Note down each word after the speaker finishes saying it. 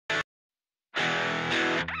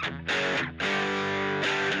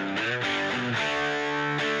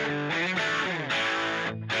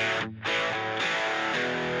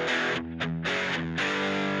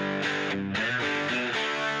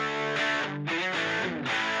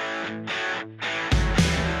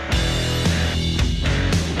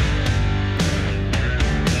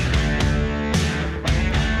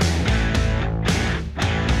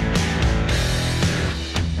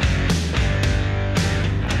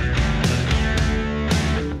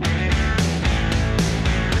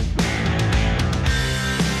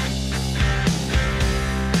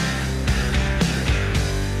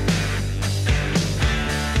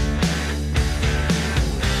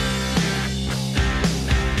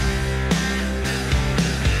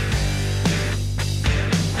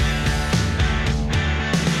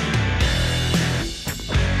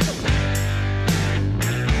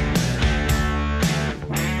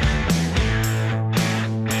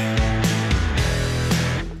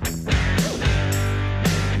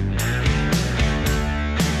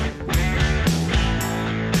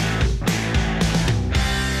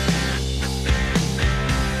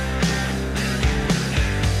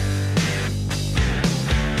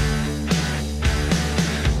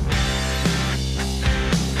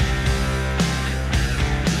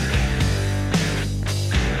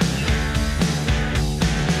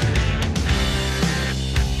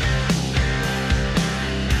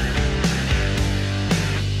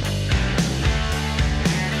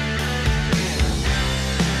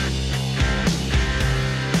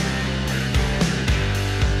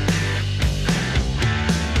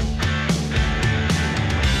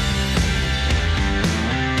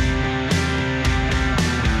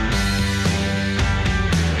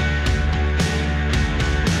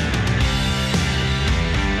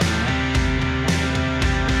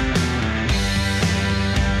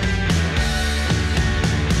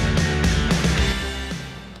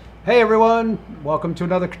Hey everyone, welcome to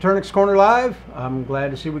another Caternix Corner Live. I'm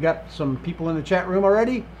glad to see we got some people in the chat room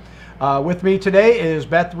already. With me today is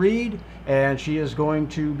Beth Reed, and she is going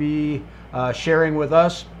to be sharing with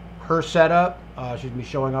us her setup. She's going to be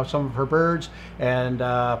showing off some of her birds and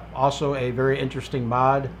also a very interesting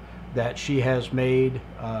mod that she has made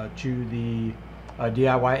to the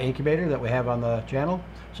DIY incubator that we have on the channel.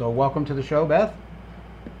 So welcome to the show, Beth.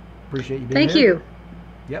 Appreciate you being here.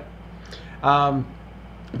 Thank you. Yep.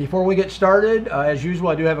 Before we get started, as usual,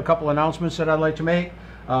 I do have a couple announcements that I'd like to make.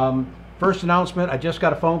 First announcement, I just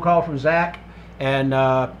got a phone call from Zach, and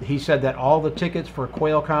he said that all the tickets for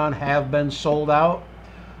QuailCon have been sold out.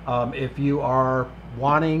 If you are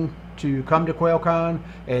wanting to come to QuailCon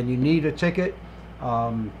and you need a ticket,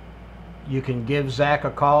 you can give Zach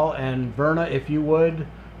a call. And Verna, if you would,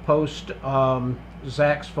 post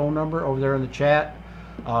Zach's phone number over there in the chat.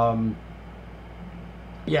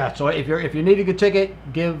 Yeah, so if you need a good ticket,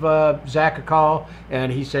 give Zach a call,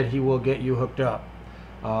 and he said he will get you hooked up.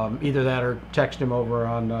 Either that or text him over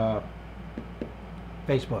on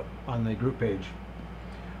Facebook on the group page.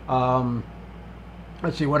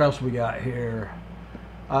 Let's see what else we got here.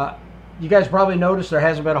 You guys probably noticed there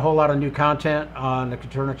hasn't been a whole lot of new content on the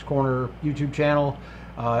Caternix Corner YouTube channel.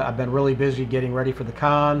 I've been really busy getting ready for the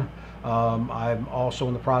con. I'm also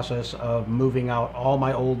in the process of moving out all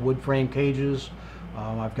my old wood frame cages.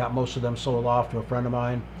 I've got most of them sold off to a friend of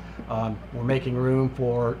mine. We're making room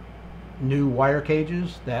for new wire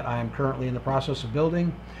cages that I'm currently in the process of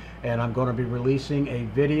building, and I'm going to be releasing a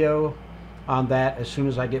video on that as soon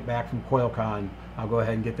as I get back from QuailCon. I'll go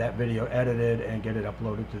ahead and get that video edited and get it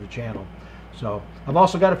uploaded to the channel. So I've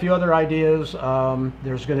also got a few other ideas.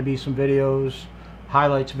 There's going to be some videos,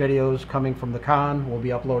 highlights videos coming from the con. We'll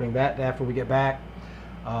be uploading that after we get back.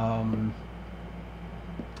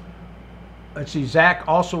 Let's see, Zach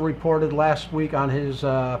also reported last week on his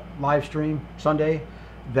live stream Sunday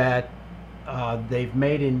that they've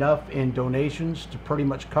made enough in donations to pretty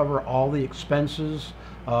much cover all the expenses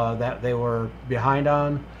that they were behind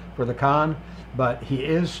on for the con, but he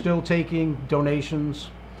is still taking donations.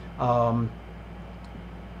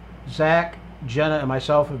 Zach, Jenna, and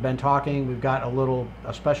myself have been talking. We've got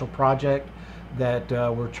a special project that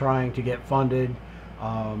we're trying to get funded.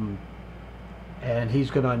 And he's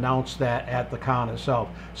going to announce that at the con itself.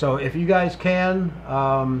 So if you guys can,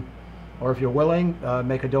 or if you're willing,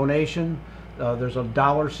 make a donation. There's a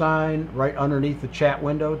 $ right underneath the chat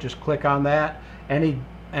window. Just click on that. Any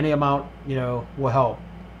amount, will help.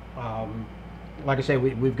 Like I say,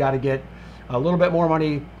 we've got to get a little bit more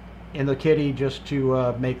money in the kitty just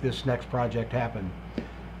to make this next project happen.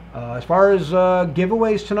 As far as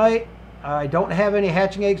giveaways tonight, I don't have any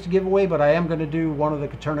hatching eggs to give away, but I am going to do one of the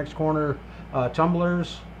Caternix Corner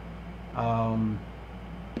tumblers. And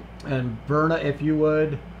Verna, if you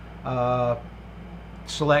would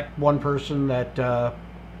select one person that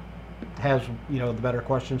has the better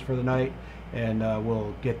questions for the night, and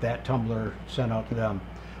we'll get that tumbler sent out to them.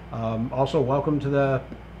 Also, welcome to the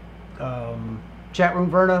chat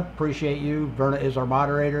room, Verna. Appreciate you. Verna is our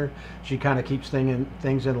moderator. She kind of keeps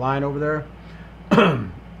things in line over there.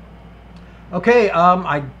 Okay,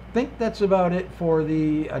 I think that's about it for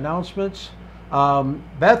the announcements.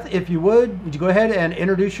 Beth, if you would you go ahead and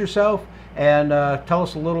introduce yourself and tell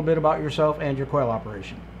us a little bit about yourself and your quail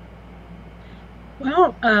operation?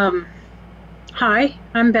 Well, hi,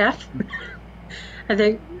 I'm Beth. I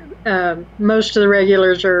think most of the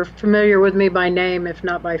regulars are familiar with me by name, if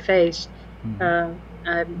not by face.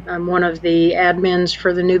 I'm one of the admins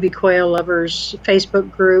for the Newbie Quail Lovers Facebook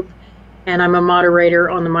group, and I'm a moderator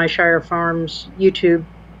on the My Shire Farms YouTube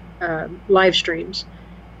live streams.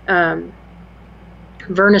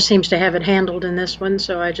 Verna seems to have it handled in this one,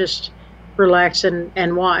 so I just relax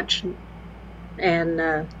and watch,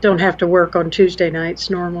 and don't have to work on Tuesday nights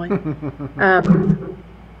normally.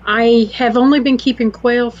 I have only been keeping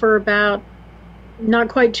quail for about not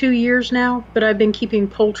quite 2 years now, but I've been keeping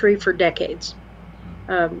poultry for decades.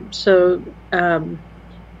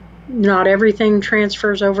 Not everything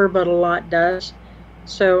transfers over, but a lot does.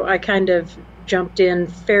 So I kind of jumped in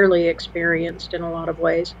fairly experienced in a lot of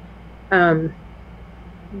ways.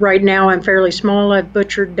 Right now I'm fairly small. I've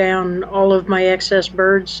butchered down all of my excess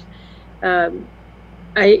birds. At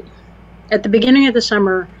the beginning of the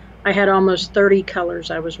summer, I had almost 30 colors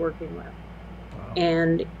I was working with. Wow.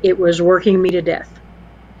 And it was working me to death.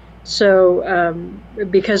 So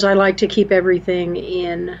because I like to keep everything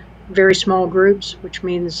in very small groups, which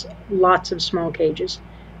means lots of small cages,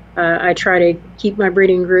 I try to keep my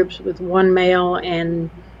breeding groups with one male and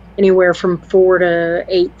anywhere from 4 to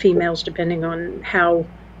 8 females, depending on how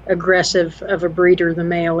aggressive of a breeder the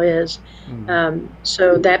male is.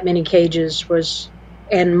 So that many cages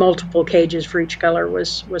and multiple cages for each color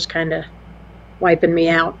was kind of wiping me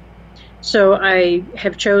out. So I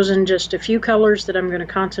have chosen just a few colors that I'm going to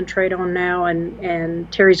concentrate on now,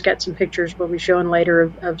 and Terry's got some pictures we'll be showing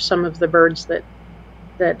later of some of the birds that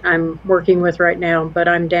I'm working with right now. But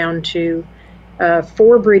I'm down to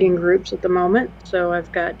 4 breeding groups at the moment. So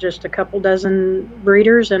I've got just a couple dozen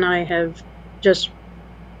breeders, and I have just,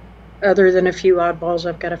 other than a few oddballs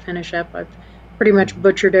I've got to finish up, I've pretty much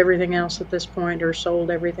butchered everything else at this point, or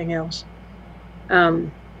sold everything else.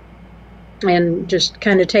 And just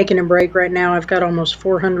kind of taking a break right now. I've got almost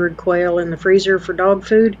 400 quail in the freezer for dog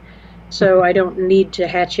food, so I don't need to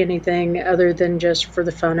hatch anything other than just for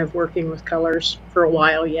the fun of working with colors for a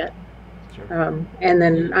while yet. Sure. And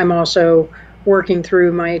then I'm also working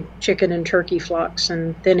through my chicken and turkey flocks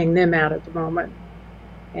and thinning them out at the moment,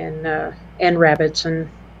 and rabbits. And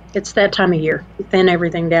it's that time of year. You thin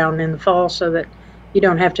everything down in the fall so that you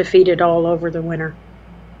don't have to feed it all over the winter.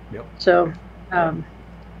 Yep. So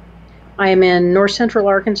I am in north central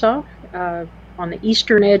Arkansas, on the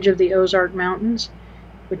eastern edge of the Ozark Mountains,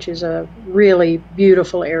 which is a really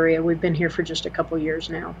beautiful area. We've been here for just a couple years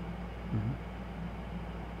now.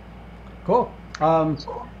 Cool. I'm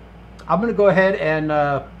going to go ahead and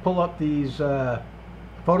pull up these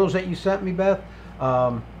photos that you sent me, Beth.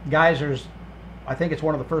 Guys, I think it's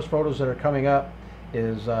one of the first photos that are coming up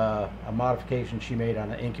is a modification she made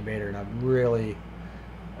on an incubator, and I'm really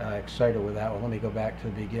excited with that one. Let me go back to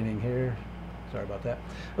the beginning here. Sorry about that.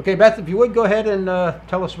 Okay, Beth, if you would go ahead and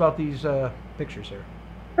tell us about these pictures here.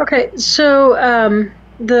 Okay, so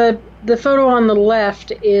the photo on the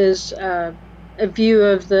left is a view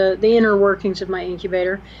of the inner workings of my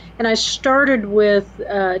incubator, and I started with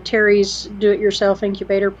Terry's do-it-yourself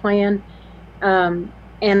incubator plan,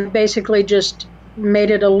 and basically just made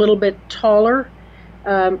it a little bit taller.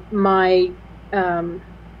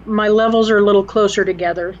 My levels are a little closer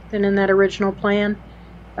together than in that original plan.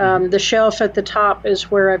 The shelf at the top is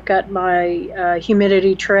where I've got my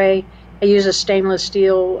humidity tray. I use a stainless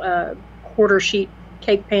steel quarter sheet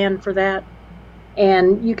cake pan for that.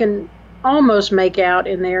 And you can almost make out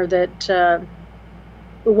in there that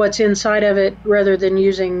what's inside of it, rather than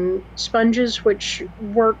using sponges, which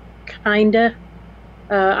work kinda.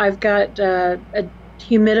 I've got a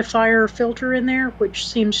humidifier filter in there, which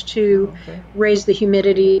seems to raise the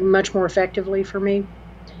humidity much more effectively for me.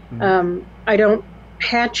 I don't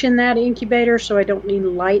hatch in that incubator, so I don't need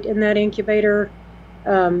light in that incubator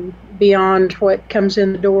beyond what comes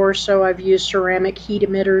in the door, so I've used ceramic heat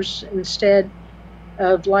emitters instead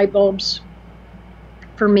of light bulbs.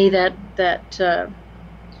 For me, that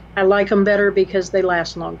I like them better because they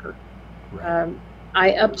last longer. Right.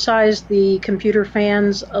 I upsized the computer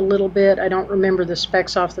fans a little bit. I don't remember the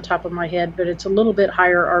specs off the top of my head, but it's a little bit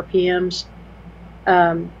higher RPMs.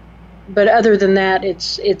 But other than that,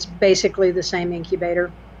 it's basically the same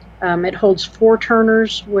incubator. It holds 4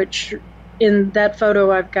 turners, which in that photo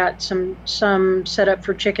I've got some set up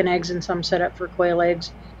for chicken eggs and some set up for quail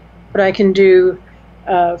eggs. But I can do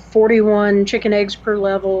 41 chicken eggs per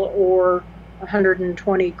level, or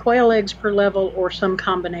 120 quail eggs per level, or some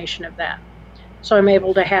combination of that. So I'm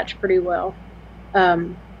able to hatch pretty well.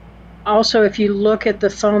 Also, if you look at the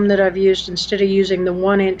foam that I've used, instead of using the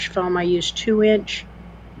 1-inch foam, I use 2-inch,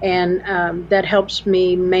 and that helps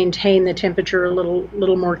me maintain the temperature a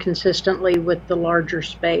little more consistently with the larger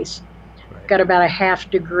space. Right. Got about a 1/2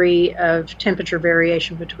 degree of temperature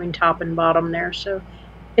variation between top and bottom there, so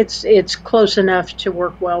it's close enough to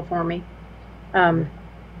work well for me.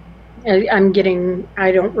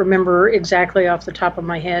 I don't remember exactly off the top of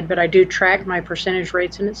my head, but I do track my percentage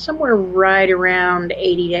rates, and it's somewhere right around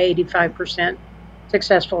 80 to 85%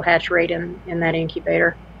 successful hatch rate in that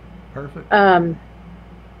incubator. Perfect.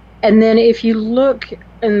 And then if you look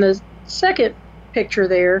in the second picture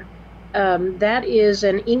there, that is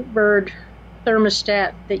an Inkbird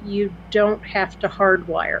thermostat that you don't have to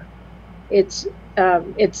hardwire. It's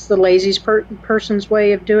the laziest person's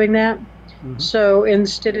way of doing that. So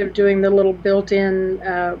instead of doing the little built-in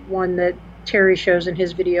one that Terry shows in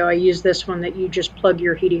his video, I use this one that you just plug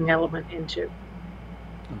your heating element into.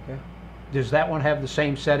 Okay. Does that one have the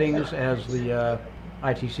same settings as the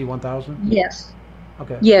ITC 1000? Yes.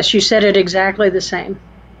 Okay. Yes, you set it exactly the same.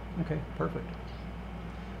 Okay, perfect.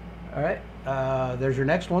 All right, there's your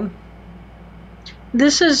next one.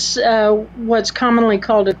 This is what's commonly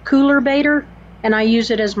called a cooler baiter, and I use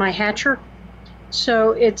it as my hatcher.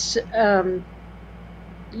 So it's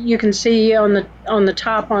you can see on the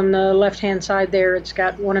top on the left-hand side there, it's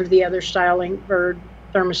got one of the other style Inkbird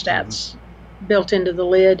thermostats built into the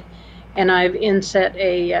lid, and I've inset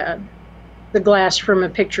the glass from a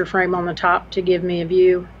picture frame on the top to give me a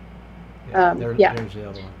view. Yeah, there's the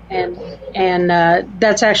other one. And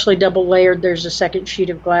that's actually double layered. There's a second sheet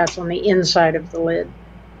of glass on the inside of the lid.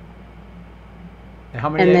 And how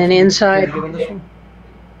many And eggs then can inside, you get on this one?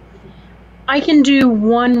 I can do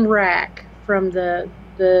one rack from the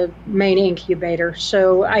main incubator.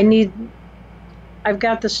 So I've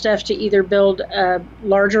got the stuff to either build a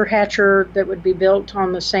larger hatcher that would be built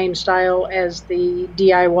on the same style as the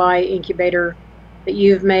DIY incubator that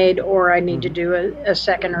you've made, or I need to do a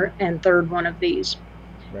second and third one of these.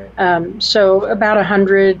 Right. So about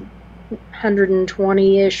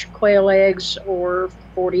 120-ish quail eggs or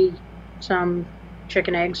 40 some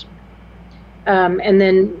chicken eggs. And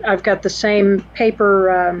then I've got the same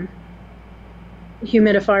paper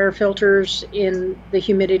humidifier filters in the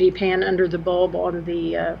humidity pan under the bulb on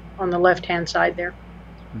the left-hand side there.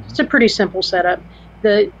 It's a pretty simple setup.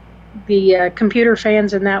 The computer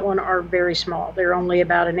fans in that one are very small. They're only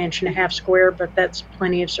about 1.5 inches square, but that's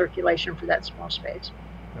plenty of circulation for that small space.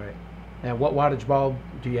 Right. And what wattage bulb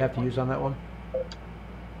do you have to use on that one?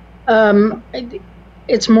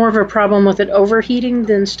 It's more of a problem with it overheating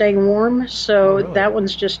than staying warm. So really? That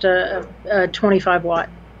one's just a 25 watt.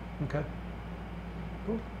 Okay.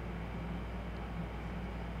 Cool.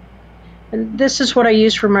 And this is what I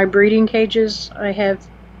use for my breeding cages. I have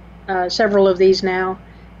several of these now.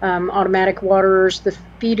 Automatic waterers. The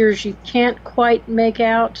feeders you can't quite make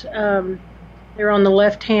out. They're on the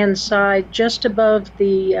left-hand side, just above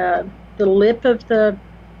the lip of the.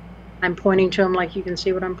 I'm pointing to them like you can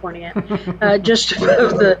see what I'm pointing at. Just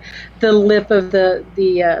above the lip of the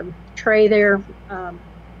tray there,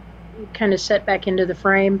 kind of set back into the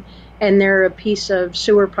frame, and they're a piece of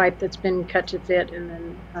sewer pipe that's been cut to fit, and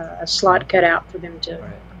then a slot cut out for them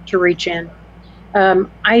to reach in.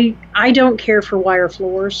 I don't care for wire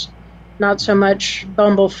floors, not so much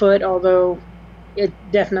bumblefoot, although it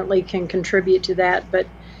definitely can contribute to that. But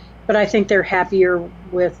I think they're happier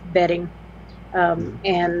with bedding,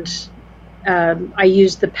 and I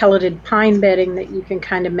use the pelleted pine bedding that you can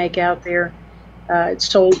kind of make out there. It's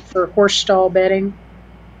sold for horse stall bedding,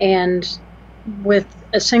 and with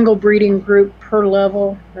a single breeding group per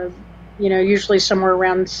level, usually somewhere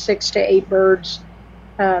around 6 to 8 birds.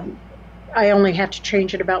 I only have to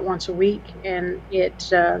change it about once a week, and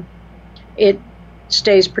it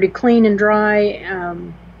stays pretty clean and dry.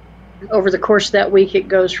 Over the course of that week, it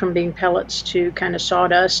goes from being pellets to kind of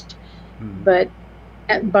sawdust. But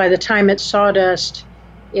by the time it's sawdust,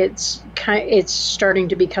 it's starting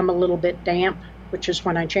to become a little bit damp, which is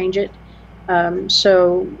when I change it.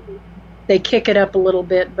 So they kick it up a little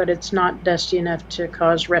bit, but it's not dusty enough to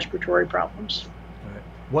cause respiratory problems. Right.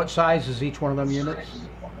 What size is each one of them units?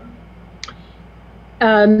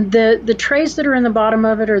 The trays that are in the bottom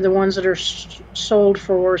of it are the ones that are sold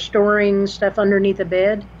for storing stuff underneath a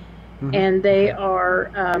bed, and they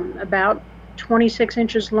are about 26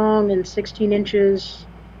 inches long and 16 inches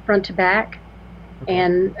front to back,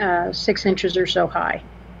 and 6 inches or so high.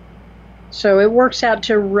 So it works out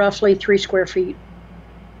to roughly 3 square feet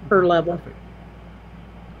per level. Perfect.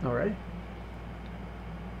 All right.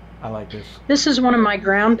 I like this. This is one of my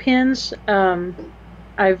ground pins.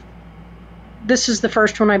 This is the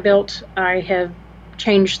first one I built. I have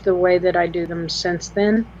changed the way that I do them since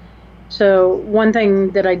then. So one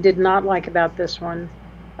thing that I did not like about this one,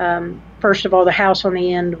 first of all, the house on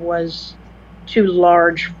the end was too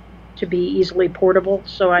large to be easily portable.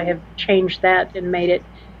 So I have changed that and made it.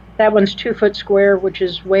 That one's 2 foot square, which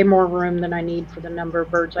is way more room than I need for the number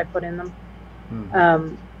of birds I put in them.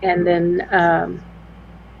 And then,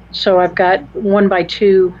 so I've got 1 by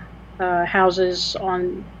 2 houses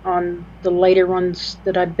on the later ones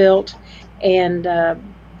that I built, and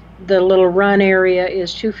the little run area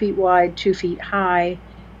is 2 feet wide, 2 feet high,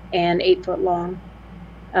 and 8 foot long.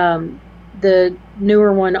 The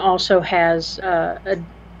newer one also has a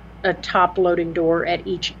top loading door at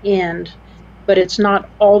each end, but it's not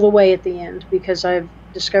all the way at the end, because I've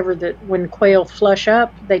discovered that when quail flush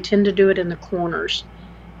up, they tend to do it in the corners.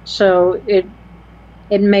 So it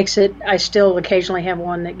makes it, I still occasionally have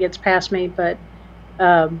one that gets past me, but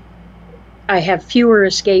I have fewer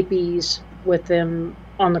escapees with them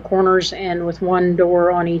on the corners, and with one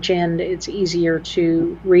door on each end, it's easier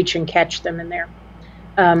to reach and catch them in there.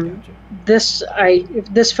 This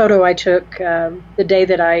photo I took the day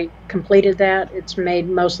that I completed that. It's made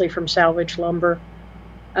mostly from salvage lumber.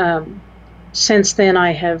 Since then,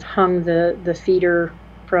 I have hung the feeder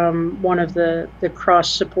from one of the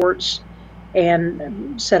cross supports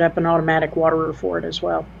and set up an automatic waterer for it as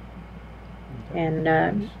well.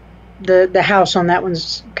 And The house on that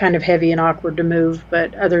one's kind of heavy and awkward to move,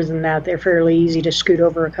 but other than that, they're fairly easy to scoot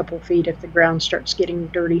over a couple feet if the ground starts getting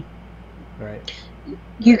dirty. Right.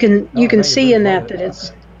 You can Thank you. see Very in that informative. that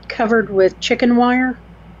it's covered with chicken wire.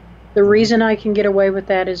 The reason I can get away with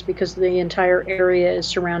that is because the entire area is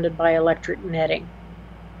surrounded by electric netting.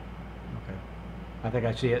 Okay. I think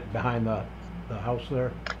I see it behind the house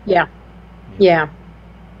there. Yeah, yeah.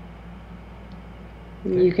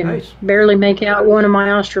 Okay, You can nice. barely make out one of my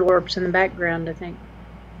Australorps in the background, I think.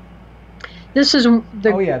 This is Oh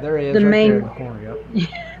yeah, there he is, the right there in main. the corner.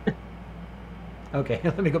 Yep. Okay,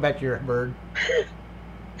 let me go back to your bird.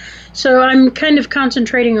 So I'm kind of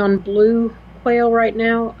concentrating on blue quail right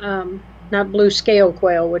now. Not blue scale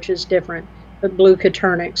quail, which is different, but blue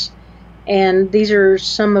Coturnix. And these are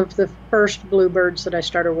some of the first bluebirds that I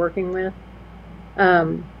started working with.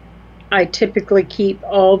 Um, I typically keep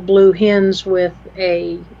all blue hens with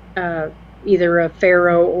a either a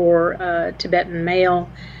pharaoh or a Tibetan male,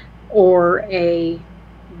 or a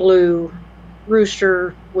blue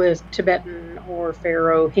rooster with Tibetan or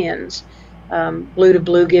pharaoh hens. Blue to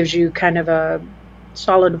blue gives you kind of a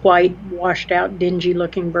solid white, washed out, dingy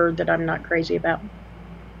looking bird that I'm not crazy about.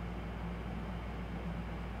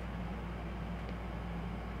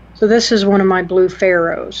 So this is one of my blue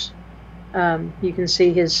pharaohs. You can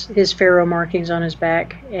see his pharaoh markings on his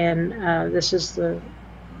back, and this is the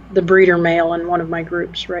breeder male in one of my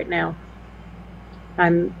groups right now.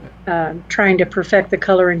 I'm trying to perfect the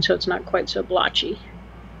coloring so it's not quite so blotchy.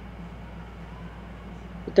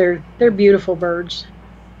 But they're beautiful birds,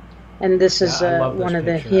 and this is I love this one of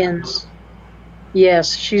the picture. hens.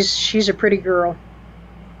 Yes, she's a pretty girl.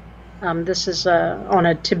 This is on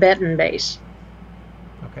a Tibetan base.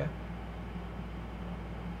 Okay.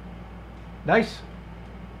 Nice.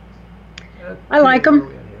 I like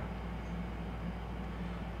them.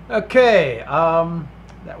 Okay,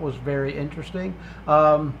 that was very interesting.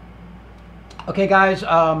 Okay, guys,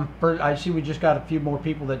 I see we just got a few more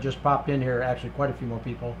people that just popped in here, actually quite a few more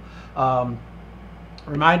people.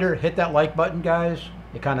 Reminder, hit that like button, guys.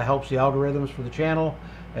 It kind of helps the algorithms for the channel,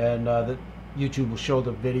 and that YouTube will show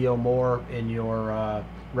the video more in your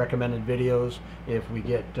recommended videos if we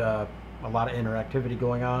get a lot of interactivity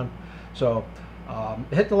going on. So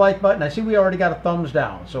hit the like button. I see we already got a thumbs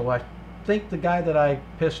down, so I think the guy that I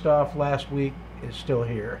pissed off last week is still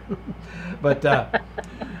here. But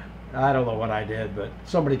I don't know what I did, but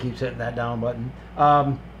somebody keeps hitting that down button.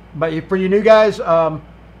 But for you new guys,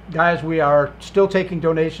 guys, we are still taking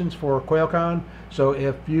donations for QuailCon. So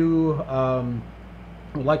if you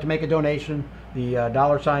would like to make a donation, the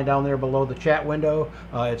 $ down there below the chat window,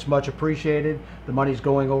 it's much appreciated. The money's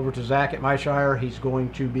going over to Zach at Myshire. He's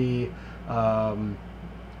going to be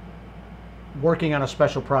working on a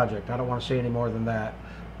special project. I don't want to say any more than that,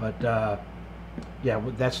 but yeah,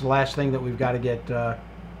 that's the last thing that we've got to get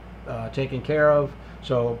taken care of.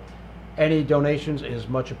 So any donations is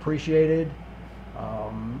much appreciated.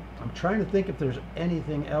 I'm trying to think if there's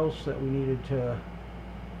anything else that we needed to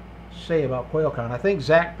say about QuailCon. I think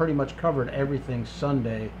Zach pretty much covered everything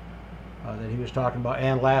Sunday that he was talking about,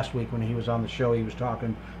 and last week when he was on the show, he was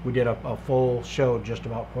talking. We did a full show just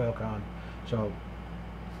about QuailCon. So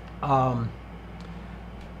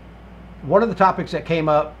one of the topics that came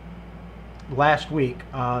up last week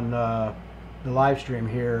on the live stream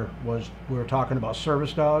here was we were talking about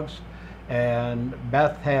service dogs, and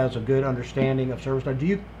Beth has a good understanding of service dogs. Do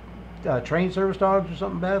you train service dogs or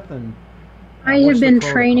something, Beth? And I have been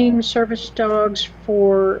training service dogs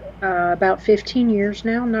for about 15 years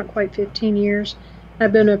now, not quite 15 years.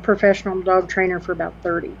 I've been a professional dog trainer for about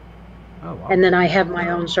 30. Oh, wow. And then I have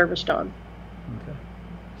my own service dog.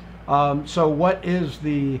 Okay. So what is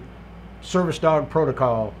the service dog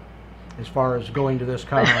protocol as far as going to this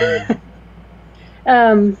con?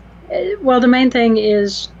 Well, the main thing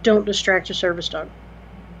is don't distract your service dog.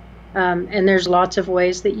 And there's lots of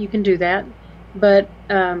ways that you can do that. But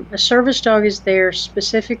a service dog is there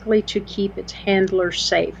specifically to keep its handler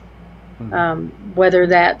safe. Mm-hmm. Whether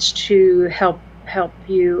that's to help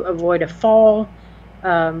you avoid a fall,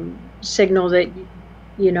 signal that,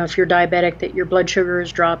 you know, if you're diabetic, that your blood sugar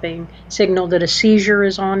is dropping, signal that a seizure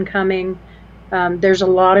is oncoming. There's a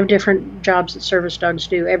lot of different jobs that service dogs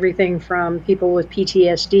do, everything from people with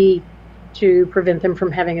PTSD to prevent them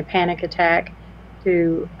from having a panic attack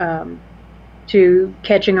to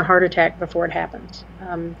catching a heart attack before it happens.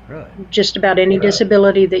 Really? Just about any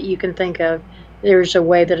disability that you can think of, there's a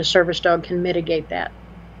way that a service dog can mitigate that.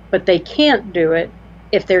 But they can't do it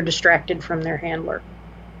if they're distracted from their handler.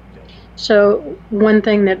 So one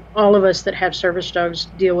thing that all of us that have service dogs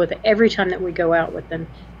deal with every time that we go out with them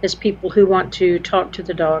is people who want to talk to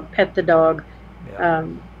the dog, pet the dog,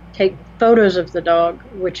 take photos of the dog,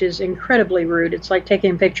 which is incredibly rude. It's like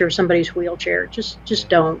taking a picture of somebody's wheelchair. Just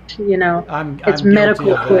don't, you know. It's I'm guilty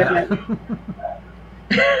medical of equipment.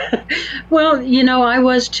 that. Well, I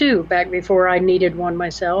was too back before I needed one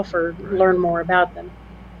myself or Right. learn more about them.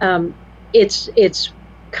 Um, it's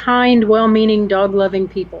kind, well-meaning, dog-loving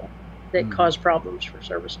people that Hmm. cause problems for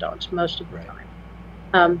service dogs most of the Right.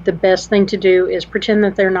 time. The best thing to do is pretend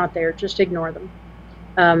that they're not there. Just ignore them.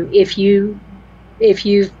 If you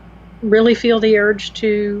really feel the urge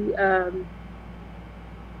to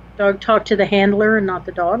dog talk to the handler and not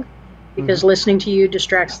the dog, Hmm. because listening to you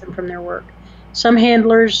distracts them from their work. Some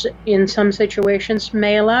handlers, in some situations,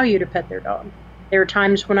 may allow you to pet their dog. There are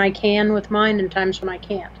times when I can with mine and times when I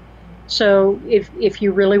can't. So if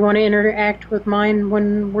you really want to interact with mine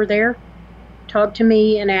when we're there, talk to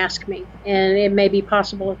me and ask me. And it may be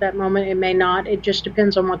possible at that moment, it may not. It just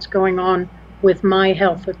depends on what's going on with my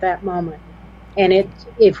health at that moment. And Gotcha.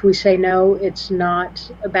 if we say no, it's not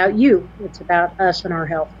about you. It's about us and our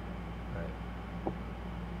health. Right.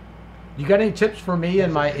 You got any tips for me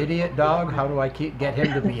and my idiot dog? How do I get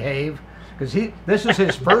him to behave? Because this is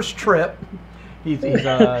his first trip. He's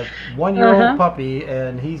a 1 year old Uh-huh. puppy,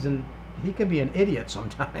 and he can be an idiot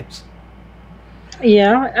sometimes.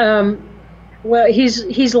 Yeah. Well,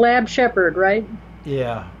 he's lab shepherd, right?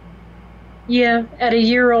 Yeah. Yeah. At a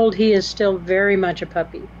year old, he is still very much a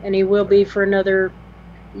puppy, and he will be Right. for another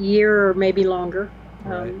year or maybe longer.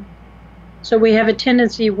 Right. So we have a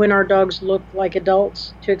tendency when our dogs look like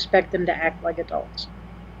adults to expect them to act like adults.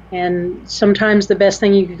 And sometimes the best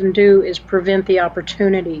thing you can do is prevent the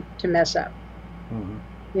opportunity to mess up,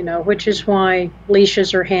 Hmm. which is why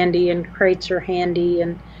leashes are handy and crates are handy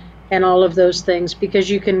and all of those things, because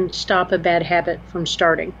you can stop a bad habit from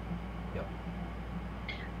starting. Yep.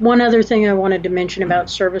 One other thing I wanted to mention about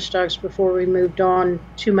service dogs before we moved on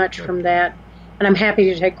too much Sure. from that, and I'm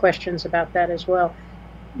happy to take questions about that as well.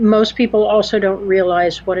 Most people also don't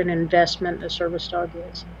realize what an investment a service dog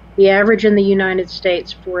is. The average in the United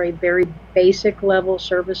States for a very basic level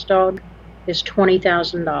service dog is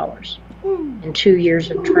 $20,000 and 2 years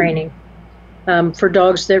of training. For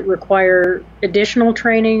dogs that require additional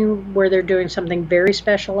training, where they're doing something very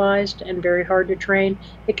specialized and very hard to train,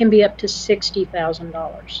 it can be up to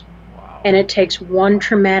 $60,000. Wow. And it takes one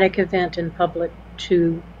traumatic event in public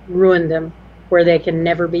to ruin them, where they can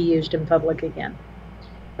never be used in public again.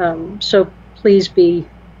 So please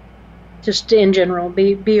just in general,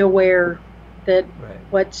 be aware that Right.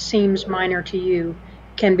 what seems minor to you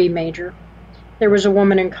can be major. There was a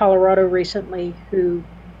woman in Colorado recently who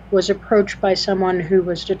was approached by someone who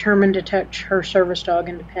was determined to touch her service dog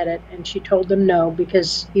and to pet it, and she told them no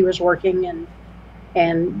because he was working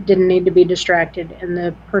and didn't need to be distracted. And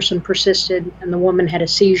the person persisted, and the woman had a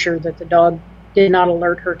seizure that the dog did not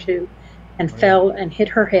alert her to, and Right. fell and hit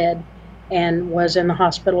her head and was in the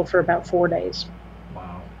hospital for about 4 days.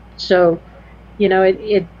 Wow. So,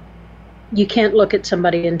 you can't look at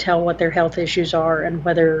somebody and tell what their health issues are and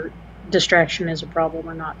whether distraction is a problem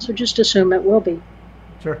or not. So just assume it will be.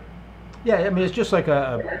 Sure. Yeah, I mean, it's just like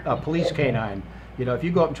a police canine. If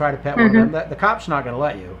you go up and try to pet one of Hmm. them, the cop's not going to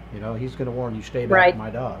let you. He's going to warn you, stay back Right. from my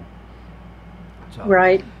dog. So,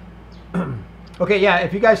 Right. okay, yeah.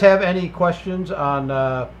 If you guys have any questions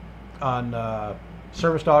on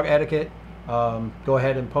service dog etiquette, go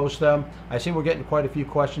ahead and post them. I see we're getting quite a few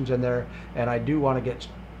questions in there, and I do want to get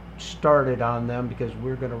started on them because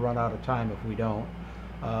we're going to run out of time if we don't.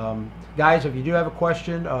 Guys, if you do have a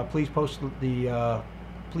question, please post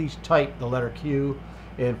please type the letter Q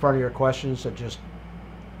in front of your questions, so just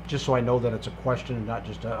so I know that it's a question and not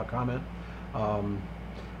just a comment.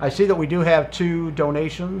 I see that we do have 2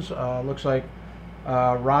 donations. Looks like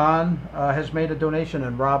Ron has made a donation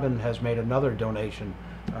and Robin has made another donation.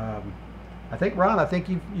 I think Ron,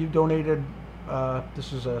 you've donated.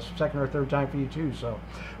 This is a second or third time for you too. So,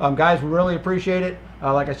 guys, we really appreciate it.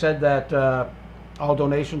 Like I said, that all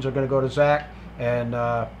donations are going to go to Zach,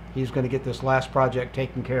 and he's going to get this last project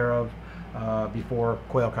taken care of before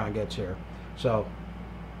QuailCon gets here. So,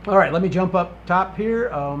 all right, let me jump up top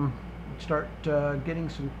here. Start getting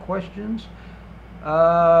some questions.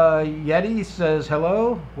 Yeti says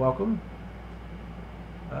hello, welcome.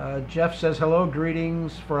 Jeff says hello,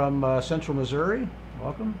 greetings from Central Missouri,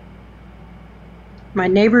 welcome. My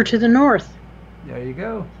neighbor to the north. There you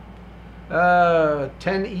go.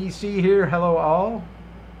 10EC here, hello all.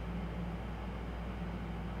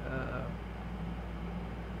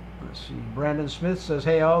 Let's see, Brandon Smith says,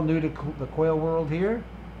 hey all, new to the quail world here.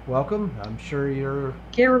 Welcome. I'm sure you're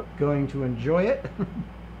going to enjoy it.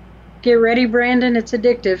 Get ready, Brandon. It's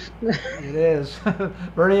addictive. It is.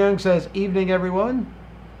 Bernie Young says, evening everyone.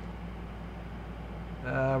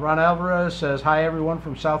 Ron Alvarez says, hi everyone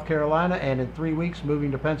from South Carolina, and in 3 weeks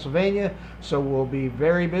moving to Pennsylvania, so we'll be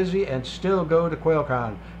very busy and still go to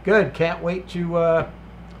QuailCon. Good, can't wait to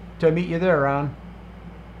meet you there, Ron.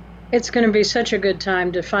 It's going to be such a good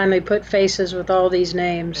time to finally put faces with all these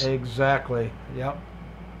names. Exactly, yep.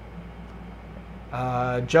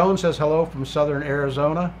 Joan says hello from Southern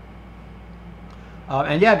Arizona.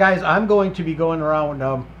 And yeah, guys, I'm going to be going around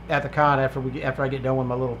at the con after I get done with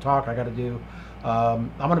my little talk I got to do.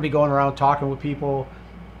 I'm going to be going around talking with people,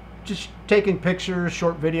 just taking pictures,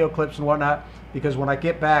 short video clips and whatnot, because when I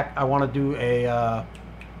get back, I want to do a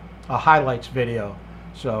highlights video.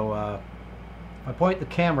 So if I point the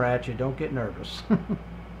camera at you, don't get nervous.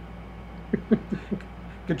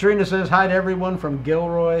 Katrina says, hi to everyone from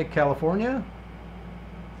Gilroy, California.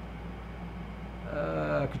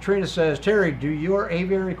 Katrina says, Terry, do your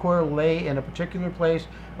aviary quail lay in a particular place,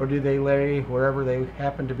 or do they lay wherever they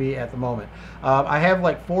happen to be at the moment? I have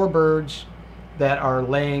like 4 birds that are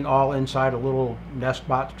laying all inside a little nest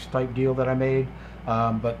box type deal that I made,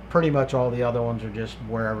 but pretty much all the other ones are just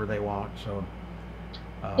wherever they want. So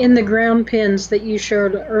in the ground pens that you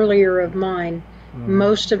showed earlier of mine,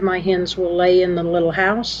 most of my hens will lay in the little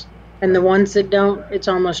house, and the ones that don't, it's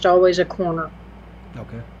almost always a corner.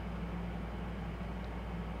 Okay.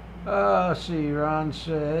 Let's see, Ron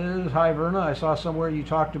says, hi Verna, I saw somewhere you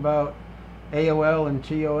talked about AOL and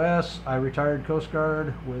TOS. I retired Coast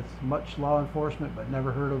Guard with much law enforcement, but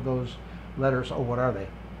never heard of those letters. Oh, what are they?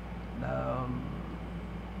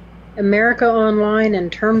 America Online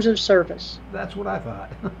and Terms of Service. That's what I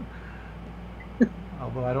thought.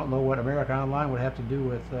 Although I don't know what America Online would have to do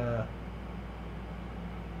with, oh,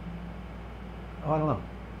 I don't know.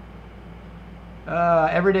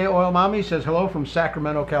 Everyday Oil Mommy says hello from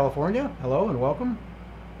Sacramento, California. Hello and welcome.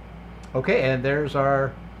 Okay, and there's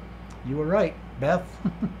our, you were right, Beth.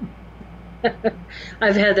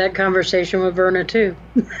 I've had that conversation with Verna too.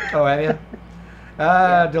 Oh, have you?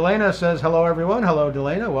 Yeah. Delana says hello everyone. Hello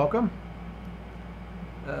Delana, welcome.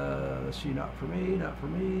 Let's see, not for me, not for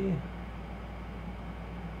me.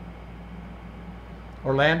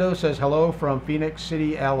 Orlando says hello from Phoenix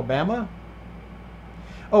City, Alabama.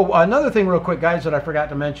 Oh, another thing real quick, guys, that I forgot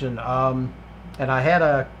to mention, and I had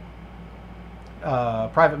a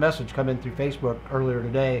private message come in through Facebook earlier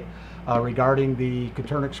today regarding the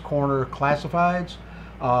Coturnix Corner classifieds.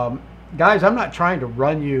 Guys, I'm not trying to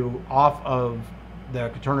run you off of the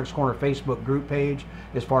Coturnix Corner Facebook group page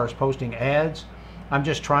as far as posting ads. I'm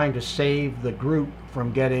just trying to save the group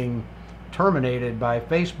from getting terminated by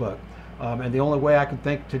Facebook. And the only way I can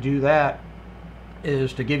think to do that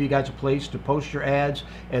is to give you guys a place to post your ads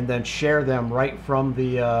and then share them right from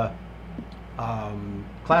the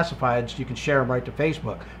classifieds. You can share them right to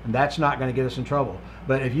Facebook, and that's not going to get us in trouble.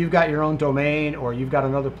 But if you've got your own domain or you've got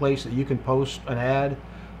another place that you can post an ad,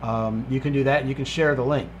 you can do that, and you can share the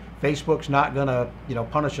link. Facebook's not going to,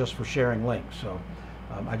 punish us for sharing links. So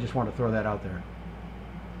I just want to throw that out there.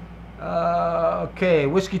 Okay,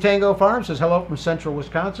 Whiskey Tango Farm says hello from Central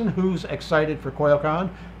Wisconsin. Who's excited for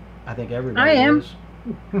QuailCon? I think everybody is.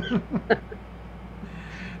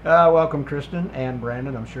 Welcome, Kristen and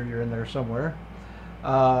Brandon. I'm sure you're in there somewhere.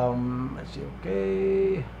 Let's see.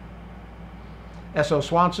 Okay. S.O.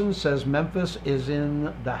 Swanson says Memphis is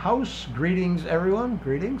in the house. Greetings, everyone.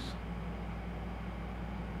 Greetings.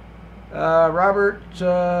 Robert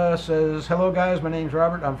says, hello, guys. My name's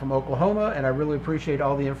Robert. I'm from Oklahoma, and I really appreciate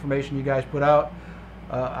all the information you guys put out.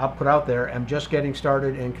 I'll put out there. I'm just getting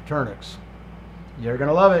started in Coturnix. You're going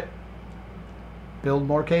to love it. Build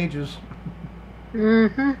more cages.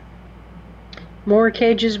 Mm-hmm. More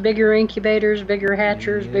cages, bigger incubators, bigger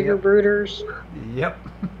hatchers, bigger brooders. Yep.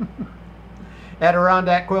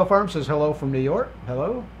 Adirondack Quail Farm says hello from New York.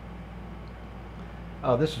 Hello.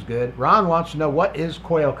 Oh, this is good. Ron wants to know, what is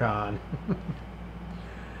QuailCon?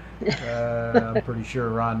 I'm pretty sure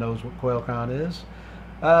Ron knows what QuailCon is.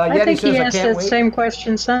 I think he asked that same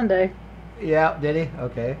question Sunday. Yeah, did he?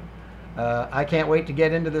 Okay. I can't wait to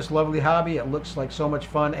get into this lovely hobby. It looks like so much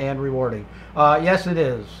fun and rewarding. Yes, it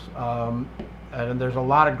is. And there's a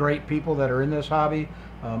lot of great people that are in this hobby.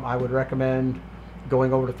 I would recommend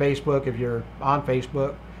going over to Facebook if you're on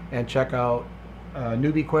Facebook and check out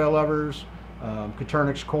Newbie Quail Lovers,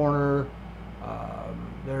 Coturnix Corner.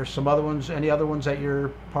 There's some other ones. Any other ones that you're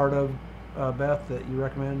part of, Beth, that you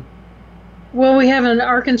recommend? Well, we have an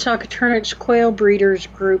Arkansas Coturnix Quail Breeders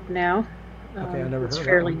group now. Okay, I never heard of that. It's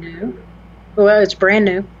fairly new. Well, it's brand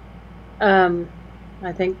new.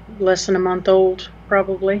 I think less than a month old,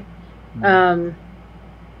 probably. There's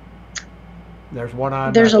one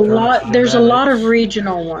on. There's a lot. There's a lot of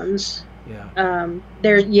regional ones.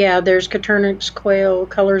 There's Caternix, quail,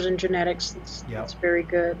 colors and genetics. Yep. It's very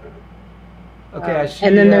good. Okay, I see.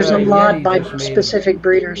 And then there's a lot Yeti by just made specific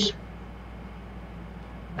breeders.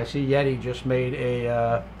 I see Yeti just made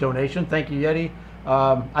a donation. Thank you, Yeti.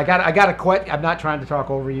 I got a question. I'm not trying to talk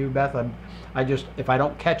over you, Beth. I just, if I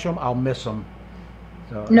don't catch them, I'll miss them.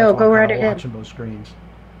 So No, that's why go I'm right kinda ahead. watching those screens.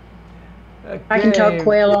 I can talk Okay.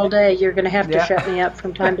 quail all day. You're going to have to Yeah. shut me up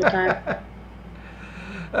from time to time.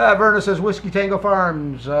 Verna says Whiskey Tango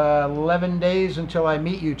Farms. 11 days until I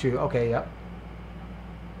meet you two. Okay, yep.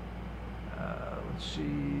 Let's see.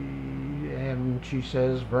 And she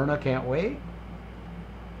says Verna can't wait.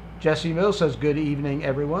 Jesse Mills says good evening,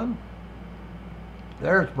 everyone.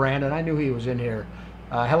 There's Brandon. I knew he was in here.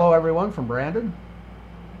 Hello, everyone, from Brandon.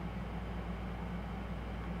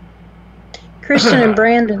 Kristen and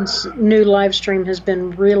Brandon's new live stream has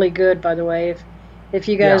been really good, by the way. If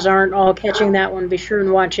you guys aren't all catching that one, be sure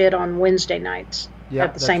and watch it on Wednesday nights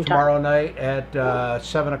at the same time. Tomorrow night at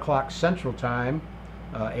 7 o'clock Central Time,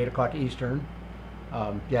 8 o'clock Eastern.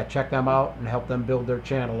 Check them out and help them build their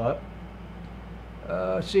channel up.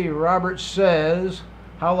 Let's see, Robert says,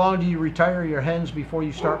 how long do you retire your hens before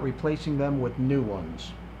you start replacing them with new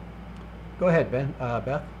ones? Go ahead,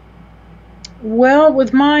 Beth. Well,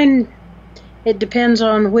 with mine, it depends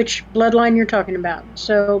on which bloodline you're talking about.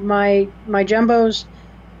 So my jumbos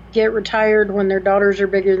get retired when their daughters are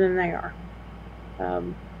bigger than they are,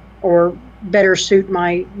 or better suit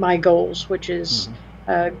my goals, which is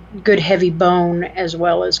good heavy bone as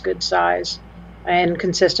well as good size and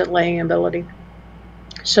consistent laying ability.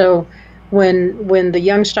 So when the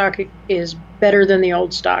young stock is better than the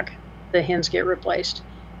old stock, the hens get replaced,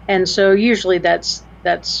 and so usually that's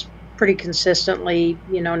pretty consistently,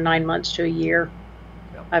 9 months to a year.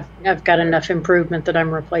 Yep. I've got enough improvement that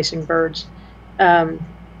I'm replacing birds.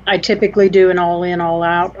 I typically do an all in, all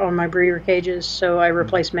out on my breeder cages, so I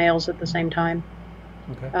replace males at the same time.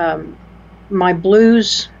 Okay. My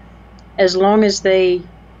blues, as long as they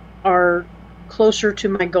are closer to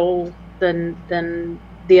my goal than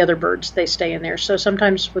the other birds, they stay in there. So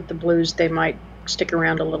sometimes with the blues, they might stick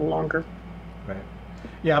around a little longer. Right.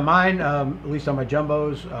 Yeah, mine, at least on my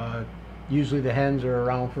jumbos, usually the hens are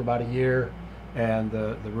around for about a year, and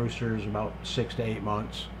the roosters about 6 to 8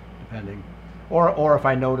 months, depending. Or if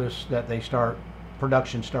I notice that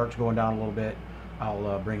production starts going down a little bit,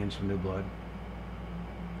 I'll bring in some new blood.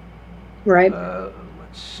 Right.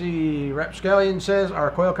 Let's see. Rapscallion says,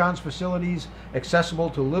 are QuailCon's facilities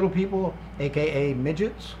accessible to little people, aka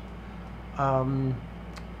midgets? I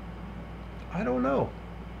don't know.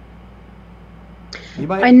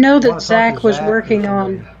 I know that Zach was working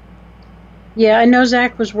on. Yeah, I know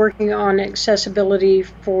Zach was working on accessibility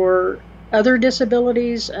for other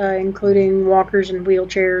disabilities, including walkers and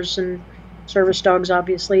wheelchairs and service dogs,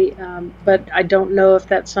 obviously. But I don't know if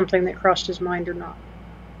that's something that crossed his mind or not.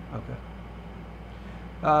 Okay.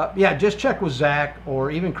 Just check with Zach,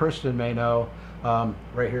 or even Kristen may know.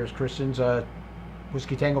 Right here is Kristen's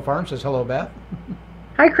Whiskey Tango Farm. Says hello, Beth.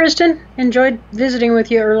 Hi, Kristen. Enjoyed visiting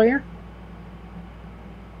with you earlier.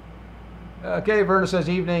 Okay, Verna says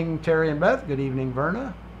evening, Terry and Beth. Good evening,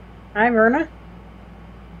 Verna. Hi, Verna.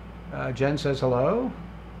 Jen says hello.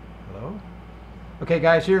 Hello. Okay,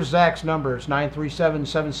 guys, here's Zach's number. It's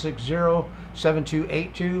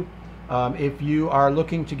 937-760-7282. If you are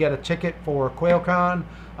looking to get a ticket for QuailCon,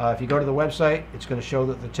 if you go to the website, it's going to show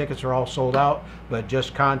that the tickets are all sold out, but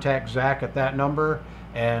just contact Zach at that number,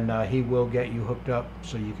 and he will get you hooked up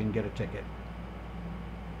so you can get a ticket.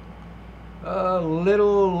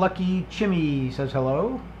 Little Lucky Chimmy says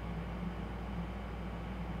hello.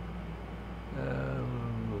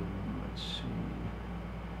 Let's see.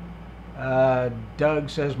 Doug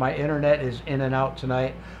says my internet is in and out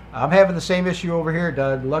tonight. I'm having the same issue over here,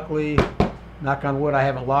 Doug. Luckily, knock on wood, I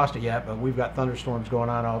haven't lost it yet, but we've got thunderstorms going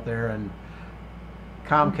on out there, and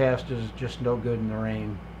Comcast is just no good in the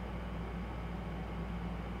rain.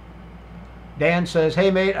 Dan says,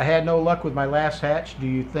 hey mate, I had no luck with my last hatch. Do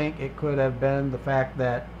you think it could have been the fact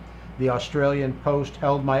that the Australian post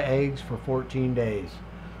held my eggs for 14 days?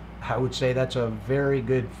 I would say that's a very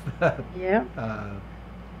good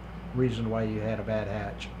reason why you had a bad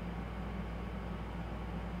hatch.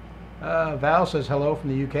 Val says hello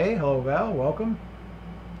from the UK. Hello, Val. Welcome.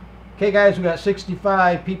 Okay, guys, we got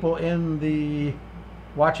 65 people in the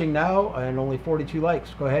watching now and only 42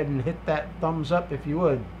 likes. Go ahead and hit that thumbs up if you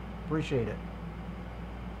would. Appreciate it.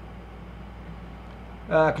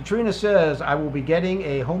 Katrina says, I will be getting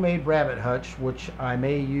a homemade rabbit hutch, which I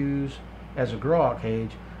may use as a grow-out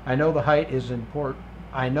cage. I know the height is important.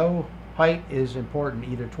 Either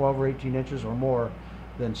 12 or 18 inches or more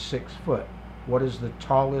than 6 foot. What is the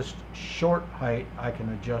tallest short height I can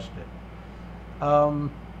adjust it?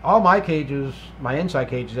 All my cages, my inside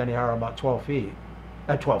cages anyhow, are about 12 feet.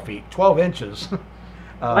 12 feet, 12 inches.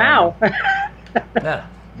 Wow. Yeah,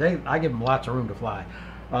 I give them lots of room to fly.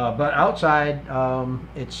 But outside,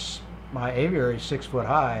 it's my aviary is 6 foot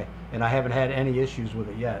high, and I haven't had any issues with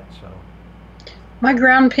it yet. So My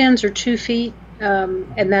ground pins are 2 feet,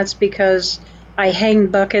 and that's because I hang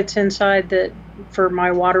buckets inside that for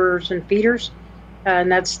my waterers and feeders,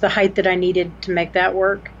 and that's the height that I needed to make that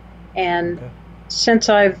work. And okay, since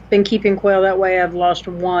I've been keeping quail that way, I've lost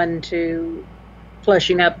one to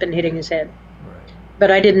flushing up and hitting his head. right,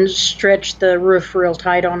 But I didn't stretch the roof real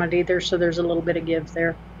tight on it either, so there's a little bit of give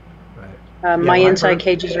there. right. Yeah, My inside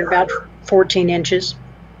cages are about 14 inches.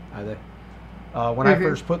 are they? When I Hmm.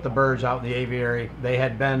 first put the birds out in the aviary, they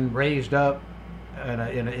had been raised up in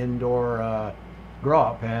an indoor grow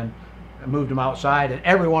out pen. I moved them outside, and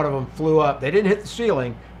every one of them flew up. They didn't hit the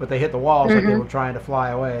ceiling, but they hit the walls like they Hmm. were trying to fly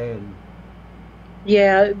away. And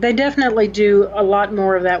Yeah, they definitely do a lot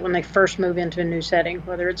more of that when they first move into a new setting,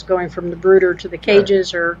 whether it's going from the brooder to the sure,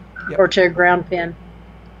 cages or yep, to a ground pen.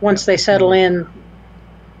 Once yep. they settle in,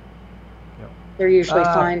 Yep. they're usually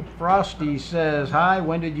fine. Frosty says, "Hi,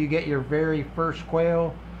 when did you get your very first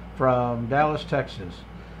quail?" From Dallas, Texas.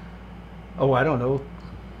 Oh, I don't know,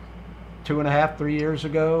 2.5, 3 years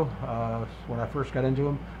ago, when I first got into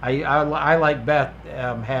them. I like Beth,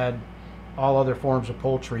 had all other forms of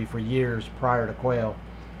poultry for years prior to quail.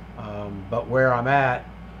 But where I'm at,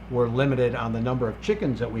 we're limited on the number of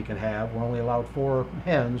chickens that we can have. We're only allowed 4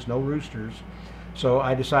 hens, no roosters. So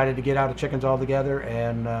I decided to get out of chickens altogether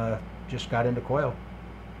and just got into quail.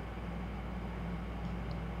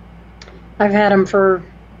 I've had them for,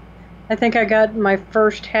 I think I got my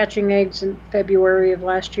first hatching eggs in February of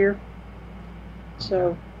last year. Okay.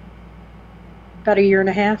 So about a year and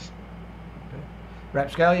a half. Okay.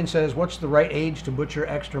 Rapscallion says, "What's the right age to butcher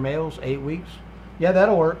extra males? 8 weeks." Yeah,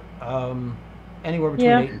 that'll work. Anywhere between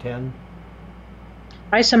Yeah. 8 and 10.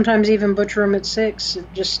 I sometimes even butcher them at 6,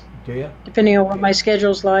 just Do you? depending on what my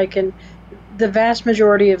schedule's like. And the vast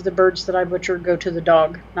majority of the birds that I butcher go to the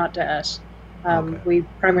dog, not to us. Okay. We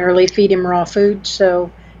primarily feed him raw food,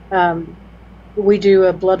 so um, we do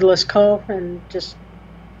a bloodless cull and just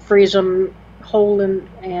freeze them whole,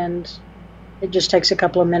 and it just takes a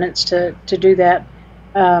couple of minutes to do that.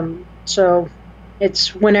 So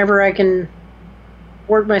it's whenever I can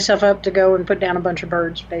work myself up to go and put down a bunch of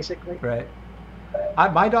birds, basically. Right.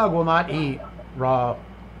 My dog will not eat raw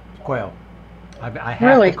quail. I have to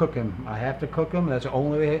Really? cook him. I have to cook him. That's the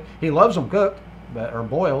only way. He loves them cooked, or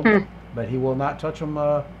boiled, Hmm. but he will not touch them.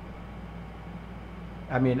 I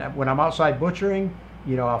mean, when I'm outside butchering,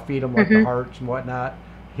 I'll feed him like the Hmm. hearts and whatnot.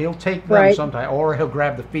 He'll take them Right. sometime, or he'll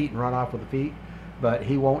grab the feet and run off with the feet, but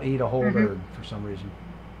he won't eat a whole Hmm. bird for some reason.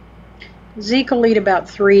 Zeke will eat about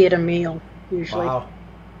 3 at a meal, usually. Wow.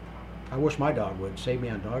 I wish my dog would. Save me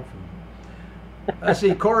on dog food. Let's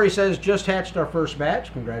see. Corey says, "Just hatched our first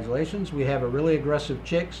batch. Congratulations. We have a really aggressive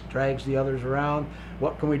chicks, drags the others around.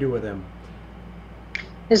 What can we do with him?"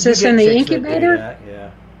 Is You this get in the chicks that do incubator? that, yeah.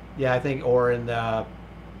 Yeah, I think, or in the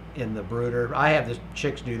brooder. I have the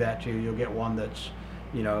chicks do that too. You'll get one that's,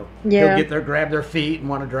 he'll Yeah. grab their feet and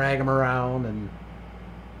want to drag them around, and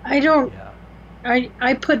I don't. yeah.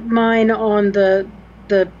 I put mine on the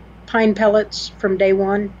pine pellets from day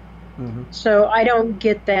one, Hmm. so I don't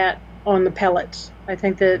get that on the pellets. I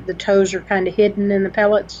think the toes are kind of hidden in the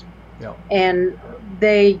pellets, Yeah. and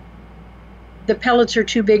the pellets are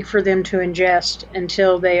too big for them to ingest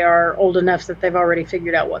until they are old enough that they've already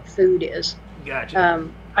figured out what food is. Gotcha.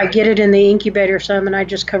 I get it in the incubator some, and I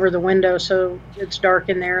just cover the window so it's dark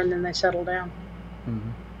in there, and then they settle down. Hmm.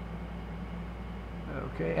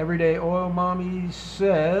 Okay. Everyday Oil Mommy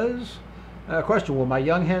says, question: Will my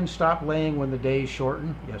young hens stop laying when the days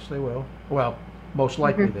shorten? Yes, they will. Well, most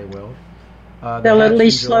likely Hmm. they will. They They'll at hatched in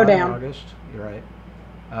least slow July and down. August. You're right.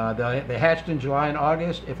 They hatched in July and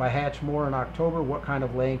August. If I hatch more in October, what kind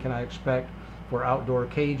of laying can I expect for outdoor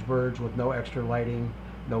cage birds with no extra lighting,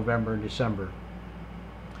 November and December?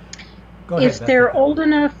 Go ahead, If Beth. they're old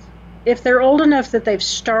enough, if they're old enough that they've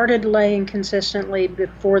started laying consistently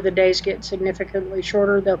before the days get significantly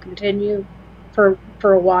shorter, they'll continue for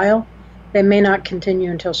a while. They may not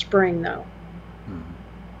continue until spring, though.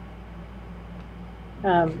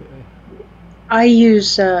 Um, Okay. I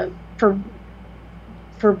use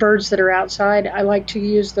for birds that are outside. I like to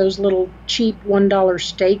use those little cheap $1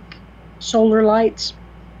 stake solar lights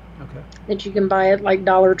Okay. that you can buy at like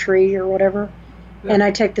Dollar Tree or whatever. Yeah. And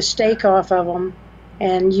I take the stake off of them,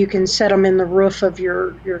 and you can set them in the roof of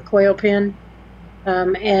your quail pen.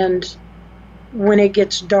 And when it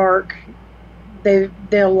gets dark,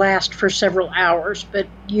 they'll last for several hours, but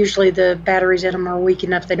usually the batteries in them are weak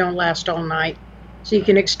enough they don't last all night. So you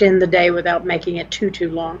can extend the day without making it too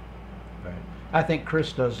long. Right. I think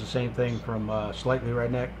Chris does the same thing from Slightly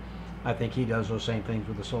Redneck. I think he does those same things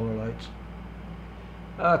with the solar lights.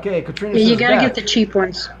 Okay, Katrina Yeah, says, you got to Beth. get the cheap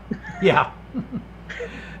ones. Yeah.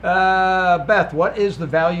 Beth, what is the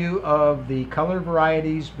value of the color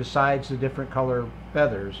varieties besides the different color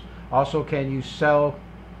feathers? Also, can you sell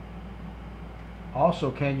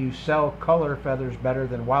color feathers better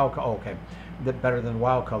than wild? Okay, better than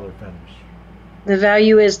wild color feathers. The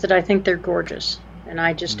value is that I think they're gorgeous, and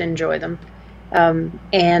I just enjoy them.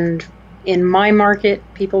 And in my market,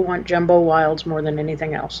 people want jumbo wilds more than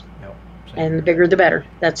anything else. Yep, and the bigger the better.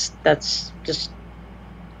 That's just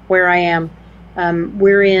where I am.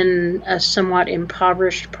 We're in a somewhat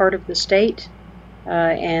impoverished part of the state,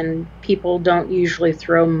 and people don't usually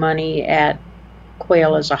throw money at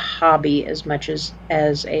quail as a hobby as much as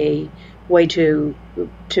a way to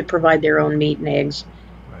provide their own meat and eggs.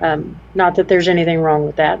 Right. Not that there's anything wrong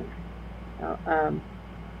with that.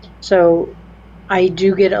 So I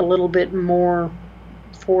do get a little bit more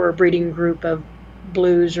for a breeding group of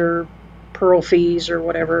blues or pearl fees or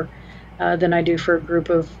whatever than I do for a group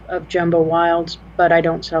of jumbo wilds, but I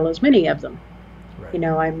don't sell as many of them. Right. You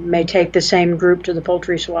know, I may take the same group to the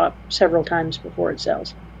poultry swap several times before it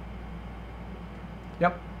sells.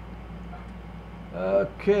 Yep.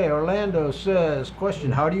 Okay, Orlando says,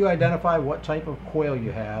 question, how do you identify what type of quail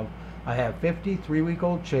you have? I have 50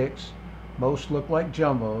 3-week-old chicks. Most look like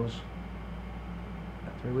jumbos.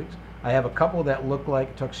 3 weeks. I have a couple that look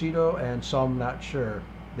like tuxedo and some not sure.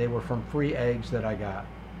 They were from free eggs that I got.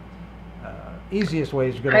 Easiest way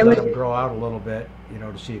is going to let them grow out a little bit, you know,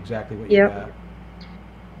 to see exactly what you got.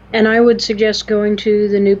 And I would suggest going to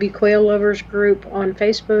the Newbie Quail Lovers group on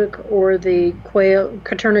Facebook or the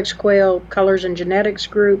Coturnix Quail Colors and Genetics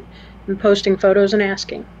group and posting photos and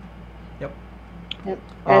asking. Yep.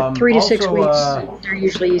 At 3 to 6 weeks, they're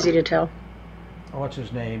usually easy to tell. What's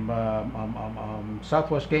his name?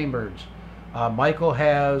 Southwest Game Birds. Michael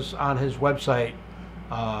has on his website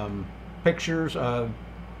pictures of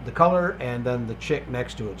the color and then the chick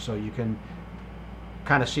next to it, so you can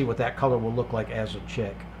kind of see what that color will look like as a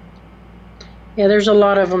chick. Yeah, there's a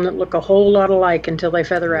lot of them that look a whole lot alike until they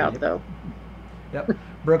feather out, though. Yep.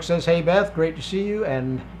 Brooke says, hey, Beth, great to see you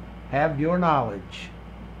and have your knowledge.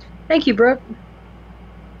 Thank you, Brooke.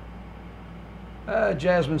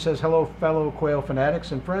 Jasmine says, hello, fellow quail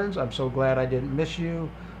fanatics and friends. I'm so glad I didn't miss you.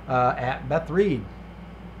 At Beth Reed.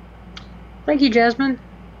 Thank you, Jasmine.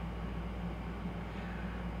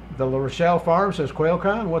 The La Rochelle Farm says,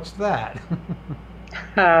 QuailCon? What's that?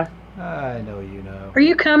 I know you know. Are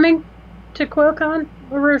you coming to QuailCon,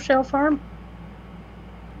 La Rochelle Farm?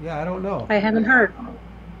 Yeah, I don't know. I haven't heard.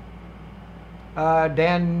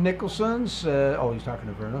 Dan Nicholson's, he's talking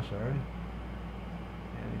to Verna, sorry.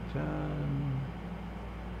 Anytime.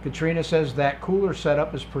 Katrina says that cooler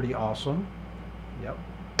setup is pretty awesome. Yep.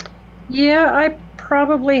 Yeah, I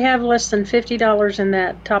probably have less than $50 in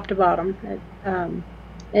that top to bottom. And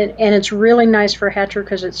it's really nice for hatcher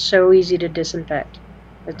because it's so easy to disinfect.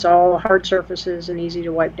 It's all hard surfaces and easy to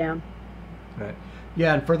wipe down. Right.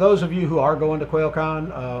 Yeah, and for those of you who are going to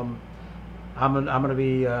QuailCon, I'm going to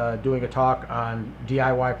be doing a talk on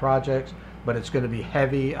DIY projects, but it's going to be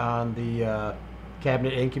heavy on the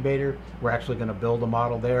cabinet incubator. We're actually going to build a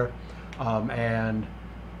model there. And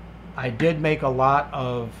I did make a lot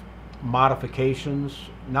of modifications,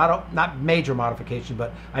 not major modifications,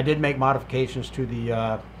 but I did make modifications to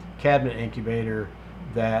the cabinet incubator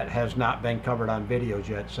that has not been covered on videos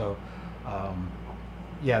yet. So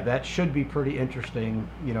yeah, that should be pretty interesting,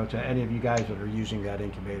 you know, to any of you guys that are using that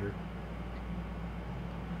incubator.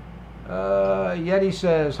 Yeti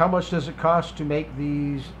says, how much does it cost to make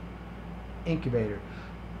these incubator?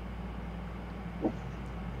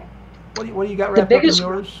 What do you got wrapped up in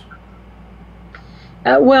yours?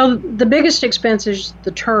 Well, the biggest expense is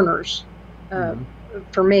the turners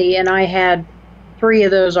for me, and I had 3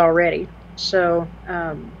 of those already. So,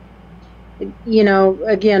 you know,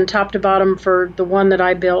 again, top to bottom for the one that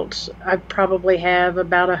I built, I probably have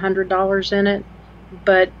about $100 in it,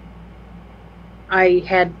 but I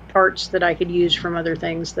had parts that I could use from other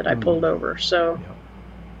things that I pulled over. So,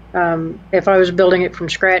 if I was building it from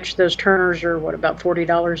scratch, those turners are about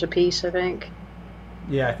 $40 a piece, I think.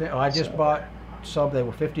 Yeah, I think I just bought some. They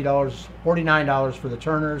were $50, $49 for the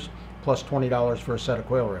turners, plus $20 for a set of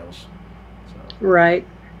quail rails. So. Right.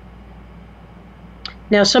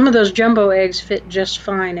 Now, some of those jumbo eggs fit just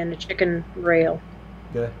fine in a chicken rail.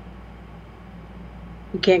 Good.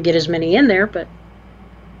 You can't get as many in there, but...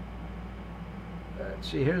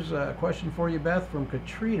 Let's see, here's a question for you, Beth, from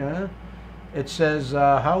Katrina. It says,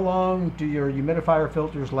 how long do your humidifier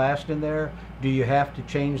filters last in there? Do you have to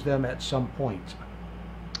change them at some point?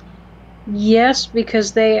 Yes,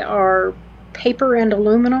 because they are paper and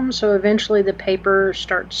aluminum, so eventually the paper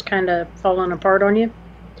starts kind of falling apart on you.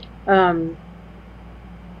 Um,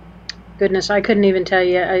 Goodness, I couldn't even tell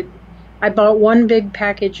you. I bought one big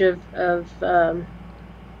package of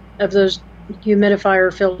those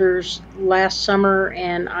humidifier filters last summer,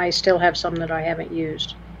 and I still have some that I haven't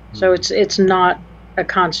used. So it's not a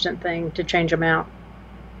constant thing to change them out.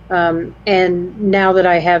 And now that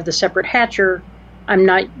I have the separate hatcher, I'm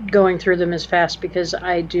not going through them as fast because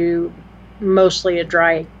I do mostly a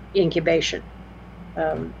dry incubation.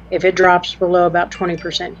 If it drops below about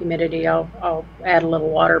 20% humidity, I'll add a little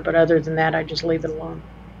water, but other than that, I just leave it alone.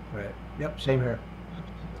 Right. Yep, same here.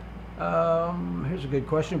 Here's a good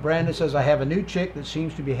question. Brandon says, I have a new chick that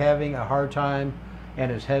seems to be having a hard time and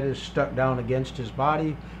his head is stuck down against his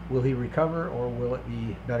body. Will he recover, or will it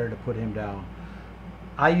be better to put him down?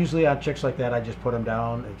 I usually, on chicks like that, I just put them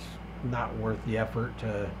down. It's not worth the effort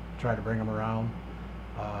to try to bring them around.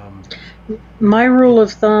 My rule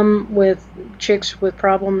of thumb with chicks with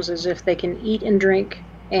problems is if they can eat and drink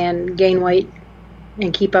and gain weight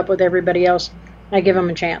and keep up with everybody else, I give them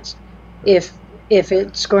a chance. If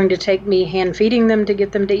it's going to take me hand feeding them to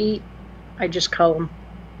get them to eat, I just cull them.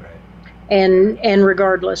 Right. And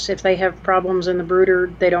regardless, if they have problems in the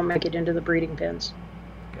brooder, they don't make it into the breeding pens.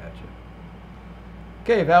 Gotcha.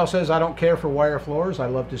 Okay, Val says, I don't care for wire floors. I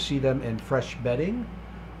love to see them in fresh bedding.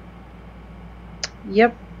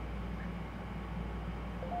 Yep.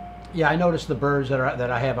 Yeah, I noticed the birds that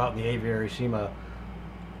I have out in the aviary seem I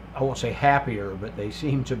won't say happier, but they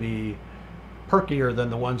seem to be perkier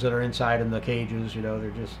than the ones that are inside in the cages. You know,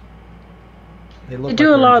 they look. They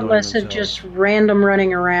do a lot less of just random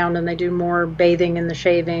running around, and they do more bathing in the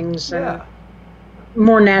shavings and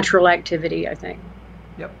more natural activity, I think.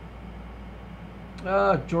 Yep.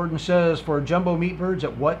 Jordan says, for jumbo meat birds,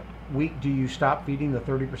 at what week do you stop feeding the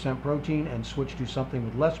 30% protein and switch to something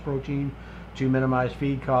with less protein to minimize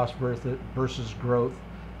feed cost versus growth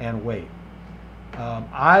and weight?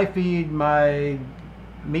 I feed my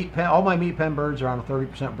meat pen. All my meat pen birds are on a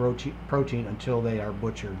 30% protein until they are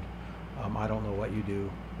butchered. I don't know what you do,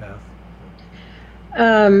 Beth.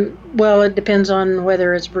 Well, it depends on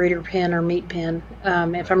whether it's breeder pen or meat pen.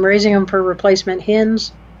 If I'm raising them for replacement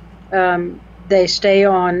hens, they stay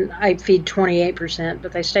on, I feed 28%,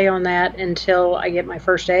 but they stay on that until I get my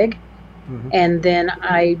first egg. Mm-hmm. And then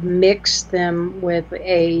I mix them with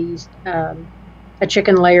a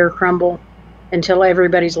chicken layer crumble until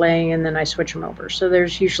everybody's laying, and then I switch them over. So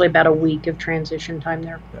there's usually about a week of transition time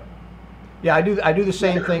there. Yeah, I do the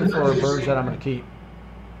same thing for birds that I'm going to keep.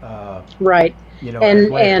 Right. You know,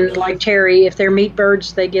 and like Terry, if they're meat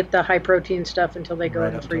birds, they get the high protein stuff until they go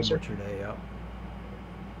in the freezer. Butcher day, yeah.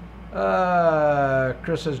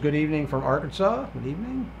 Chris says, good evening from Arkansas. Good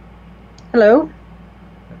evening. Hello.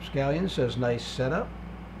 Scallion says, nice setup.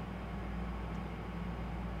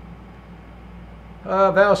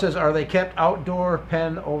 Val says, are they kept outdoor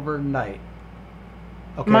pen overnight?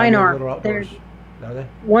 Okay, mine are. Are they?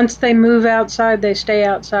 Once they move outside, they stay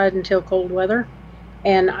outside until cold weather.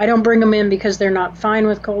 And I don't bring them in because they're not fine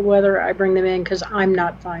with cold weather. I bring them in because I'm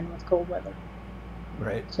not fine with cold weather.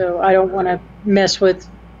 Right. So I don't want to mess with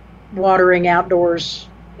watering outdoors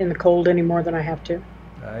in the cold any more than I have to.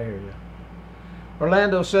 I hear you.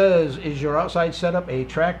 Orlando says, is your outside setup a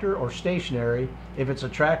tractor or stationary? If it's a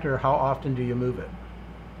tractor, how often do you move it?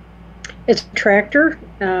 It's a tractor.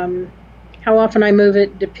 How often I move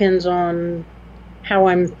it depends on how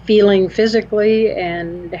I'm feeling physically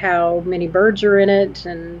and how many birds are in it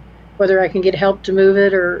and whether I can get help to move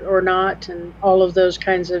it or not, and all of those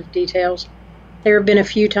kinds of details. There have been a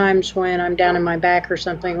few times when I'm down in my back or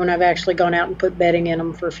something when I've actually gone out and put bedding in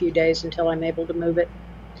them for a few days until I'm able to move it.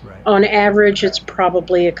 Right. On average, it's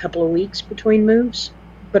probably a couple of weeks between moves,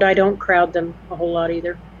 but I don't crowd them a whole lot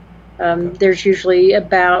either. Okay. There's usually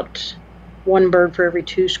about one bird for every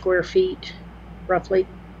 2 square feet, roughly.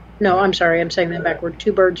 No, I'm sorry, I'm saying that backward.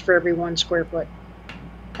 2 birds for every 1 square foot.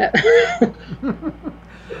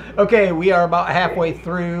 Okay, we are about halfway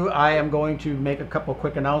through. I am going to make a couple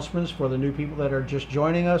quick announcements for the new people that are just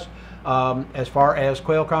joining us. As far as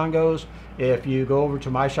QuailCon goes, if you go over to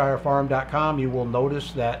myshirefarm.com, you will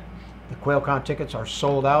notice that the QuailCon tickets are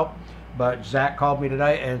sold out. But Zach called me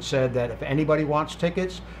tonight and said that if anybody wants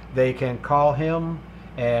tickets, they can call him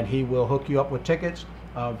and he will hook you up with tickets.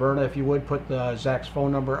 Verna, if you would put Zach's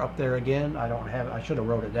phone number up there again. I don't have it. I should have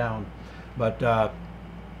wrote it down. But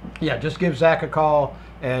yeah, just give Zach a call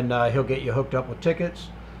and he'll get you hooked up with tickets.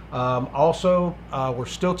 Also, we're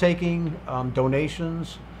still taking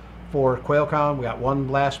donations for QuailCon. We got one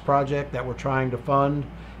last project that we're trying to fund,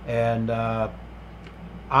 and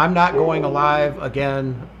I'm not going live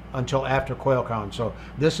again until after QuailCon. So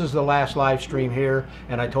this is the last live stream here,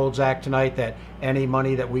 and I told Zach tonight that any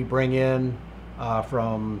money that we bring in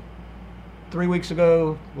from 3 weeks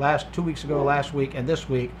ago, 2 weeks ago, last week, and this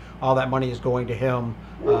week, all that money is going to him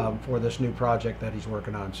for this new project that he's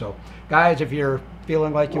working on. So, guys, if you're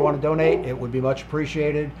feeling like you want to donate, it would be much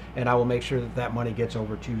appreciated, and I will make sure that that money gets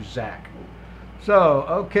over to Zach. So,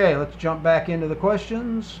 okay, let's jump back into the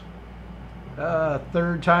questions.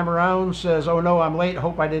 Third time around says, "Oh no, I'm late.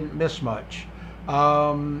 Hope I didn't miss much."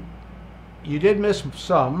 You did miss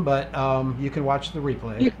some, but you can watch the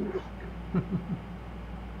replay.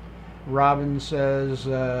 Robin says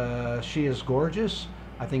she is gorgeous.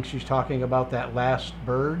 I think she's talking about that last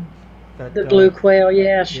bird. The blue quail,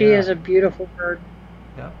 yeah, she is a beautiful bird.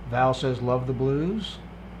 Yeah. Val says love the blues.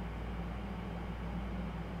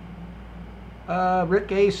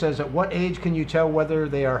 Rick A says, at what age can you tell whether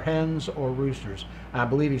they are hens or roosters? I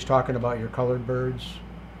believe he's talking about your colored birds.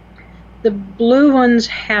 The blue ones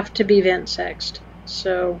have to be vent sexed.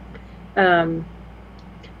 So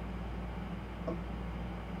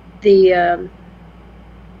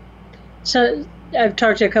so I've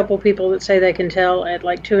talked to a couple people that say they can tell at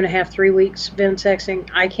like 2.5, 3 weeks vent sexing.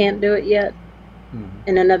 I can't do it yet.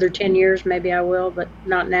 In another 10 years, maybe I will, but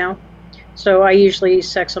not now. So I usually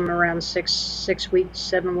sex them around 6 weeks,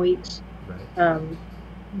 7 weeks. Right.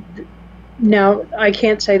 Now, I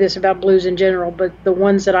can't say this about blues in general, but the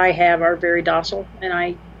ones that I have are very docile, and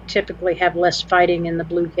I typically have less fighting in the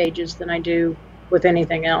blue cages than I do with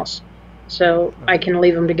anything else. So I can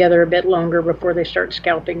leave them together a bit longer before they start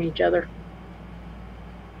scalping each other.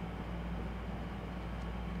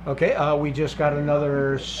 Okay, we just got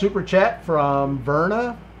another super chat from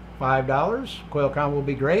Verna, $5. QuailCon will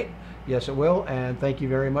be great. Yes, it will, and thank you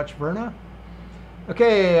very much, Verna.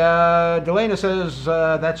 Okay, Delana says,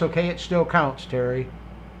 that's okay, it still counts, Terry.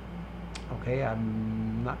 Okay,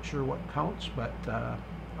 I'm not sure what counts, but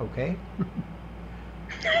okay.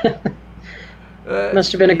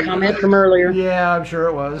 Must have been a comment from earlier. Yeah, I'm sure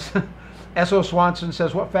it was. S.O. Swanson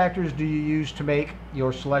says, what factors do you use to make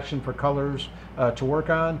your selection for colors to work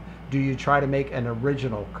on? Do you try to make an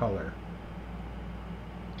original color?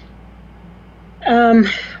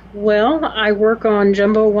 Well, I work on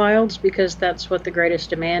jumbo wilds because that's what the greatest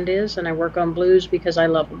demand is, and I work on blues because I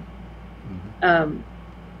love them.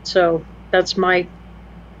 So that's my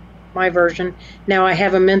version. Now I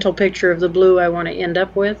have a mental picture of the blue I want to end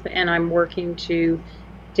up with, and I'm working to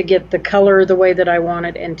get the color the way that I want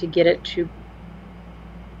it, and to get it to,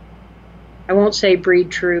 I won't say breed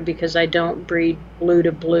true because I don't breed blue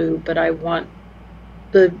to blue, but I want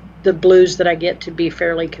the blues that I get to be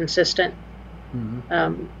fairly consistent.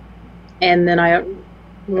 And then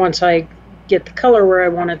once I get the color where I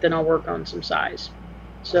want it, then I'll work on some size.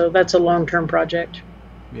 So that's a long-term project.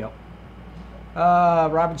 Yep.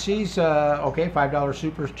 Robin C's, okay, $5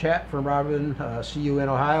 super chat from Robin. See you in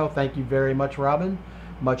Ohio. Thank you very much, Robin.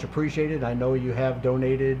 Much appreciated. I know you have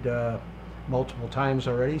donated multiple times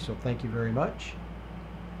already, so thank you very much.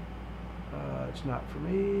 It's not for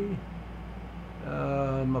me.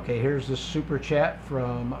 Okay, here's the super chat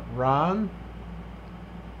from Ron.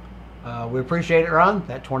 We appreciate it, Ron.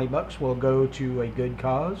 That $20 will go to a good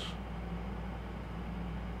cause.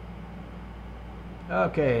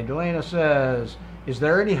 Okay, Delana says, is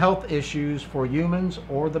there any health issues for humans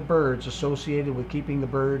or the birds associated with keeping the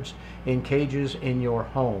birds in cages in your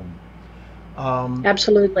home?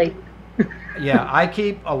 Absolutely. Yeah, I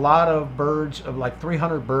keep a lot of birds, of like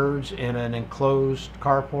 300 birds in an enclosed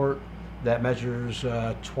carport that measures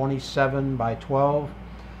 27 by 12.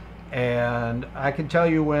 And I can tell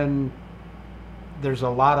you when there's a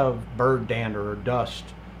lot of bird dander or dust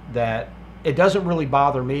that it doesn't really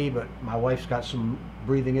bother me, but my wife's got some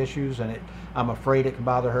breathing issues and I'm afraid it can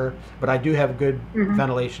bother her. But I do have good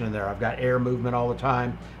ventilation in there. I've got air movement all the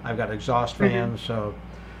time. I've got exhaust fans. So,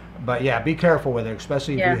 but yeah, be careful with it,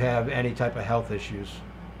 especially if you have any type of health issues.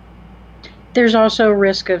 There's also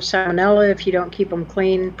risk of salmonella if you don't keep them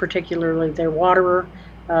clean, particularly their waterer.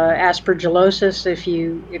 Aspergillosis if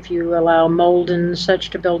you allow mold and such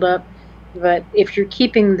to build up. But if you're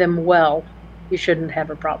keeping them well, you shouldn't have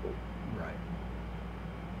a problem. Right.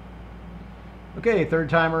 Okay, third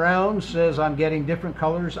time around says, I'm getting different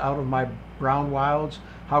colors out of my brown wilds.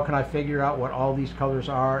 How can I figure out what all these colors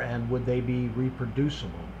are, and would they be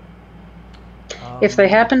reproducible? If they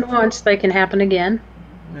happened once, they can happen again.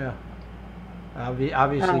 Yeah.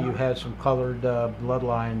 Obviously, you had some colored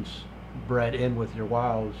bloodlines bred in with your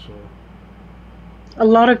wilds. So. A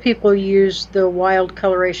lot of people use the wild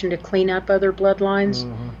coloration to clean up other bloodlines,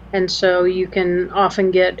 Hmm. and so you can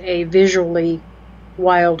often get a visually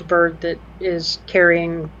wild bird that is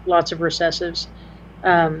carrying lots of recessives.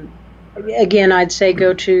 Um, Again, I'd say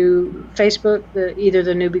go to Facebook, either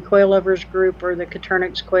the Newbie Quail Lovers group or the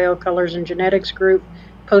Caternix Quail Colors and Genetics group.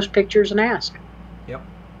 Post pictures and ask. Yep.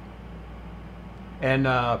 And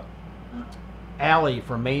Allie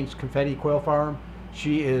from Maine's Confetti Quail Farm,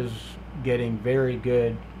 she is getting very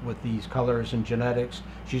good with these colors and genetics.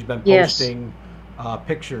 She's been Yes. posting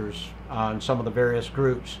pictures on some of the various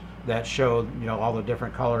groups that show, all the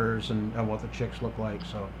different colors and what the chicks look like.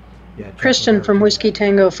 So, yeah, check with Kristen her from too. Whiskey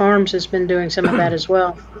Tango Farms has been doing some of that as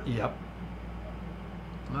well. Yep.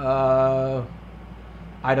 Uh,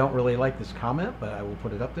 I don't really like this comment, but I will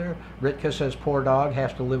put it up there. Ritka says, poor dog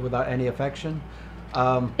has to live without any affection. He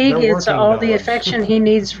They're gets working all the dogs. affection he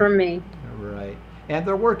needs from me. Right. And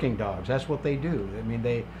they're working dogs. That's what they do. I mean,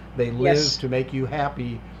 they live Yes. to make you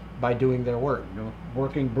happy by doing their work.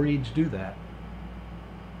 Working breeds do that.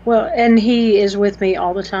 Well, and he is with me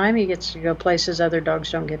all the time. He gets to go places other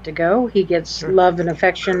dogs don't get to go. He gets Sure. love and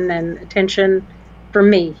affection and attention from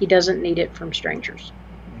me. He doesn't need it from strangers.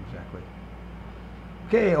 Exactly.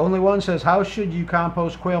 Okay, only one says, how should you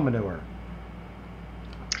compost quail manure?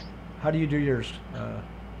 How do you do yours,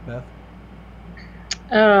 Beth?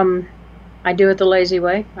 Um, I do it the lazy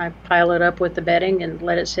way. I pile it up with the bedding and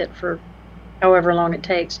let it sit for however long it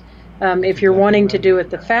takes. That's If you're exactly wanting what to I do do. it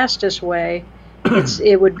the fastest way,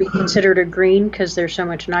 it would be considered a green because there's so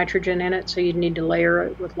much nitrogen in it. So you'd need to layer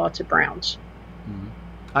it with lots of browns. Mhm.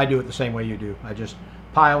 I do it the same way you do. I just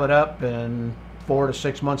pile it up, and 4 to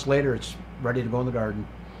 6 months later, it's ready to go in the garden.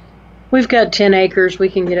 We've got 10 acres. We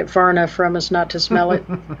can get it far enough from us not to smell it.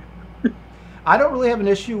 I don't really have an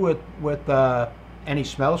issue with any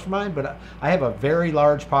smells for mine, but I have a very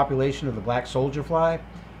large population of the black soldier fly,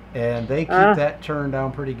 and they keep Ah, that turned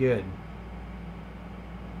down pretty good.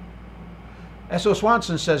 S.O.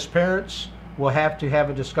 Swanson says parents will have to have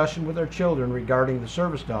a discussion with their children regarding the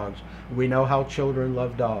service dogs. We know how children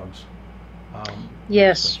love dogs. Yes, that's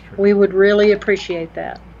yes, true. we would really appreciate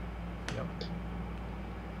that.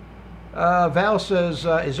 Yep. Val says,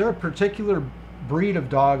 is there a particular breed of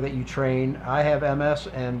dog that you train? I have MS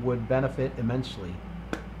and would benefit immensely.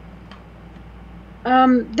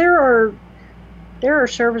 Um, there are there are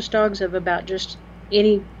service dogs of about just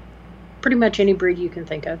any, pretty much any breed you can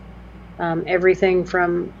think of. Everything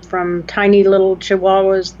from tiny little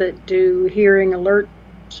Chihuahuas that do hearing alerts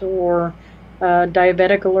or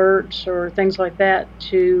diabetic alerts or things like that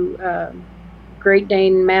to Great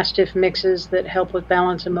Dane Mastiff mixes that help with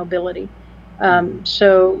balance and mobility. Hmm.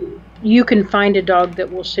 So you can find a dog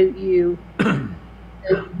that will suit you.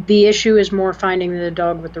 The issue is more finding the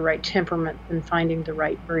dog with the right temperament than finding the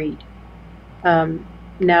right breed.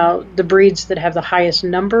 Now, the breeds that have the highest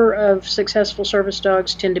number of successful service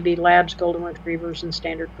dogs tend to be labs, golden retrievers, and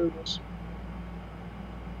standard poodles.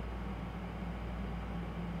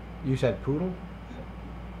 You said poodle?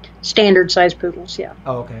 Standard size poodles, yeah.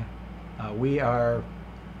 Oh, okay. We are,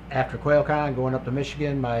 after QuailCon, going up to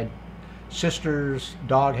Michigan. My sister's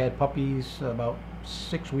dog had puppies about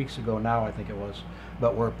 6 weeks ago now, I think it was.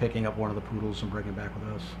 But we're picking up one of the poodles and bringing it back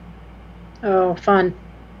with us. Oh, fun.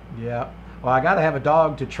 Yeah. Well, I got to have a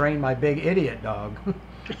dog to train my big idiot dog.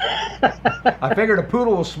 I figured a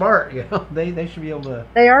poodle was smart, They should be able to.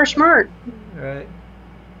 They are smart. Right.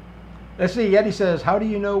 Let's see. Yeti says, how do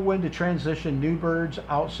you know when to transition new birds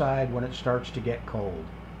outside when it starts to get cold?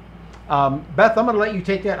 Beth, I'm going to let you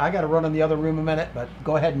take that. I got to run in the other room a minute, but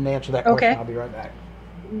go ahead and answer that question. Okay. I'll be right back.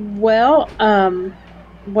 Well,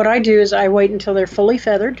 what I do is I wait until they're fully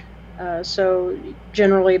feathered, so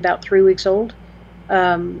generally about 3 weeks old.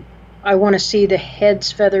 I want to see the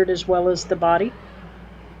heads feathered as well as the body.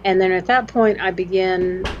 And then at that point, I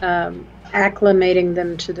begin acclimating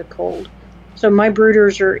them to the cold. So my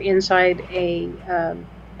brooders are inside a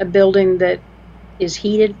building that is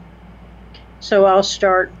heated. So I'll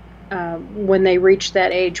start when they reach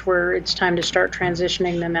that age where it's time to start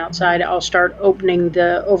transitioning them outside. I'll start opening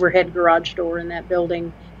the overhead garage door in that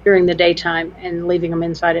building during the daytime and leaving them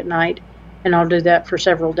inside at night. And I'll do that for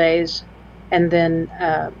several days, and then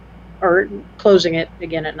or closing it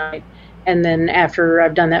again at night. And then after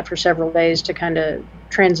I've done that for several days to kind of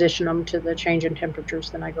transition them to the change in temperatures,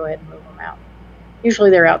 then I go ahead and move them out. Usually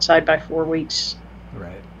they're outside by 4 weeks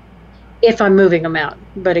Right. if I'm moving them out.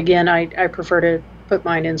 But again, I prefer to put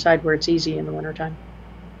mine inside where it's easy in the wintertime.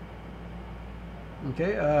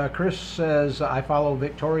 Okay. Chris says, I follow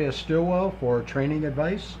Victoria Stillwell for training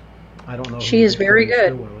advice. I don't know She who is very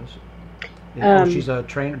Victoria good. Stillwell is. Yeah, oh, she's Um,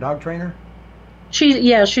 a dog trainer?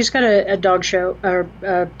 She's got a dog show or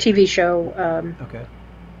a TV show. Okay.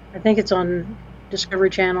 I think it's on Discovery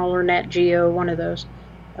Channel or Nat Geo, one of those.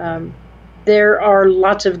 Um, there are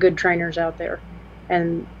lots of good trainers out there,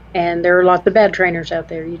 and there are lots of bad trainers out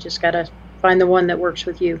there. You just got to find the one that works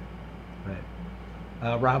with you.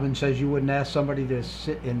 Right. Robin says you wouldn't ask somebody to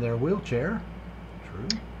sit in their wheelchair.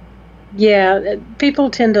 True. Yeah, people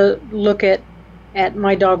tend to look at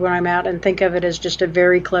my dog when I'm out and think of it as just a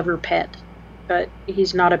very clever pet, but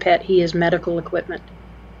he's not a pet. He is medical equipment,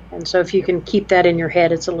 and so if you can keep that in your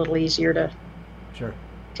head, it's a little easier to Sure.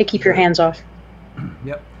 keep your hands off.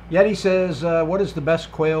 Yep. Yeti says, what is the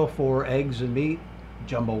best quail for eggs and meat?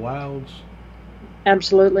 Jumbo Wilds.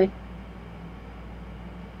 Absolutely.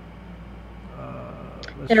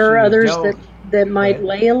 There are See. others Del that might Right.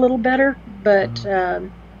 lay a little better, but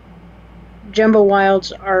Jumbo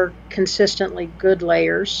Wilds are consistently good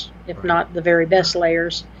layers, if Right. not the very best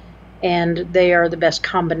layers, and they are the best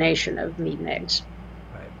combination of meat and eggs.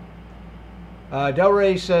 Right.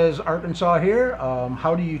 Delray says, Arkansas here.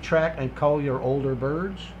 How do you track and cull your older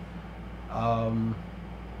birds? Go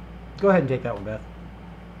ahead and take that one, Beth.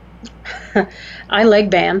 I leg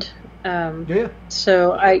band. Do you?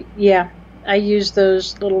 So I use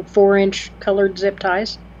those little 4-inch colored zip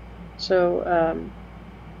ties. So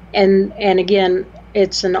and again,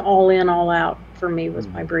 it's an all in, all out for me with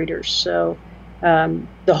my breeders. So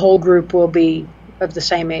the whole group will be of the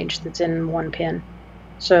same age that's in one pen.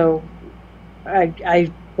 So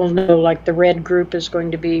I will know, like, the red group is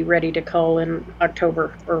going to be ready to cull in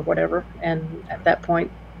October or whatever, and at that point,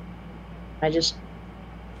 I just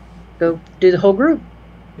go do the whole group.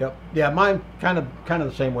 Yep. Yeah, mine kind of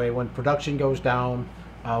the same way. When production goes down,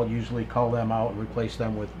 I'll usually cull them out and replace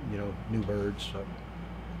them with new birds. So,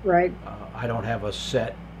 Right. I don't have a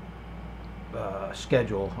set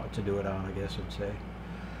schedule to do it on, I guess I'd say.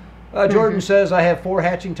 Jordan says, I have 4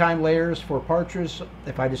 hatching time layers for partridge.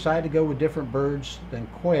 If I decide to go with different birds than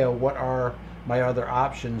quail, what are my other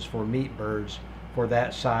options for meat birds for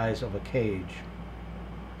that size of a cage?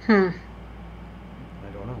 I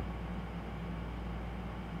don't know.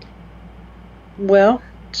 Well,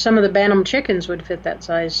 some of the Bantam chickens would fit that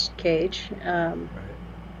size cage. Right.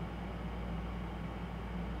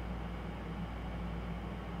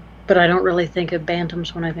 But I don't really think of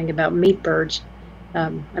bantams when I think about meat birds. I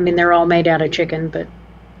mean, they're all made out of chicken, but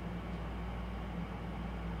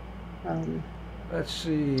Let's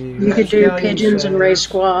see. you could do pigeons and raise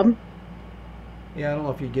squab. Yeah, I don't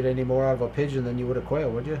know if you'd get any more out of a pigeon than you would a quail,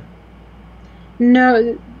 would you?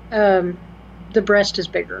 No, the breast is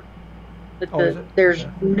bigger, but Is it? there's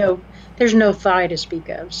Yeah. there's no thigh to speak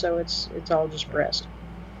of, so it's all just breast.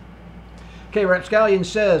 Okay, Rapscallion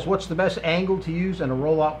says, what's the best angle to use in a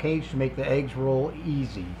rollout cage to make the eggs roll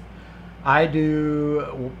easy? I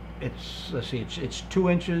do, it's 2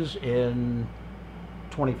 inches in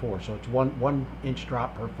 24, so it's one inch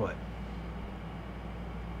drop per foot.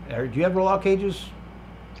 Do you have rollout cages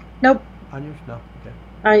Nope, on yours? No?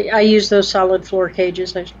 Okay. I use those solid floor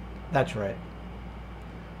cages. That's right.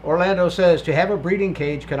 Orlando says, to have a breeding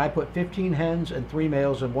cage, can I put 15 hens and 3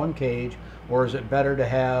 males in one cage, or is it better to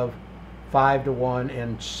have 5 to 1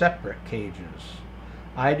 in separate cages?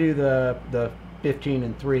 I do the 15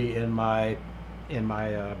 and 3 in my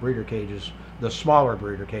breeder cages, the smaller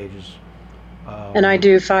breeder cages. And I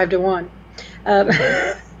do 5 to 1.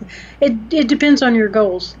 It depends on your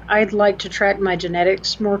goals. I'd like to track my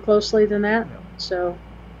genetics more closely than that. Yeah. So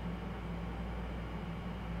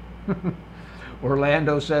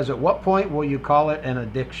Orlando says, at what point will you call it an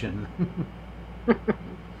addiction?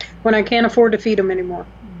 when I can't afford to feed them anymore.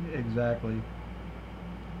 Exactly.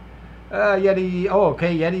 Yeti,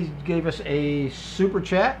 okay, Yeti gave us a super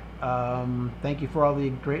chat. Thank you for all the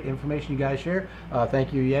great information you guys share.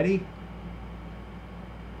 Thank you, Yeti.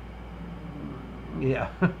 Yeah.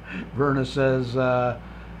 Verna says,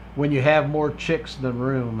 when you have more chicks than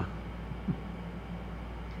room.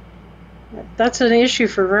 That's an issue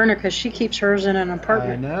for Verna because she keeps hers in an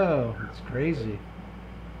apartment. I know. It's crazy.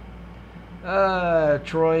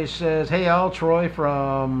 Troy says, hey, all, Troy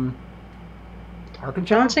from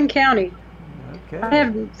Arkansas? Johnson County. Okay. I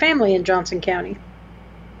have family in Johnson County.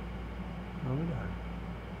 Oh, we got it.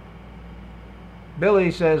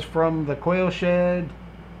 Billy says, from the quail shed,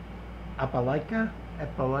 Apalika?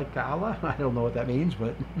 Apalika-ala? I don't know what that means,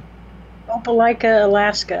 but... Opelika,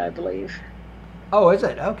 Alaska, I believe. Oh, is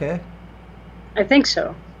it? Okay. I think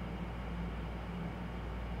so.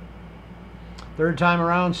 Third time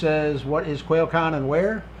around says, what is QuailCon and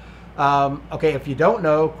where? Okay, if you don't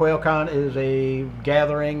know, QuailCon is a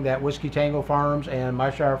gathering that Whiskey Tango Farms and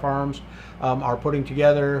My Shire Farms are putting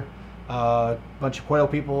together A bunch of quail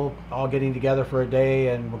people all getting together for a day,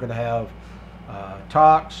 and we're going to have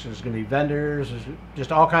talks. There's going to be vendors. There's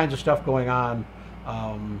just all kinds of stuff going on,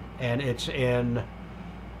 and it's in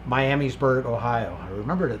Miamisburg, Ohio. I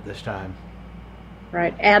remembered it this time.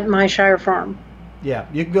 Right, at My Shire Farm. Yeah,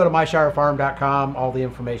 you can go to myshirefarm.com. All the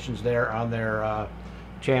information's there on their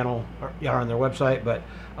channel, or on their website. But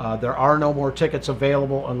there are no more tickets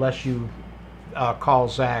available unless you call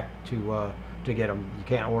Zach to get them. You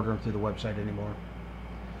can't order them through the website anymore.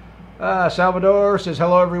 Salvador says,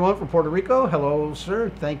 hello everyone from Puerto Rico. Hello,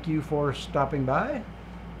 sir. Thank you for stopping by.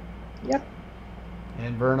 Yep.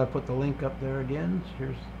 And Verna put the link up there again.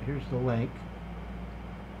 Here's the link.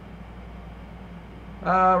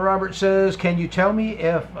 Robert says, can you tell me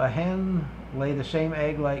if a hen lay the same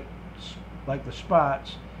egg like the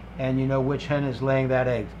spots, and you know which hen is laying that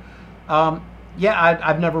egg? Yeah,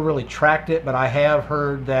 I've never really tracked it, but I have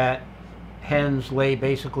heard that hens lay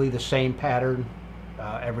basically the same pattern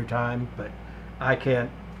every time, but I can't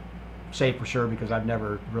say for sure because I've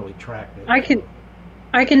never really tracked it.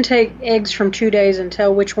 I can take eggs from 2 days and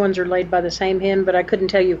tell which ones are laid by the same hen, but I couldn't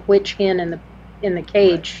tell you which hen in the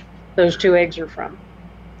cage those 2 eggs are from.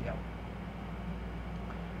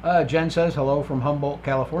 Yeah. Jen says hello from Humboldt,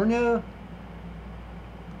 California.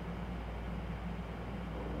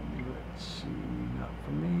 Let's see, not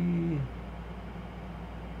for me.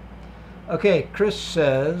 Okay, Chris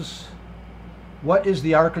says, what is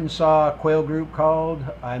the Arkansas quail group called?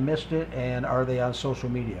 I missed it, and are they on social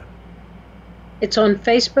media? It's on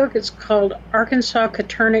Facebook. It's called Arkansas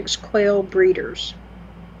Coturnix Quail Breeders.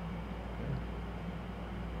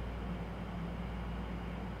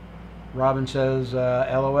 Robin says,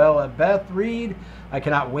 LOL at Beth Reed. I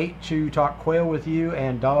cannot wait to talk quail with you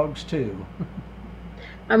and dogs too.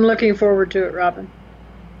 I'm looking forward to it, Robin.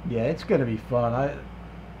 Yeah, it's going to be fun.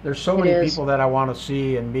 There's so many people that I want to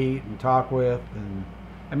see and meet and talk with. And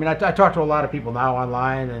I mean, I talk to a lot of people now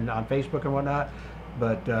online and on Facebook and whatnot,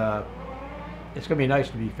 but it's going to be nice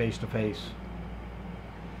to be face to face.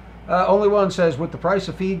 Only One says, with the price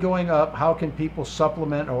of feed going up, how can people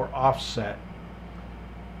supplement or offset?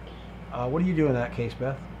 What do you do in that case,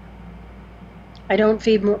 Beth? I don't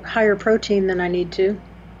feed higher protein than I need to.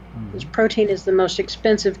 Because protein is the most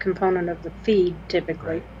expensive component of the feed,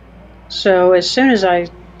 typically. Right. So as soon as I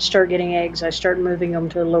start getting eggs, I start moving them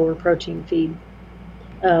to a lower protein feed.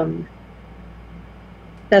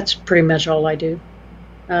 That's pretty much all I do.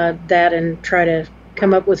 That and try to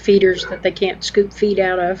come up with feeders that they can't scoop feed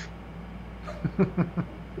out of.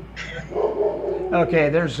 Okay,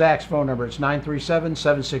 there's Zach's phone number. It's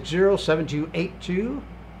 937-760-7282.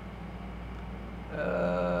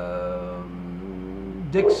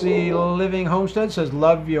 Dixie Living Homestead says,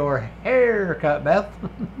 love your haircut, Beth.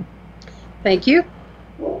 Thank you.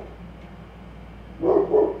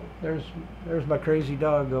 There's my crazy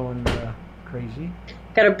dog going crazy.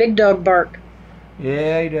 Got a big dog bark.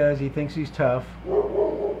 Yeah, he does. He thinks he's tough.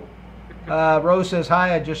 Rose says,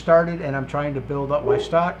 hi, I just started and I'm trying to build up my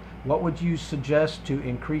stock. What would you suggest to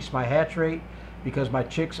increase my hatch rate? Because my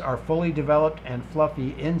chicks are fully developed and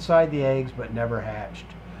fluffy inside the eggs but never hatched.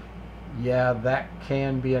 Yeah, that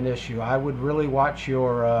can be an issue. I would really watch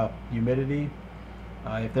your humidity.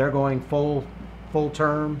 If they're going full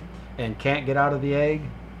term and can't get out of the egg,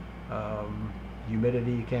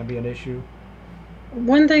 humidity can be an issue.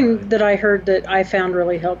 One thing that I heard that I found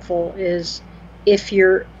really helpful is if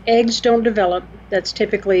your eggs don't develop, that's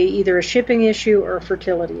typically either a shipping issue or a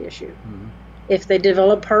fertility issue. Mm-hmm. If they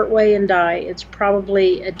develop partway and die, it's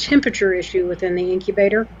probably a temperature issue within the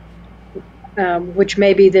incubator, which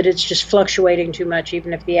may be that it's just fluctuating too much,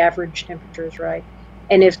 even if the average temperature is right.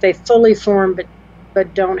 And if they fully form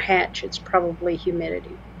but don't hatch, it's probably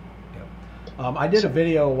humidity. Yep. I did a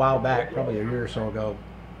video a while back, probably a year or so ago,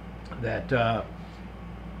 that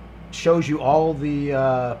shows you all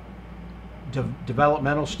the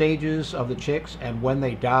developmental stages of the chicks and when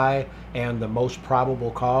they die and the most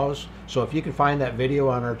probable cause. So if you can find that video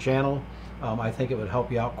on our channel, I think it would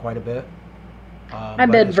help you out quite a bit. I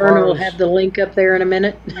bet Verna will have the link up there in a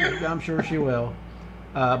minute. I'm sure she will.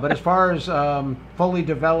 But as far as fully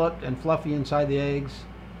developed and fluffy inside the eggs,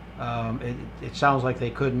 it sounds like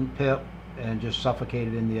they couldn't pip and just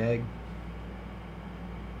suffocated in the egg.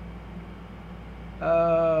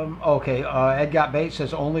 Okay, Ed Got Bait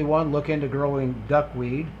says, only one, look into growing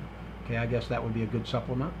duckweed. Okay, I guess that would be a good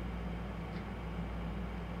supplement.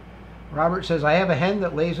 Robert says, I have a hen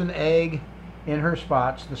that lays an egg in her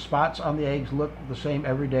spots. The spots on the eggs look the same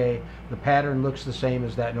every day. The pattern looks the same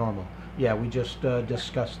as that normal. Yeah, we just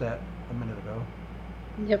discussed that a minute ago.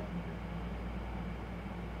 Yep.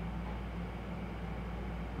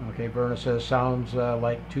 Okay, Verna says sounds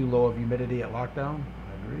like too low of humidity at lockdown.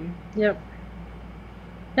 I agree. Yep.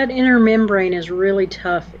 That inner membrane is really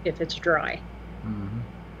tough if it's dry. Mm-hmm.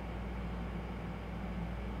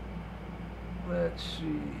 Let's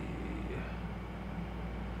see.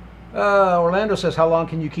 Orlando says, how long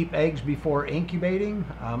can you keep eggs before incubating?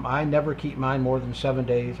 I never keep mine more than 7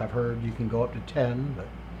 days. I've heard you can go up to 10, but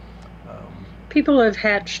People have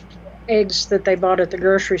hatched eggs that they bought at the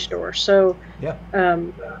grocery store, so yeah.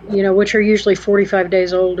 Which are usually 45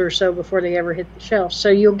 days old or so before they ever hit the shelf. So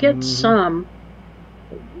you'll get some,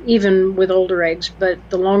 even with older eggs, but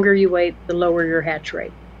the longer you wait, the lower your hatch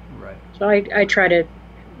rate. Right. So I try to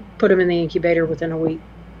put them in the incubator within a week.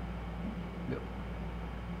 Yep.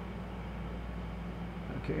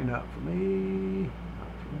 Okay, not for me.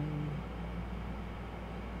 Not for me.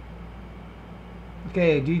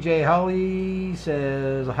 Okay, DJ Holly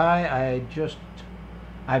says, "Hi, I just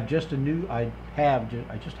have a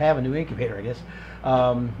new incubator, I guess.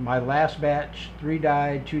 My last batch, 3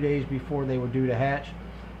 died 2 days before they were due to hatch.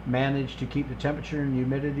 Managed to keep the temperature and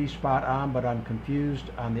humidity spot on, but I'm confused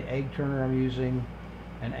on the egg turner I'm using,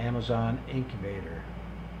 an Amazon incubator."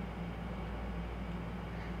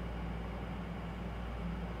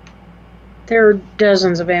 There are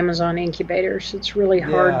dozens of Amazon incubators. It's really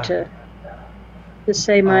hard to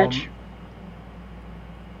say much.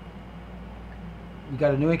 You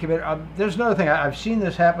got a new incubator. There's another thing. I've seen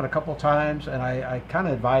this happen a couple times, and I kind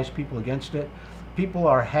of advise people against it. People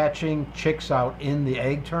are hatching chicks out in the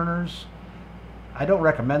egg turners. I don't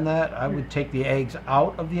recommend that. I would take the eggs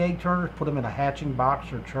out of the egg turners, put them in a hatching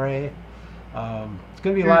box or tray. It's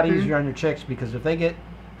going to be a lot easier on your chicks, because if they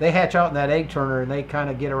hatch out in that egg turner and they kind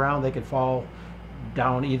of get around, they could fall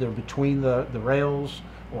down either between the rails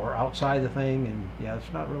or outside the thing, and yeah,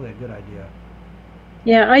 it's not really a good idea.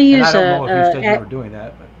 Yeah, I use I don't know if you said you were doing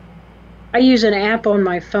that, but I use an app on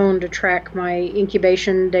my phone to track my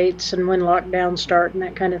incubation dates and when lockdowns start and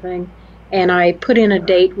that kind of thing. And I put in a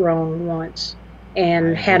date wrong once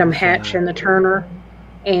and had them hatch in the turner,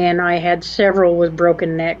 and I had several with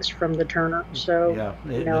broken necks from the turner. So yeah,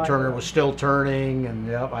 the turner was still turning, and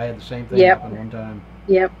yep, I had the same thing happen one time.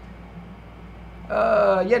 Yep.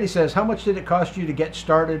 Yeti says, how much did it cost you to get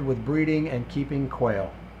started with breeding and keeping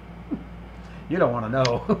quail? You don't want to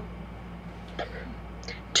know.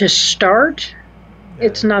 To start,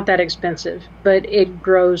 it's not that expensive, but it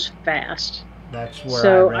grows fast. That's where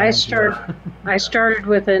so I started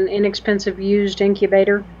with an inexpensive used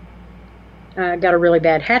incubator. Got a really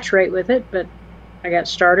bad hatch rate with it, but I got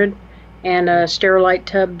started, and a Sterilite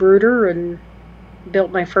tub brooder, and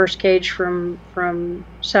built my first cage from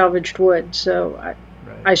salvaged wood. So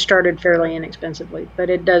I started fairly inexpensively, but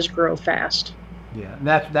it does grow fast. Yeah,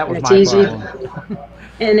 that was my problem.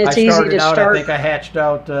 And it's easy to start. I think I hatched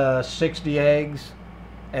out 60 eggs,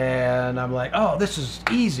 and I'm like, oh, this is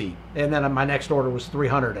easy. And then my next order was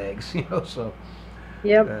 300 eggs. So.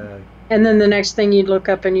 Yep. And then the next thing you'd look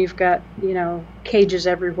up and you've got cages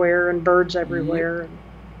everywhere and birds everywhere. And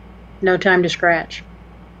no time to scratch.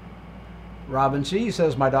 Robin C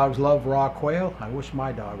says, my dogs love raw quail. I wish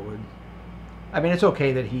my dog would. I mean, it's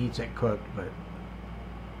okay that he eats it cooked, but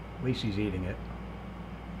at least he's eating it.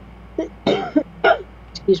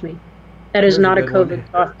 Excuse me. That is not a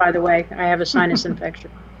COVID cough, by the way. I have a sinus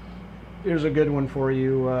infection. Here's a good one for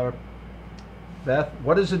you, Beth.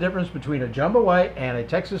 What is the difference between a jumbo white and a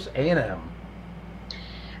Texas A&M?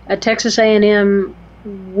 A Texas A&M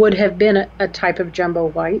would have been a type of jumbo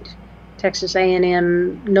white. Texas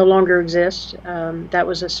A&M no longer exists. That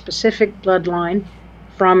was a specific bloodline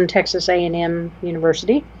from Texas A&M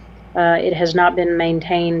University. It has not been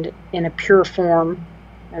maintained in a pure form,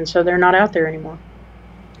 and so they're not out there anymore.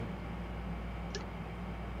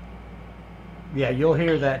 Yeah, you'll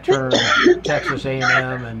hear that term Texas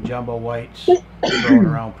A&M and jumbo whites thrown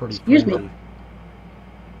around pretty freely.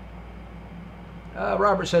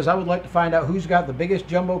 Robert says, I would like to find out who's got the biggest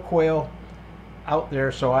jumbo quail out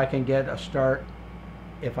there so I can get a start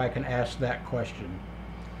if I can ask that question.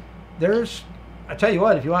 I tell you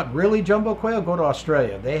what, if you want really jumbo quail, go to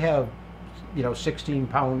Australia. They have, 16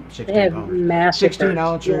 ounces.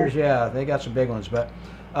 Yeah, they got some big ones. But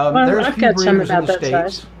there's a few breeders in the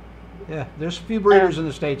States. Yeah, there's a few breeders in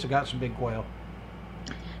the States that got some big quail.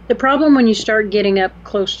 The problem when you start getting up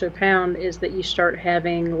close to a pound is that you start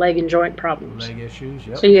having leg and joint problems. Leg issues,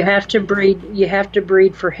 yep. So you have to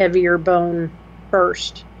breed for heavier bone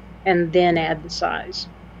first, and then add the size.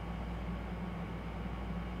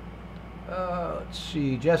 Let's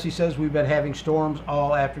see. Jesse says, we've been having storms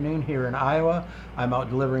all afternoon here in Iowa. I'm out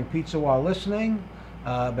delivering pizza while listening.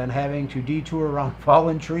 Been having to detour around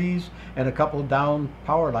fallen trees and a couple down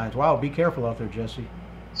power lines. Wow, be careful out there, Jesse.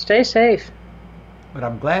 Stay safe. But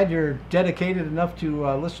I'm glad you're dedicated enough to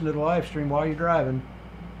listen to the live stream while you're driving.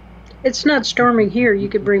 It's not storming here. You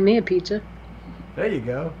could bring me a pizza. There you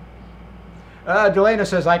go. Delana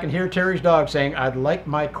says, I can hear Terry's dog saying, I'd like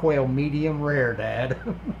my quail medium rare, Dad.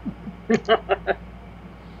 Let's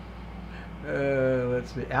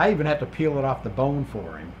see. I even have to peel it off the bone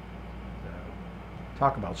for him.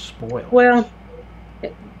 Talk about spoiled. Well,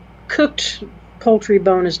 cooked poultry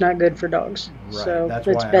bone is not good for dogs. Right, so that's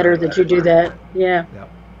it's why better that you do that. Yeah.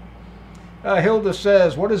 Yep. Hilda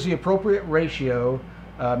says, what is the appropriate ratio,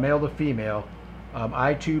 male to female?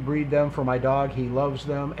 I too breed them for my dog. He loves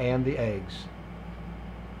them and the eggs.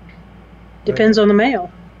 Depends on the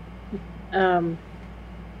male.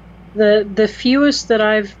 The fewest that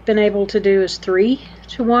I've been able to do is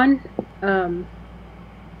 3-to-1,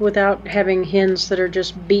 without having hens that are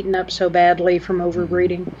just beaten up so badly from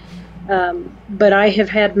overbreeding. But I have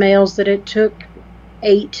had males that it took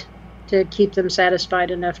 8 to keep them satisfied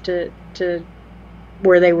enough to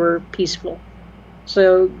where they were peaceful.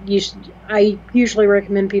 So I usually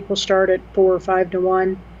recommend people start at 4 or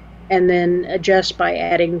 5-to-1 and then adjust by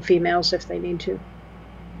adding females if they need to.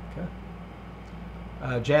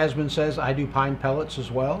 Okay. Jasmine says, I do pine pellets as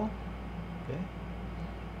well.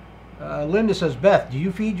 Okay. Linda says, Beth, do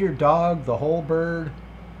you feed your dog the whole bird,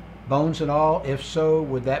 bones and all? If so,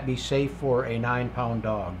 would that be safe for a 9-pound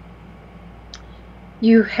dog?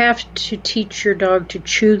 You have to teach your dog to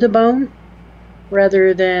chew the bone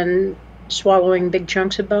rather than swallowing big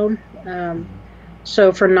chunks of bone.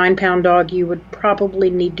 So for a 9-pound dog, you would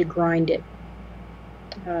probably need to grind it,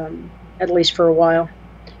 at least for a while.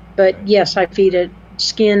 But yes, I feed it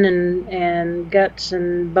skin and guts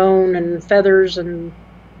and bone and feathers, and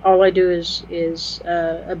all I do is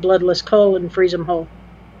a bloodless cull and freeze them whole.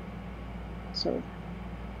 So.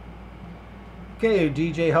 Okay,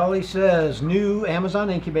 DJ Holly says, new Amazon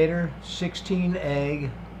incubator, 16 egg,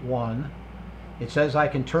 1. It says I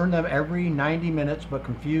can turn them every 90 minutes, but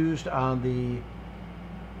confused onto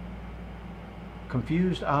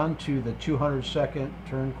the 200-second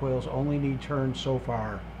turn. Quails only need turns so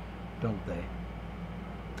far, don't they?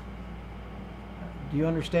 Do you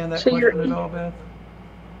understand that question at all, Beth?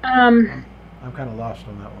 I'm kind of lost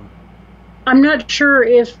on that one. I'm not sure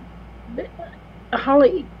if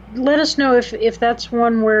Holly. Let us know if that's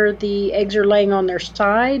one where the eggs are laying on their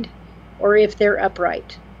side or if they're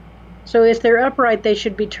upright. So if they're upright, they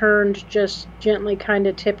should be turned just gently, kind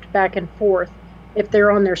of tipped back and forth. If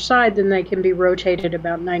they're on their side, then they can be rotated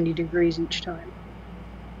about 90 degrees each time.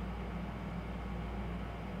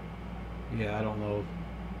 Yeah, I don't know.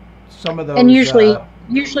 Some of those. And usually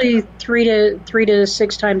 3 to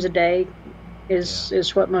 6 times a day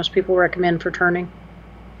is what most people recommend for turning.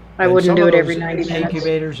 I wouldn't do it every 90 minutes.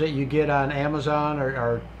 Incubators that you get on Amazon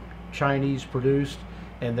are Chinese produced,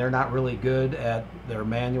 and they're not really good at their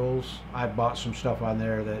manuals. I bought some stuff on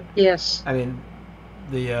there that. Yes. I mean,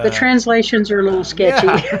 the translations are a little sketchy.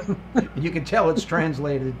 Yeah. You can tell it's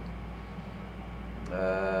translated.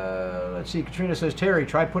 Let's see. Katrina says, Terry,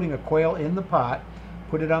 try putting a quail in the pot,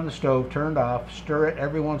 put it on the stove, turned off, stir it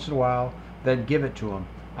every once in a while, then give it to them.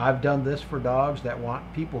 I've done this for dogs that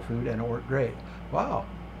want people food, and it worked great. Wow.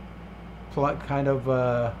 So that kind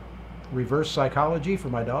of reverse psychology for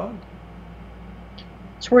my dog.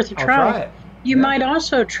 It's worth a try. I'll try it. You might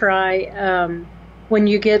also try when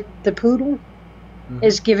you get the poodle,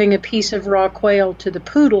 is giving a piece of raw quail to the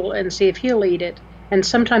poodle and see if he'll eat it. And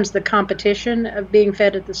sometimes the competition of being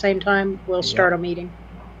fed at the same time will start them eating.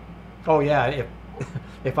 Oh yeah,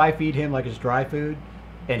 if I feed him like his dry food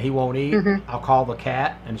and he won't eat, I'll call the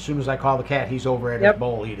cat, and as soon as I call the cat, he's over at his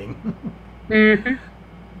bowl eating.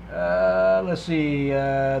 Let's see.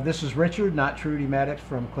 This is Richard, not Trudy Maddox,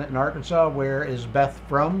 from Clinton, Arkansas. Where is Beth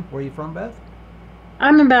from? Where are you from, Beth?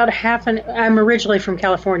 I'm I'm originally from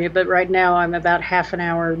California, but right now I'm about half an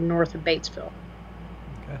hour north of Batesville.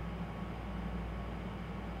 Okay.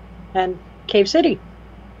 And Cave City.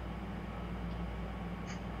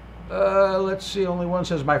 Let's see. Only one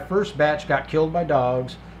says, my first batch got killed by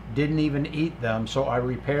dogs. Didn't even eat them, so I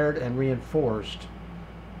repaired and reinforced.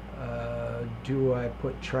 Do I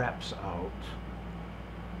put traps out?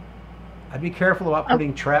 I'd be careful about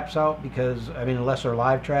putting traps out because, I mean, unless they're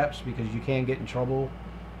live traps, because you can get in trouble.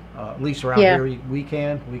 At least around here, we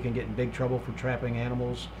can get in big trouble for trapping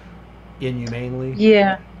animals inhumanely.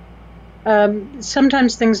 Yeah.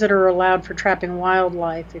 Sometimes things that are allowed for trapping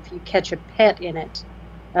wildlife, if you catch a pet in it,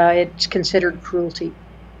 it's considered cruelty.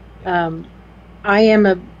 I am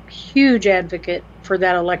a huge advocate for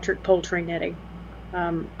that electric poultry netting.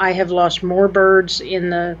 I have lost more birds in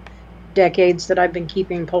the decades that I've been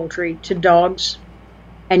keeping poultry to dogs,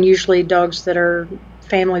 and usually dogs that are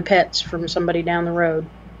family pets from somebody down the road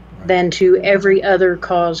than to every other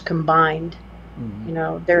cause combined. You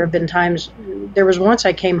know, there have been times, there was once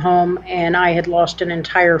I came home and I had lost an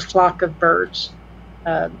entire flock of birds,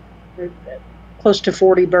 close to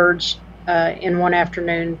 40 birds in one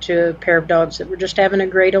afternoon to a pair of dogs that were just having a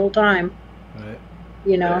great old time. Right.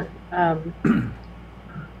 You know.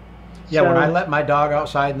 Yeah, when I let my dog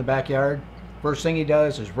outside in the backyard, first thing he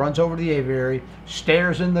does is runs over to the aviary,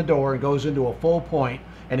 stares in the door, and goes into a full point,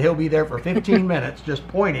 and he'll be there for 15 minutes just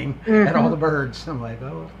pointing at all the birds. I'm like,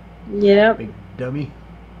 oh, yeah, big dummy.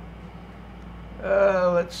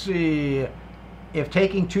 Let's see. If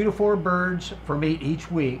taking 2 to 4 birds for meat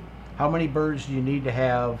each week, how many birds do you need to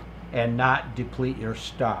have and not deplete your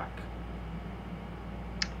stock?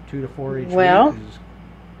 2 to 4 each week is,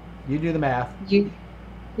 you do the math.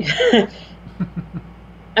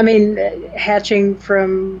 I mean, hatching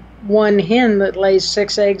from one hen that lays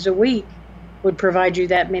 6 eggs a week would provide you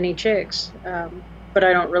that many chicks. But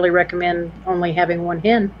I don't really recommend only having one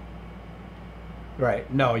hen.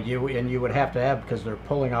 Right. No, you would have to have, because they're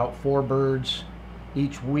pulling out 4 birds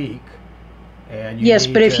each week, and yes,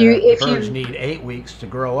 but if birds need 8 weeks to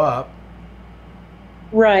grow up.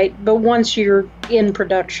 Right, but once you're in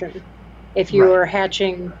production, if you're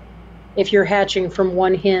hatching from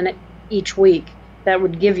one hen each week, that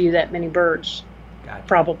would give you that many birds. Gotcha.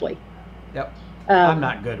 Probably. Yep. I'm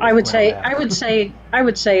not good with I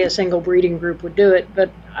would say a single breeding group would do it,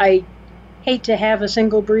 but I hate to have a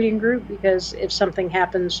single breeding group, because if something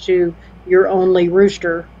happens to your only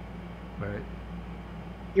rooster, right,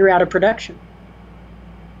 you're out of production.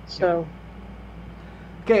 So.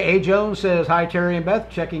 Okay, A. Jones says, hi, Terry and Beth,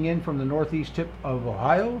 checking in from the northeast tip of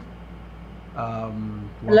Ohio.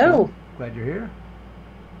 Hello. Glad you're here.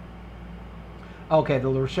 Okay, the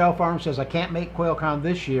Rochelle Farm says, I can't make QuailCon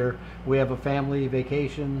this year. We have a family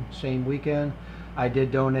vacation same weekend. I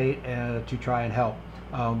did donate to try and help.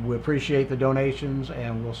 We appreciate the donations,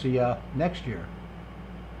 and we'll see you next year.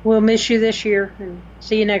 We'll miss you this year, and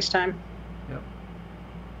see you next time. Yep.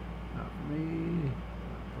 Not for me.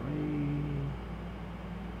 Not for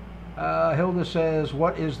me. Hilda says,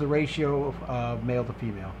 what is the ratio of male to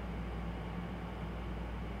female?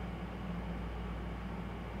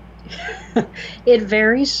 It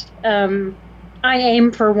varies. I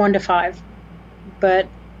aim for 1 to 5, but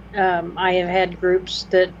I have had groups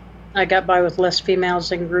that I got by with less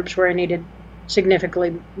females, and groups where I needed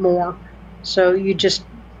significantly more. So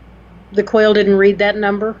the quail didn't read that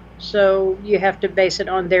number, so you have to base it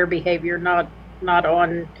on their behavior, not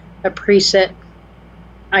on a preset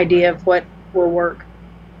idea of what will work.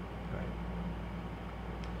 Right.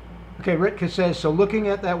 Okay, Rick says, so looking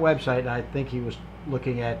at that website, and I think he was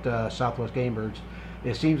looking at Southwest Game Birds,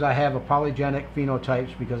 it seems I have a polygenic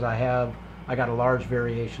phenotypes because I got a large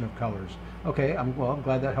variation of colors. Okay, I'm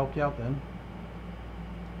glad that helped you out then.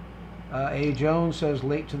 A. Jones says,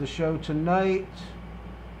 late to the show tonight.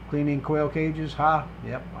 Cleaning quail cages. Ha,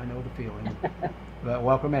 yep, I know the feeling. But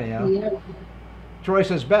welcome anyhow. Yep. Troy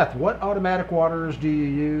says, Beth, what automatic waters do you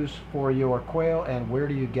use for your quail, and where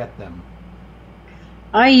do you get them?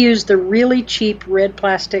 I use the really cheap red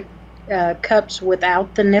plastic cups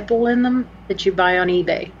without the nipple in them that you buy on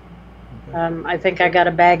eBay. Okay. I think I got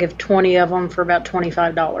a bag of 20 of them for about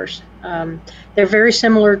 $25. They're very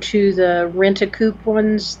similar to the Rent-A-Coop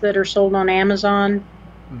ones that are sold on Amazon,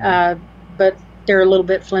 but they're a little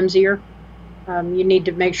bit flimsier. You need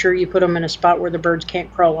to make sure you put them in a spot where the birds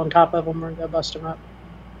can't crawl on top of them or they'll bust them up.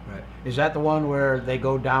 Right. Is that the one where they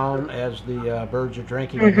go down as the birds are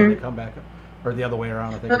drinking and then they come back up? Or the other way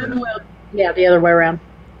around, I think it is. Well, yeah, the other way around.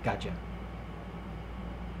 Gotcha.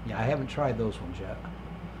 Yeah, I haven't tried those ones yet.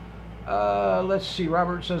 Let's see.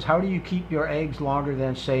 Robert says, how do you keep your eggs longer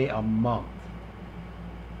than, say, a month?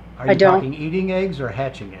 Are you talking eating eggs or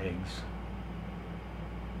hatching eggs?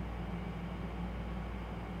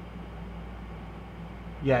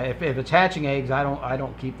 Yeah, if it's hatching eggs, I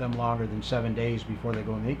don't keep them longer than 7 days before they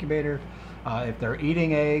go in the incubator. If they're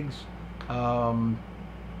eating eggs, I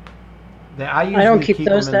don't keep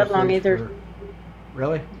those that long either.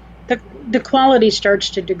 Really? The quality starts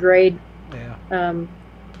to degrade. Yeah.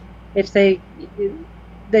 If they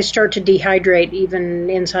start to dehydrate even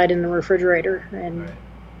inside in the refrigerator, and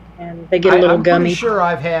they get a little gummy. I'm pretty sure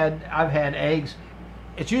I've had eggs.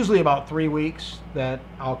 It's usually about 3 weeks that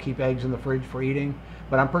I'll keep eggs in the fridge for eating,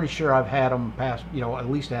 but I'm pretty sure I've had them past, at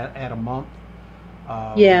least at a month.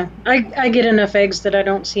 Yeah, I get enough eggs that I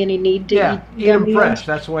don't see any need to eat them fresh.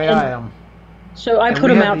 That's the way I am. So I put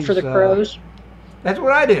them out for the crows. That's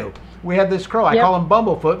what I do. We have this crow. I call him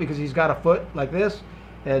Bumblefoot because he's got a foot like this,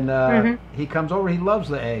 and he comes over. He loves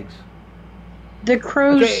the eggs. The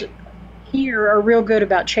crows, here are real good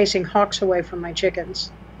about chasing hawks away from my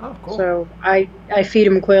chickens. Oh, cool. So I feed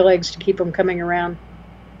them quail eggs to keep them coming around.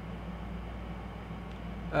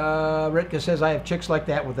 Ritka says, I have chicks like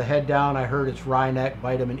that with the head down. I heard it's Rhineck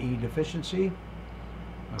vitamin E deficiency.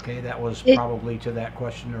 Okay, that was probably to that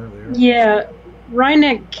question earlier. Yeah,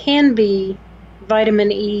 Rhineck can be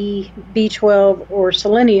vitamin E, B12, or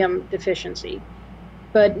selenium deficiency,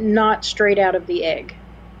 but not straight out of the egg.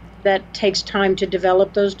 That takes time to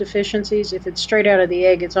develop those deficiencies. If it's straight out of the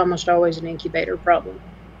egg, it's almost always an incubator problem.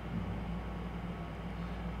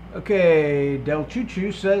 Okay, Del Choo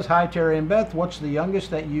Choo says, hi Terry and Beth, what's the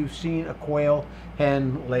youngest that you've seen a quail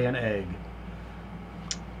hen lay an egg?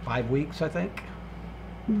 5 weeks, I think.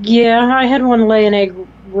 Yeah, I had one lay an egg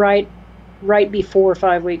right before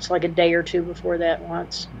 5 weeks, like a day or two before that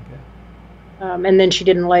once. Okay. And then she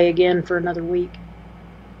didn't lay again for another week.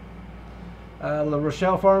 La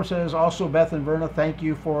Rochelle Farm says, also Beth and Verna, thank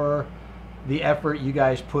you for the effort you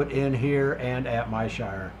guys put in here and at my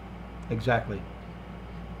shire. Exactly.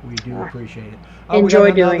 We do appreciate it.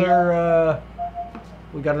 Enjoy doing it.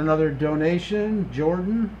 We got another donation.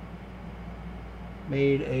 Jordan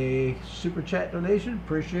made a super chat donation.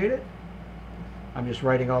 Appreciate it. I'm just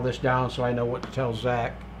writing all this down so I know what to tell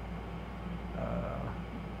Zach.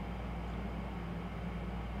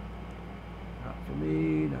 Not for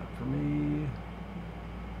me, not for me.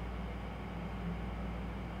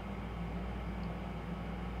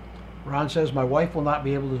 Ron says, my wife will not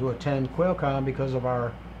be able to attend QuailCon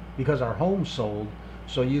because our home sold,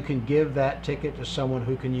 so you can give that ticket to someone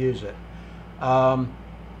who can use it.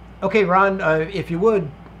 Okay, Ron, if you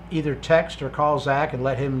would, either text or call Zach and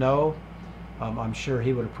let him know. I'm sure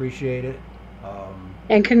he would appreciate it.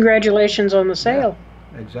 And congratulations on the sale.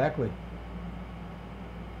 Yeah, exactly.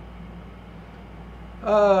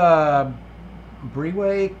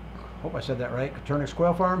 Breeway, hope I said that right. Caturnix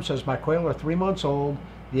Quail Farm says, my quail are 3 months old.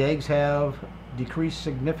 The eggs have decreased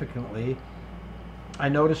significantly. I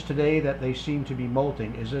noticed today that they seem to be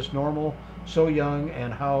molting. Is this normal? So young,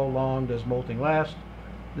 and how long does molting last?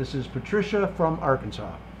 This is Patricia from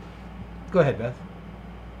Arkansas. Go ahead, Beth.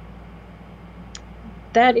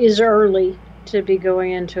 That is early to be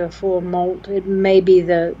going into a full molt. It may be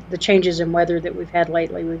the changes in weather that we've had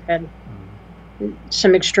lately. We've had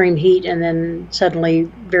some extreme heat and then suddenly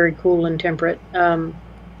very cool and temperate.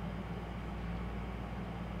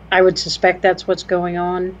 I would suspect that's what's going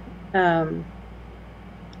on.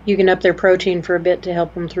 You can up their protein for a bit to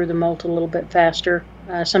help them through the molt a little bit faster.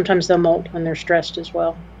 Sometimes they'll molt when they're stressed as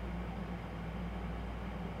well.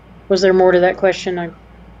 Was there more to that question? I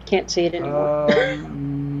can't see it anymore.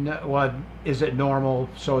 No, well, is it normal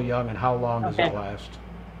so young, and how long does it last?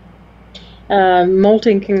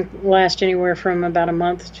 Molting can last anywhere from about a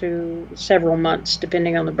month to several months,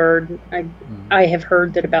 depending on the bird. I have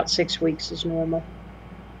heard that about 6 weeks is normal.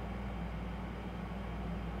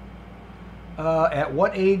 At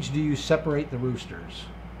what age do you separate the roosters?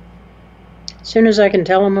 As soon as I can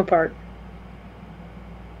tell them apart.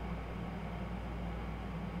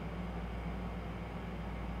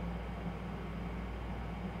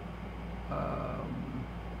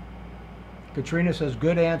 Katrina says,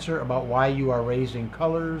 good answer about why you are raising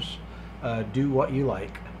colors. Do what you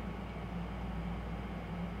like.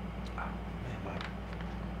 Oh, man,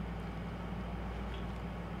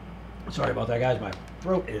 sorry about that, guys. My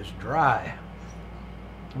throat is dry.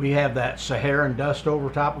 We have that Saharan dust over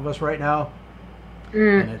top of us right now,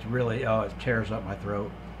 and it's really, it tears up my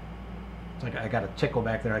throat. It's like I got a tickle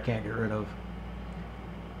back there I can't get rid of.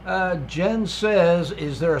 Jen says,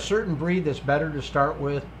 is there a certain breed that's better to start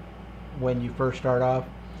with when you first start off?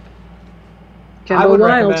 Jumbo I would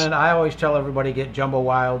Wilds. recommend, I always tell everybody, get Jumbo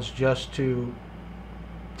Wilds just to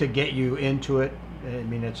get you into it. I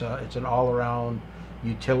mean, it's an all-around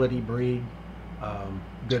utility breed.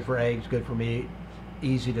 Good for eggs, good for meat,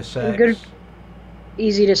 easy to sex. Good,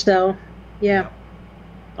 easy to sell. Yeah.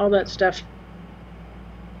 All that stuff.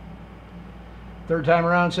 Third time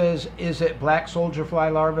around says, is it black soldier fly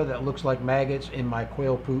larva that looks like maggots in my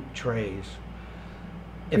quail poop trays?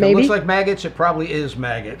 If Maybe. It looks like maggots, it probably is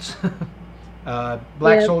maggots.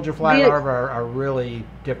 Black soldier fly larvae are really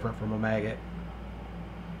different from a maggot.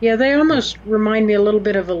 Yeah, they almost remind me a little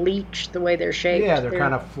bit of a leech, the way they're shaped. Yeah, they're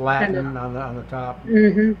kind of flattened on the top.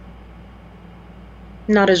 Mm-hmm.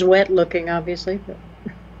 Not as wet looking, obviously. But.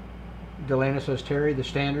 Delana says, Terry, the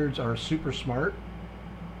standards are super smart.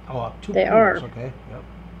 Oh, they are. Okay.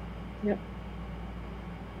 Yep.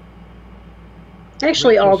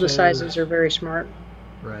 Actually, all the sizes are very smart.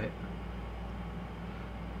 Right.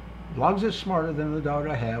 As long as it's smarter than the dog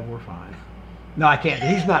I have, we're fine. No, I can't.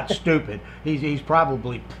 He's not stupid. He's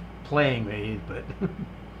probably playing me, but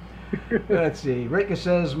Let's see. Rika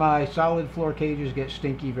says my solid floor cages get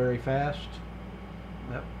stinky very fast.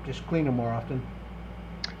 Yep, just clean them more often.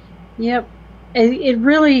 Yep. It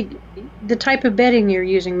really, the type of bedding you're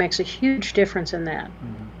using makes a huge difference in that.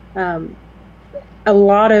 Um, a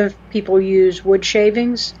lot of people use wood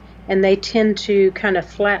shavings, and they tend to kind of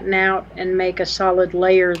flatten out and make a solid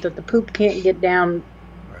layer that the poop can't get down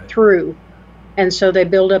Right. through. And so they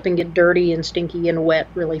build up and get dirty and stinky and wet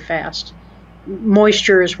really fast.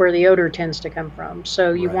 Moisture is where the odor tends to come from.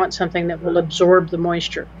 So you Right. want something that will absorb the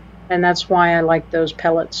moisture. And that's why I like those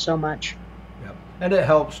pellets so much. Yep. And it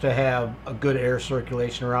helps to have a good air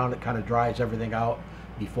circulation around. It kind of dries everything out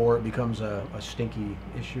before it becomes a stinky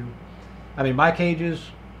issue. I mean, my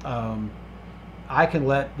cages, I can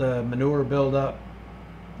let the manure build up,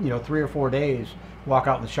 3 or 4 days, walk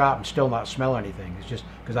out in the shop and still not smell anything. It's just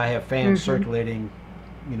because I have fans circulating,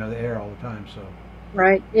 the air all the time. So.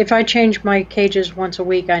 Right. If I change my cages once a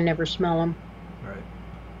week, I never smell them.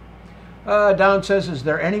 Right. Don says, is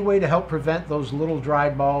there any way to help prevent those little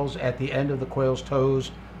dried balls at the end of the quail's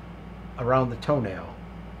toes around the toenail?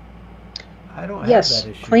 I don't have Yes,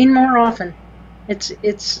 that issue. clean more often. It's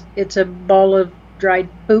a ball of dried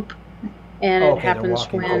poop, and Oh, it okay, they're happens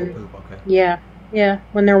walking when cold poop. Okay. yeah,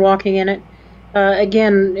 when they're walking in it.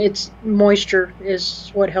 Again, it's moisture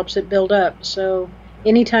is what helps it build up. So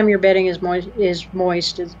anytime your bedding is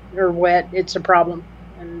moist or wet, it's a problem,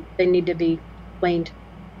 and they need to be cleaned.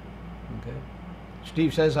 Okay.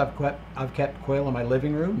 Steve says I've kept quail in my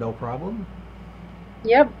living room, no problem.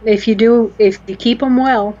 Yep, if you keep them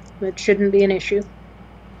well, it shouldn't be an issue.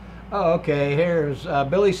 Oh, okay. Here's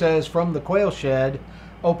Billy says from the quail shed,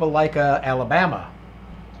 Opelika, Alabama.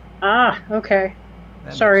 Ah, okay.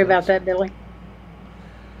 That Sorry makes about sense. that, Billy.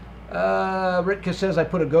 Ritka says I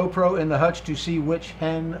put a GoPro in the hutch to see which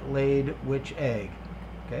hen laid which egg.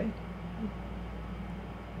 Okay.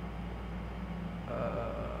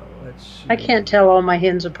 Let's see. I can't tell all my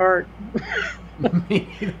hens apart. Me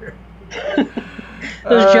either.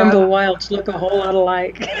 Those jumbo wilds look a whole lot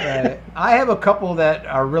alike. Right. I have a couple that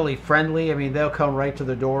are really friendly. I mean, they'll come right to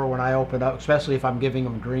the door when I open up, especially if I'm giving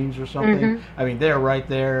them greens or something. I mean, they're right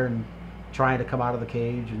there and trying to come out of the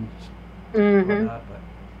cage and whatnot.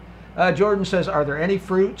 But Jordan says, are there any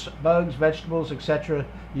fruits, bugs, vegetables, etc.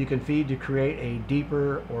 you can feed to create a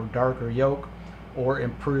deeper or darker yolk or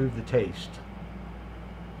improve the taste?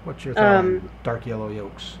 What's your thought on dark yellow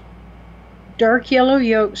yolks? Dark yellow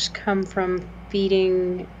yolks come from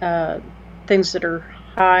feeding things that are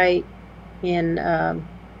high in,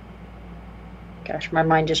 gosh, my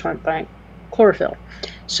mind just went blank, chlorophyll.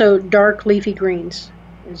 So dark leafy greens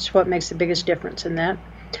is what makes the biggest difference in that.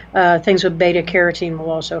 Things with beta carotene will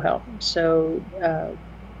also help. So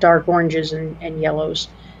dark oranges and yellows.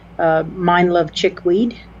 Mine love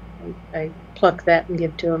chickweed. I pluck that and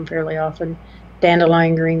give to them fairly often.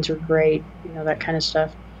 Dandelion greens are great, that kind of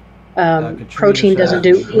stuff. Protein doesn't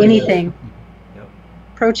do anything. Yep.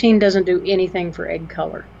 Protein doesn't do anything for egg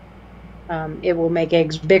color. It will make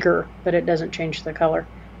eggs bigger, but it doesn't change the color.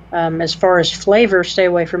 As far as flavor, stay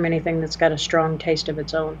away from anything that's got a strong taste of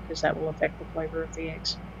its own, because that will affect the flavor of the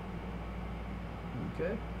eggs.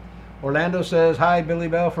 Okay. Orlando says, hi, Billy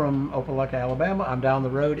Bell from Opelika, Alabama. I'm down the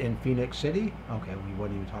road in Phoenix City. Okay, we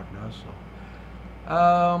wasn't even talking to us.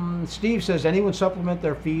 So. Steve says, anyone supplement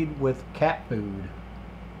their feed with cat food?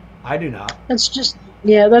 I do not. That's just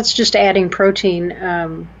adding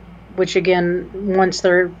protein, which again, once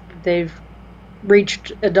they've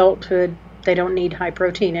reached adulthood, they don't need high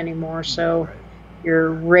protein anymore. So you're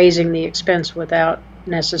raising the expense without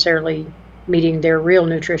necessarily meeting their real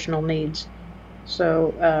nutritional needs.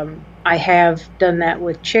 So I have done that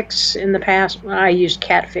with chicks in the past. I used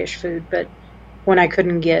catfish food, but when I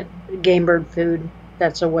couldn't get game bird food,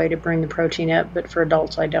 that's a way to bring the protein up. But for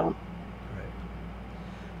adults, I don't.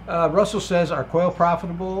 Russell says, are quail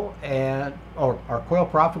profitable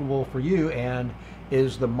for you, and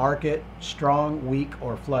is the market strong, weak,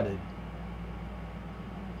 or flooded?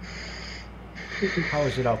 How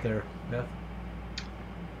is it out there, Beth?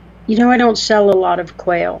 I don't sell a lot of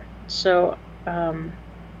quail, so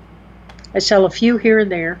I sell a few here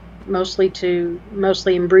and there, mostly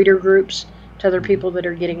in breeder groups to other people that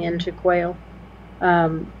are getting into quail.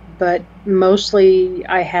 But mostly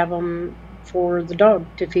I have them for the dog,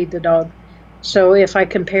 to feed the dog. So if I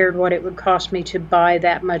compared what it would cost me to buy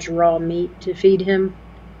that much raw meat to feed him,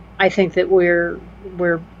 I think that we're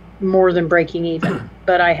more than breaking even,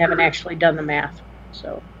 but I haven't actually done the math.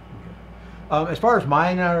 So as far as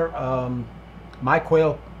mine are, my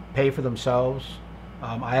quail pay for themselves.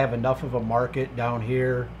 I have enough of a market down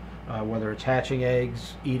here, whether it's hatching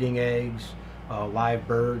eggs, eating eggs, live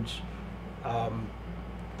birds.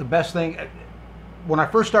 the best thing, when I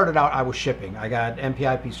first started out, I was shipping. I got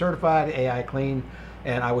MPIP certified, AI clean,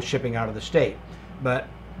 and I was shipping out of the state. But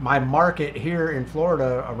my market here in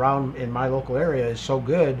Florida, around in my local area, is so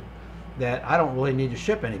good that I don't really need to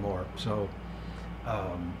ship anymore. So, I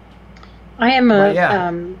am a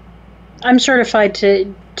yeah. I'm certified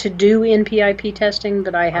to do NPIP testing,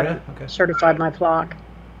 but I Oh, yeah? haven't Okay. certified my flock.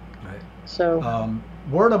 Right. So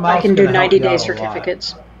Word of I mouth is can do going to help you 90-day out a lot.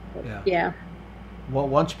 certificates. Yeah. Yeah. Well,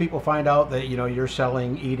 once people find out that you're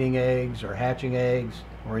selling eating eggs or hatching eggs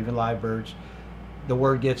or even live birds, the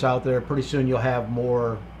word gets out there. Pretty soon you'll have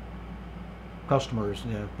more customers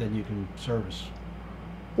than you can service.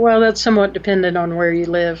 Well, that's somewhat dependent on where you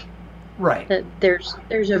live. Right.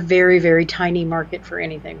 There's a very, very tiny market for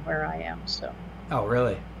anything where I am. So Oh,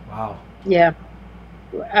 really? Wow. yeah,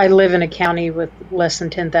 I live in a county with less than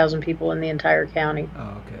 10,000 people in the entire county,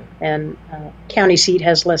 Oh, okay. and county seat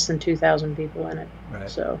has less than 2,000 people in it. Right.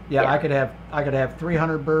 So Yeah, yeah. I could have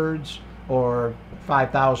 300 birds or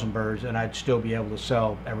 5,000 birds, and I'd still be able to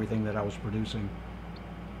sell everything that I was producing.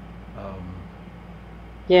 Um,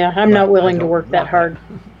 Yeah, I'm not but I willing to don't work that want that. hard.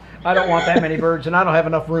 I don't want that many birds, and I don't have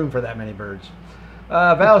enough room for that many birds.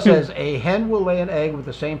 Val says, a hen will lay an egg with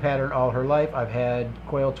the same pattern all her life. I've had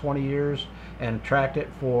quail 20 years and tracked it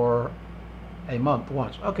for a month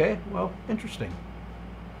once. Okay, well, interesting.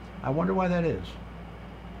 I wonder why that is.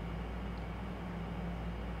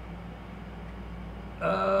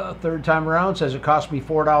 Third time around says it cost me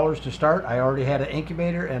 $4 to start. I already had an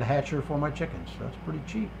incubator and hatcher for my chickens. That's pretty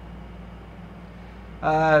cheap.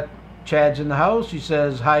 Chad's in the house. He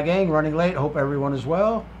says, hi gang, running late. Hope everyone is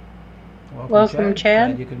well. Welcome,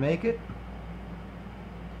 Chad. Glad you could make it.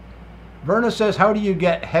 Verna says, how do you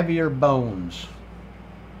get heavier bones?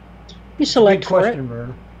 You select Good for it. question,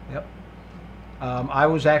 Verna. Yep. I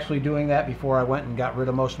was actually doing that before I went and got rid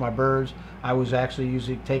of most of my birds. I was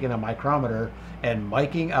actually taking a micrometer and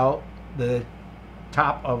miking out the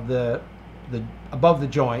top of the above the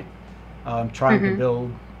joint, trying to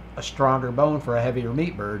build a stronger bone for a heavier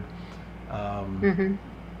meat bird.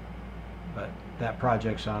 But that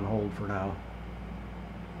project's on hold for now.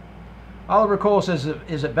 Oliver Cole says,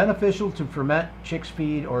 is it beneficial to ferment chick's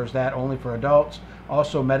feed, or is that only for adults?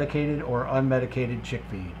 Also medicated or unmedicated chick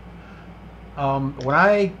feed?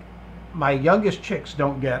 My youngest chicks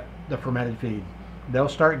don't get the fermented feed. They'll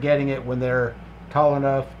start getting it when they're tall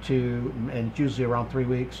enough to, and it's usually around 3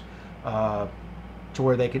 weeks, to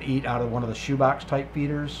where they can eat out of one of the shoebox type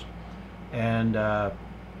feeders. And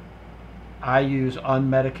I use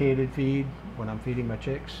unmedicated feed when I'm feeding my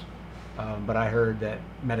chicks, but I heard that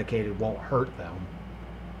medicated won't hurt them.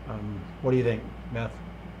 What do you think, Beth?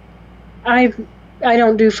 I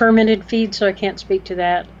don't do fermented feed, so I can't speak to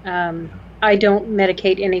that. I don't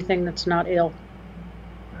medicate anything that's not ill.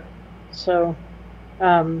 So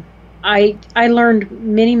I learned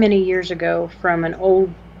many years ago from an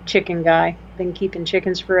old chicken guy, been keeping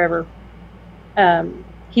chickens forever.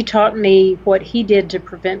 He taught me what he did to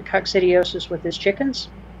prevent coccidiosis with his chickens.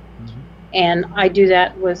 And I do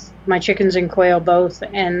that with my chickens and quail both,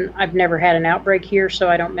 and I've never had an outbreak here, so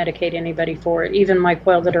I don't medicate anybody for it. Even my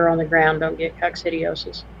quail that are on the ground don't get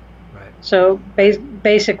coccidiosis. Right. So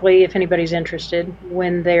basically, if anybody's interested,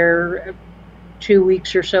 when they're 2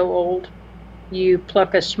 weeks or so old, you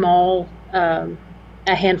pluck a small, a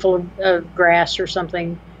handful of grass or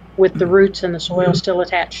something with the roots and the soil still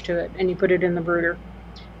attached to it, and you put it in the brooder.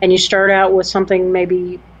 And you start out with something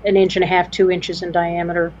maybe 1.5 inches, 2 inches in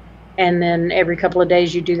diameter, and then every couple of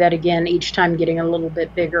days you do that again, each time getting a little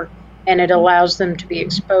bit bigger. And it allows them to be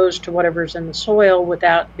exposed to whatever's in the soil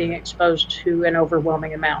without being exposed to an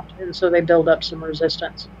overwhelming amount. And so they build up some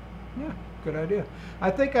resistance. Yeah, good idea. I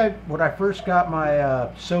think when I first got my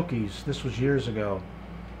silkies, this was years ago,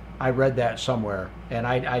 I read that somewhere, and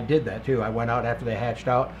I did that too. I went out after they hatched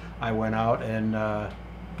out. I went out and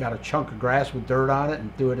got a chunk of grass with dirt on it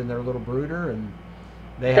and threw it in their little brooder, and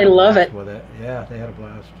they love blast it with it. Yeah, they had a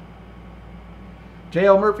blast.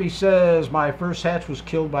 J.L. Murphy says, my first hatch was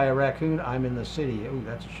killed by a raccoon. I'm in the city. Oh,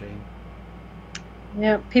 that's a shame.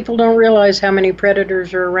 Yeah, people don't realize how many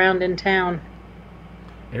predators are around in town.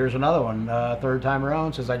 Here's another one. Third time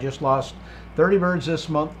around, says, I just lost 30 birds this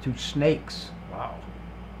month to snakes. Wow.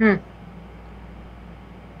 Let's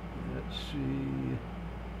see.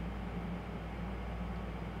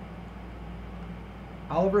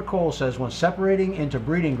 Oliver Cole says, when separating into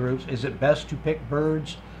breeding groups, is it best to pick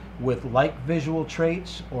birds with like visual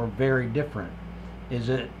traits or very different? Is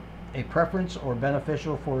it a preference or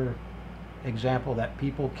beneficial, for example, that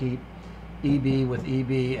people keep EB with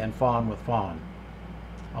EB and fawn with fawn?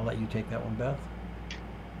 I'll let you take that one, Beth.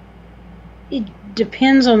 It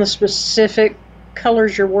depends on the specific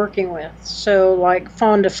colors you're working with. So like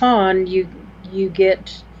fawn to fawn, you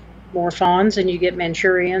get more fawns and you get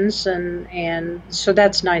Manchurians, and so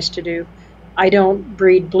that's nice to do. I don't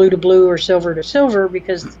breed blue to blue or silver to silver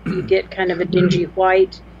because you get kind of a dingy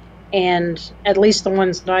white, and at least the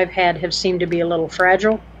ones that I've had have seemed to be a little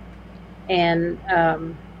fragile, and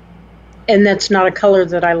and that's not a color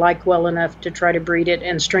that I like well enough to try to breed it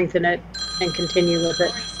and strengthen it and continue with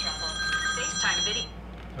it.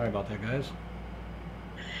 Sorry about that, guys.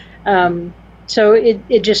 So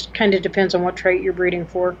it just kind of depends on what trait you're breeding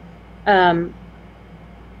for.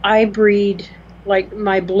 I breed like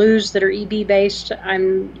my blues that are EB based.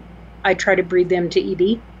 I try to breed them to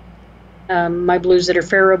EB. My blues that are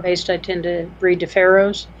Pharaoh based, I tend to breed to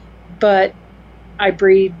Pharaohs, but I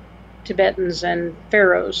breed Tibetans and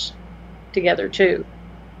Pharaohs together too,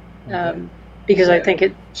 because I think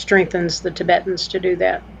it strengthens the Tibetans to do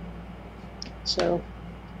that. So.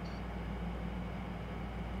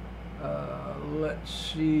 Let's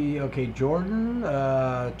see. Okay, Jordan,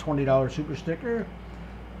 $20 super sticker.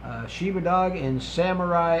 Shiba Dog in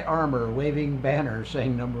samurai armor, waving banner,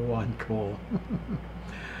 saying #1. Cool.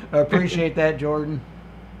 Appreciate that, Jordan.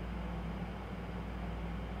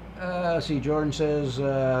 See, Jordan says,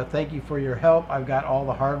 thank you for your help. I've got all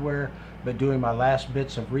the hardware, but doing my last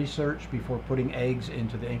bits of research before putting eggs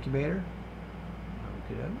into the incubator.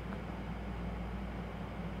 Okay.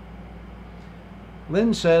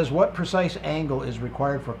 Lynn says, what precise angle is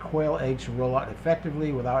required for quail eggs to roll out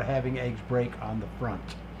effectively without having eggs break on the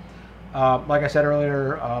front? Like I said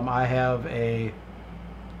earlier, I have a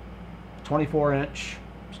 24-inch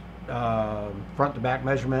front to back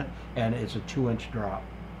measurement, and it's a 2-inch drop.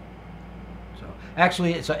 So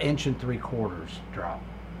actually, it's 1 3/4 inch drop.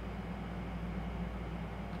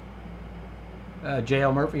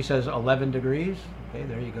 J.L. Murphy says 11 degrees. Okay,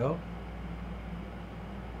 there you go.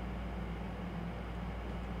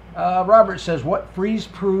 Robert says, what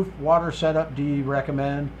freeze-proof water setup do you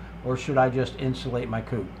recommend, or should I just insulate my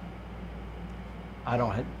coop? I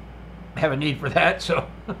don't have a need for that, so.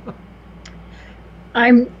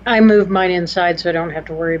 I move mine inside so I don't have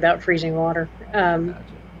to worry about freezing water. Gotcha.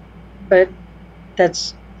 But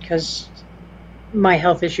that's because my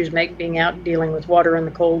health issues make being out dealing with water in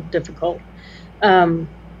the cold difficult. Don't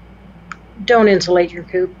insulate your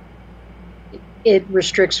coop. It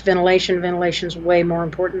restricts ventilation. Ventilation is way more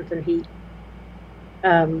important than heat.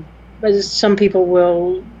 But some people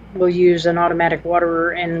will use an automatic waterer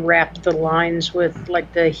and wrap the lines with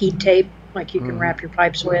like the heat tape, like you can wrap your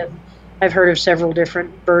pipes with. I've heard of several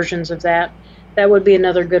different versions of that. That would be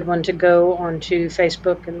another good one to go onto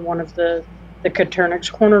Facebook and one of the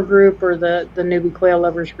Caturnix Corner group or the Newbie Quail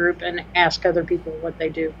Lovers group and ask other people what they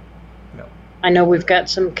do. Yep. I know we've got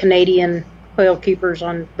some Canadian quail keepers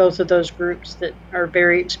on both of those groups that are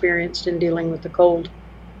very experienced in dealing with the cold.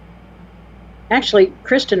 Actually,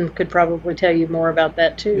 Kristen could probably tell you more about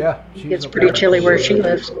that too. Yeah, it gets pretty chilly where she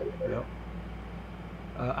lives. Yep.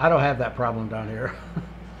 I don't have that problem down here.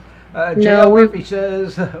 No, Murphy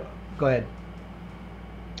says, go ahead.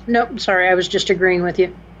 Nope, sorry, I was just agreeing with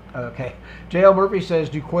you. Okay. J.L. Murphy says,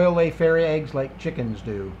 do quail lay fairy eggs like chickens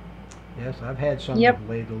do? Yes, I've had some that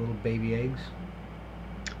laid the little baby eggs.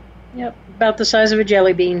 Yep, about the size of a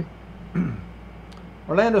jelly bean.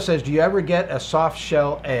 Orlando says, do you ever get a soft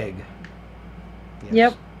shell egg? Yes.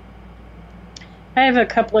 Yep. I have a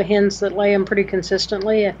couple of hens that lay them pretty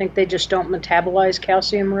consistently. I think they just don't metabolize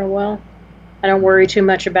calcium real well. I don't worry too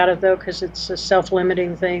much about it, though, because it's a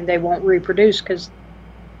self-limiting thing. They won't reproduce because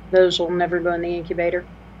those will never go in the incubator.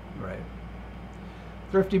 Right.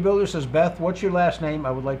 Thrifty Builder says, Beth, what's your last name?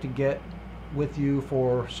 I would like to get with you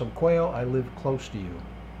for some quail. I live close to you.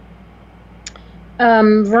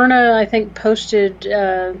 Verna, I think, posted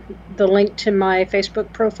the link to my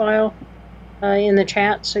Facebook profile in the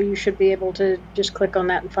chat, so you should be able to just click on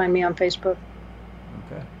that and find me on Facebook.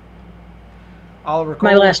 Okay. Oliver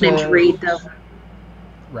Cole my last name's Reed, though.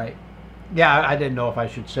 Right. Yeah, I didn't know if I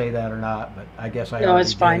should say that or not, but I guess I No,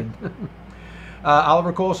 it's fine.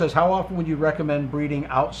 Oliver Cole says, how often would you recommend breeding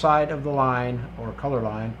outside of the line or color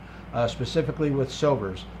line, specifically with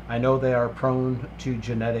silvers? I know they are prone to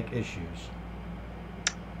genetic issues.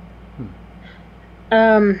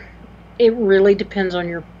 It really depends on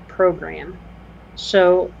your program.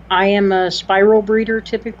 So I am a spiral breeder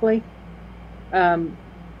typically,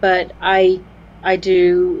 but I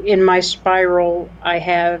do, in my spiral, I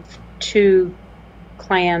have 2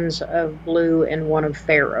 clans of blue and 1 of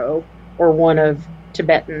Pharaoh, or 1 of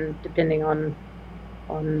Tibetan, depending on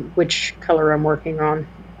which color I'm working on,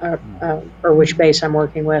 or which base I'm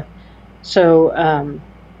working with. So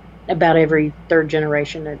about every 3rd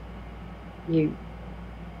generation, you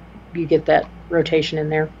get that rotation in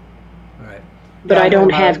there. Right. But Yeah, I I know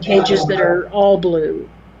don't when I have cages that are all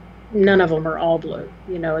blue. None of them are all blue.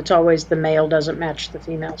 You know, it's always the male doesn't match the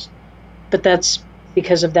females. But that's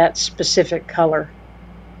because of that specific color.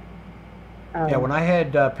 yeah, when Um, I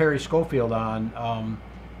had Perry Schofield on,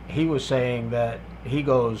 he was saying that he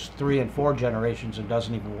goes 3 and 4 generations and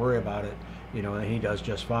doesn't even worry about it, and he does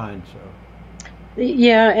just fine. So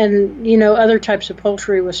yeah, and you know, other types of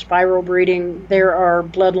poultry with spiral breeding, there are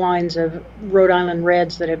bloodlines of Rhode Island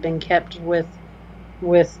Reds that have been kept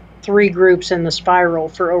with three groups in the spiral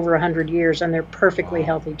for over 100 years, and they're perfectly wow,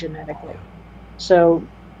 healthy genetically. yeah, So,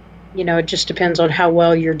 you know, it just depends on how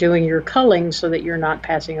well you're doing your culling so that you're not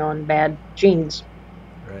passing on bad genes.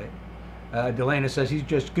 right. Delana says he's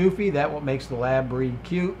just goofy. That what makes the lab breed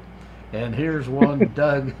cute. And here's one,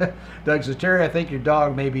 Doug. Doug says, Terry, I think your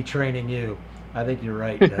dog may be training you. I think you're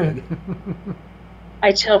right, Doug.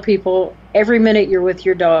 I tell people every minute you're with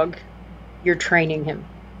your dog, you're training him.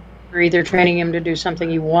 You're either Right, training him to do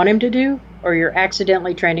something you want him to do, or you're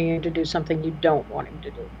accidentally training him to do something you don't want him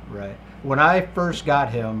to do. right. When I first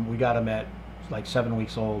got him, we got him at like 7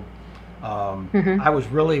 weeks old. Hmm. I was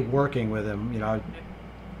really working with him,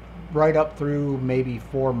 right up through maybe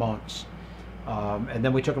 4 months. And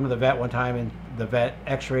then we took him to the vet one time, and the vet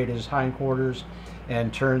x-rayed his hindquarters,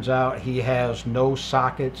 and turns out he has no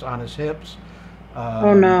sockets on his hips.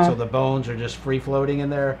 Oh So no. the bones are just free floating in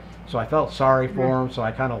there. So I felt sorry Mhm. for him. So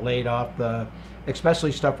I kind of laid off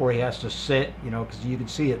especially stuff where he has to sit, because you can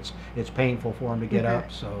see it's painful for him to get Mhm.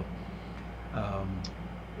 up. So, um,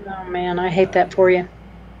 Oh man, I hate that for you.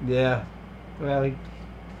 yeah, well,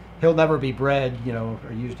 he'll never be bred, or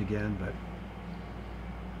used again. But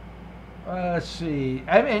let's see.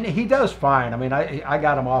 I mean, he does fine. I mean, I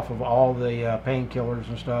got him off of all the painkillers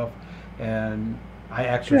and stuff, and I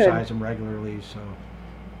Good. exercise him regularly. So,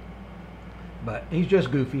 but he's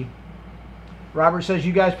just goofy. Robert says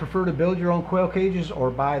you guys prefer to build your own quail cages or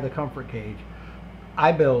buy the comfort cage.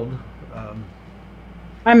 I build. Um,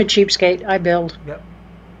 I'm a cheapskate. I build. yep,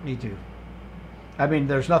 me too. I mean,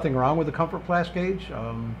 there's nothing wrong with the comfort plus cage.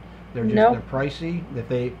 They're Nope. pricey.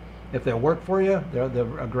 If they work for you,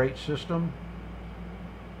 they're a great system.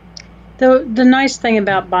 The nice thing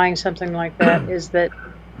about buying something like that is that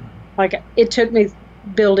like it took me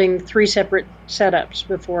building three separate setups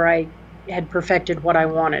before I had perfected what I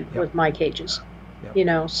wanted Yep, with my cages. yep. You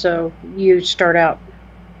know, so you start out,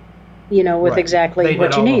 you know, with Right. exactly They did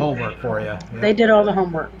what you all the need. homework for you. They Yep. did all the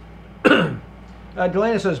homework.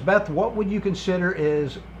 Delana says, Beth, what would you consider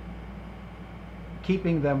is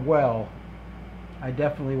keeping them well? I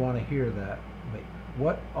definitely want to hear that. Wait,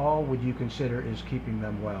 what all would you consider is keeping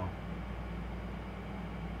them well?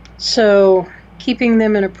 So keeping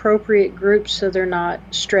them in appropriate groups so they're not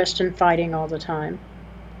stressed and fighting all the time.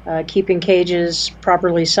 Keeping cages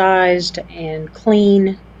properly sized and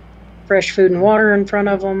clean, fresh food and water in front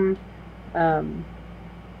of them. Um,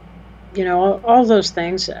 you know, all those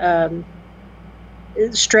things.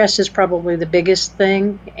 Stress is probably the biggest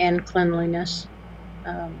thing, and cleanliness.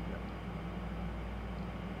 Um,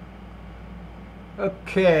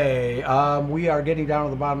 Okay, we are getting down to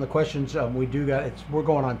the bottom of the questions. We're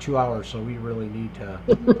going on 2 hours, so we really need to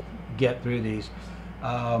get through these.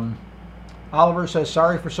 Um, Oliver says,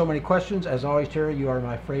 sorry for so many questions. As always, Terry, you are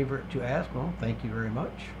my favorite to ask. Well, thank you very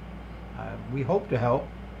much. We hope to help.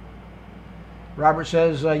 Robert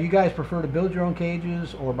says, you guys prefer to build your own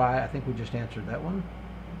cages or buy? I think we just answered that one.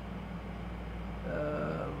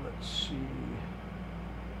 Let's see.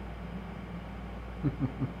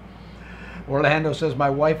 Orlando says, my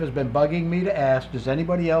wife has been bugging me to ask, does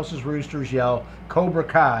anybody else's roosters yell Cobra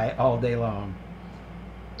Kai all day long?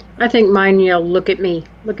 I think mine yell, "Look at me!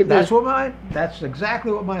 Look at me!" That's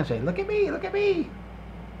exactly what mine say. Look at me, look at me.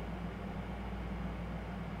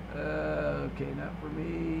 Okay, not for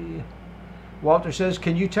me. Walter says,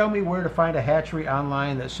 can you tell me where to find a hatchery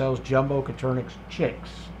online that sells jumbo Coturnix chicks?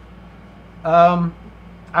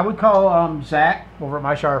 I would call Zach over at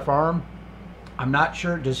My Shire Farm. I'm not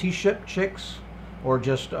sure. Does he ship chicks or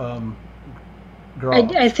just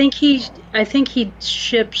grow-ups? I think he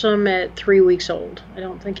ships them at 3 weeks old. I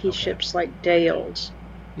don't think he Okay. ships like day olds.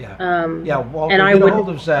 Yeah. Yeah, And Walter, get a hold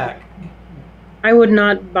of Zach. I would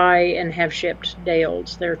not buy and have shipped day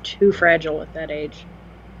olds. They're too fragile at that age.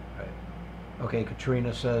 Right. Okay,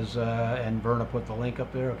 Katrina says, and Verna put the link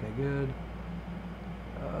up there. Okay, good.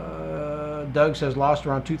 Doug says, lost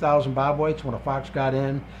around 2,000 bobwhites when a fox got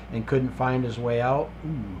in and couldn't find his way out.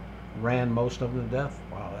 Ooh, ran most of them to death.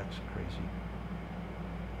 Wow, that's crazy.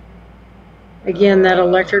 Again, that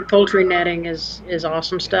electric poultry netting is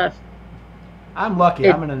awesome stuff. I'm lucky. It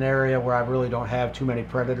I'm in an area where I really don't have too many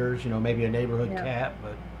predators. Maybe a neighborhood Yeah. cat,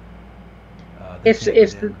 but They If can't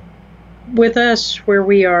get in. with us where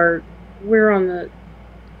we are, we're on the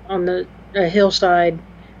a hillside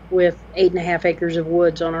with 8.5 acres of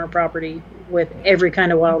woods on our property with Yeah, every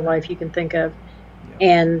kind of wildlife you can think of. yeah.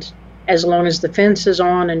 And as long as the fence is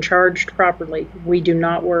on and charged properly, we do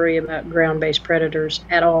not worry about ground-based predators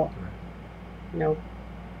at all. Correct. No.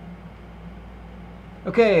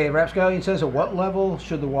 Okay, Rapscallion says, at what level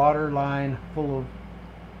should the water line full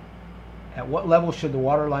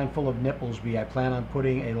of nipples be? I plan on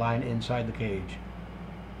putting a line inside the cage.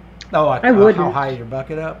 Oh, I how wouldn't. high is your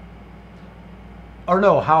bucket up? Or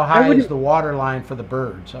no, how I high is wouldn't. the water line for the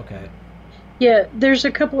birds? Okay, Yeah, there's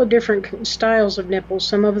a couple of different styles of nipples.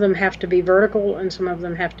 Some of them have to be vertical and some of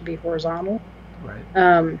them have to be horizontal. right.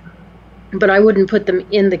 Um, but I wouldn't put them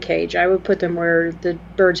in the cage. I would put them where the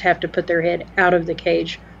birds have to put their head out of the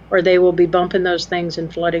cage, or they will be bumping those things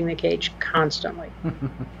and flooding the cage constantly.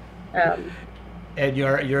 Um, And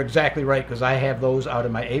you're exactly right, because I have those out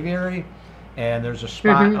in my aviary, and there's a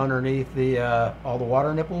spot mhm, underneath the all the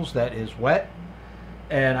water nipples that is wet.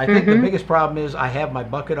 And I think the mhm, biggest problem is I have my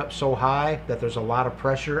bucket up so high that there's a lot of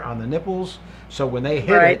pressure on the nipples. So when they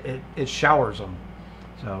hit right. it showers them.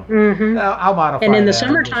 So Mhm. I'll And modify in the that. I'm just,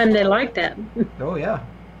 summertime, they like that. oh yeah,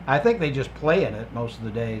 I think they just play in it most of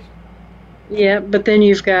the days. Yeah, but then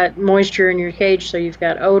you've got moisture in your cage, so you've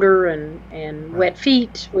got odor and Right. wet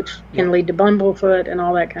feet, which can Yep. lead to bumblefoot and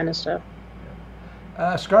all that kind of stuff.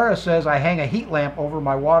 Scara says I hang a heat lamp over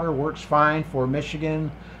my water. Works fine for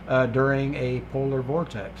Michigan during a polar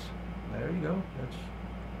vortex. There you go. That's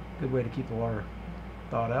a good way to keep the water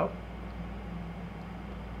thawed out.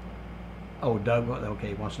 Oh, Doug.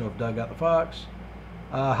 Okay, wants to know if Doug got the fox.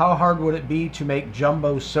 How hard would it be to make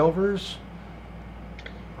jumbo silvers?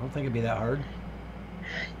 I don't think it'd be that hard.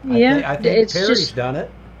 Yeah, I think it's Perry's just, done it.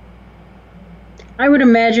 I would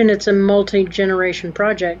imagine it's a multi-generation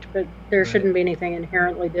project, but there Right. shouldn't be anything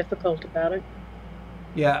inherently difficult about it.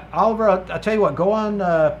 Yeah, Oliver. I'll tell you what. Go on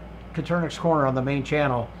Katernik's Corner on the main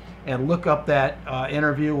channel and look up that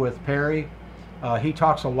interview with Perry. He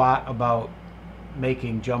talks a lot about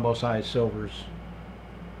making jumbo-sized silvers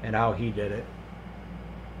and how he did it.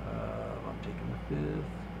 I'm taking the fifth.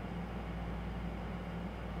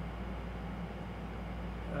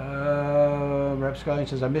 Rapscallion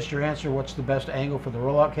says, I missed your answer. What's the best angle for the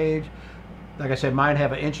rollout cage? Like I said, mine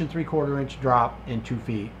have an 1 3/4 inch drop in 2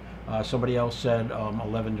 feet. Somebody else said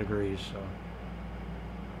 11 degrees.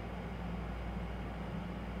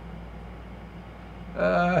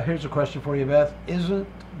 So. Here's a question for you, Beth. Isn't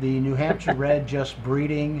the New Hampshire Red just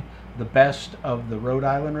breeding the best of the Rhode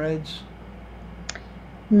Island Reds?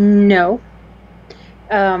 No.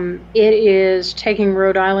 It is taking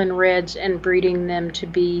Rhode Island Reds and breeding them to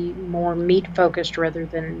be more meat focused rather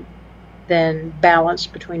than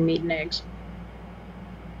balanced between meat and eggs.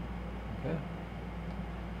 Okay.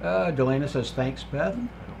 Delana says, thanks, Beth. I don't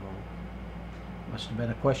know. Must have been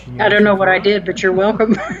a question you I don't know answered what for I her. did, but you're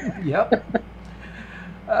welcome. Yep.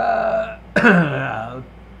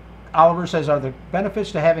 Oliver says, are there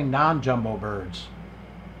benefits to having non-jumbo birds?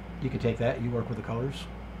 You could take that. You work with the colors.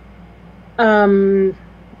 Um,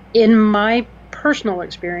 in my personal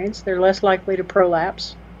experience, they're less likely to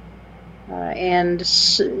prolapse, and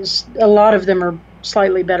a lot of them are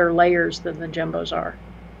slightly better layers than the jumbos are.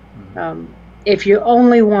 Mm-hmm. If you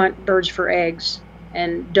only want birds for eggs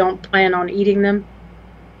and don't plan on eating them,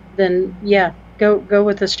 then yeah, go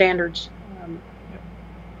with the standards.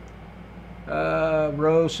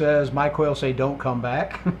 Rose says, my quail say don't come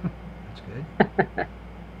back. That's good.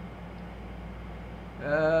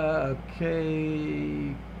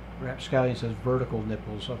 Okay. Rapscallion says vertical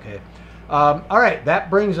nipples. Okay. All right. That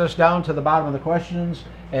brings us down to the bottom of the questions,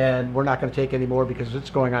 and we're not going to take any more because it's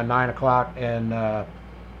going on 9 o'clock, and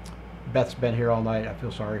Beth's been here all night. I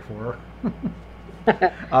feel sorry for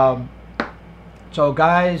her. So,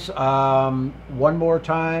 guys, one more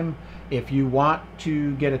time, if you want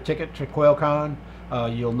to get a ticket to QuailCon,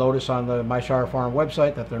 you'll notice on the My Shire Farm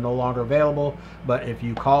website that they're no longer available. But if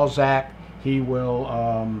you call Zach, he will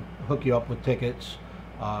hook you up with tickets.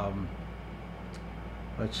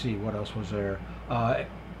 Let's see, what else was there?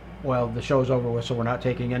 Well, the show's over with, so we're not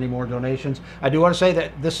taking any more donations. I do want to say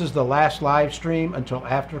that this is the last live stream until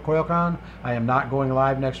after QuailCon. I am not going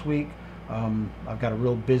live next week. I've got a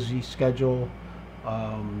real busy schedule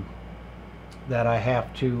that I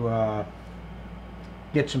have to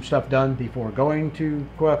get some stuff done before going to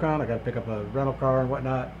QuailCon. I got to pick up a rental car and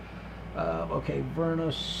whatnot. Okay,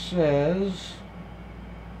 Verna says...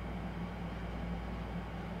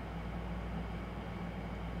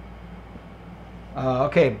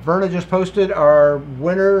 okay, Verna just posted our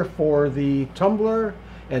winner for the tumbler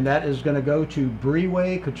and that is going to go to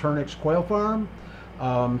Breeway Coturnix Quail Farm.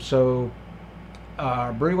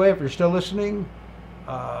 Breeway, if you're still listening,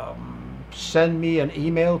 send me an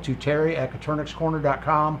email to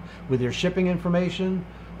terry@coturnixcorner.com with your shipping information,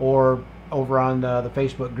 or over on the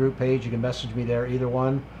Facebook group page. You can message me there, either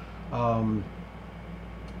one.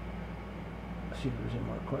 See if there's any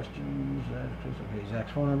more questions. Okay,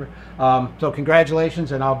 Zach's phone number. So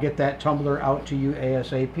congratulations, and I'll get that tumbler out to you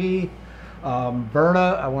ASAP.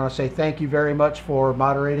 Verna, I want to say thank you very much for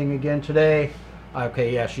moderating again today.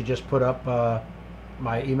 Okay, yeah, she just put up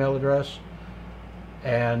my email address.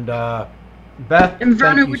 And Beth, and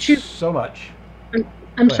Verna, thank you so much.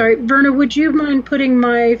 I'm sorry, Verna, would you mind putting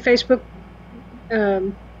my Facebook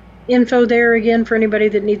info there again for anybody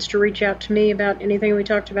that needs to reach out to me about anything we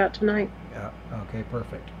talked about tonight? Yeah, okay,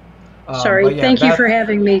 perfect. Sorry, yeah, thank you for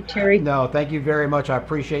having me, Terry. No, thank you very much. I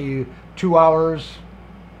appreciate you. 2 hours,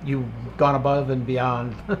 you've gone above and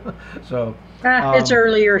beyond. So it's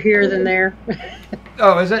earlier here than there.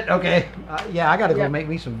 Oh, is it? Okay. Yeah, I got to go make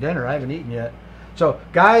me some dinner. I haven't eaten yet. So,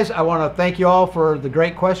 guys, I want to thank you all for the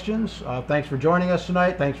great questions. Thanks for joining us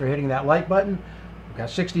tonight. Thanks for hitting that like button. We've got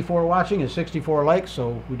 64 watching and 64 likes,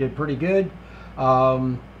 so we did pretty good.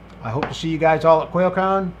 I hope to see you guys all at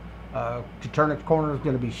QuailCon. Coturnix Corner is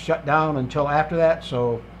going to be shut down until after that,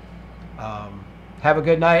 so have a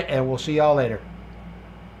good night, and we'll see y'all later.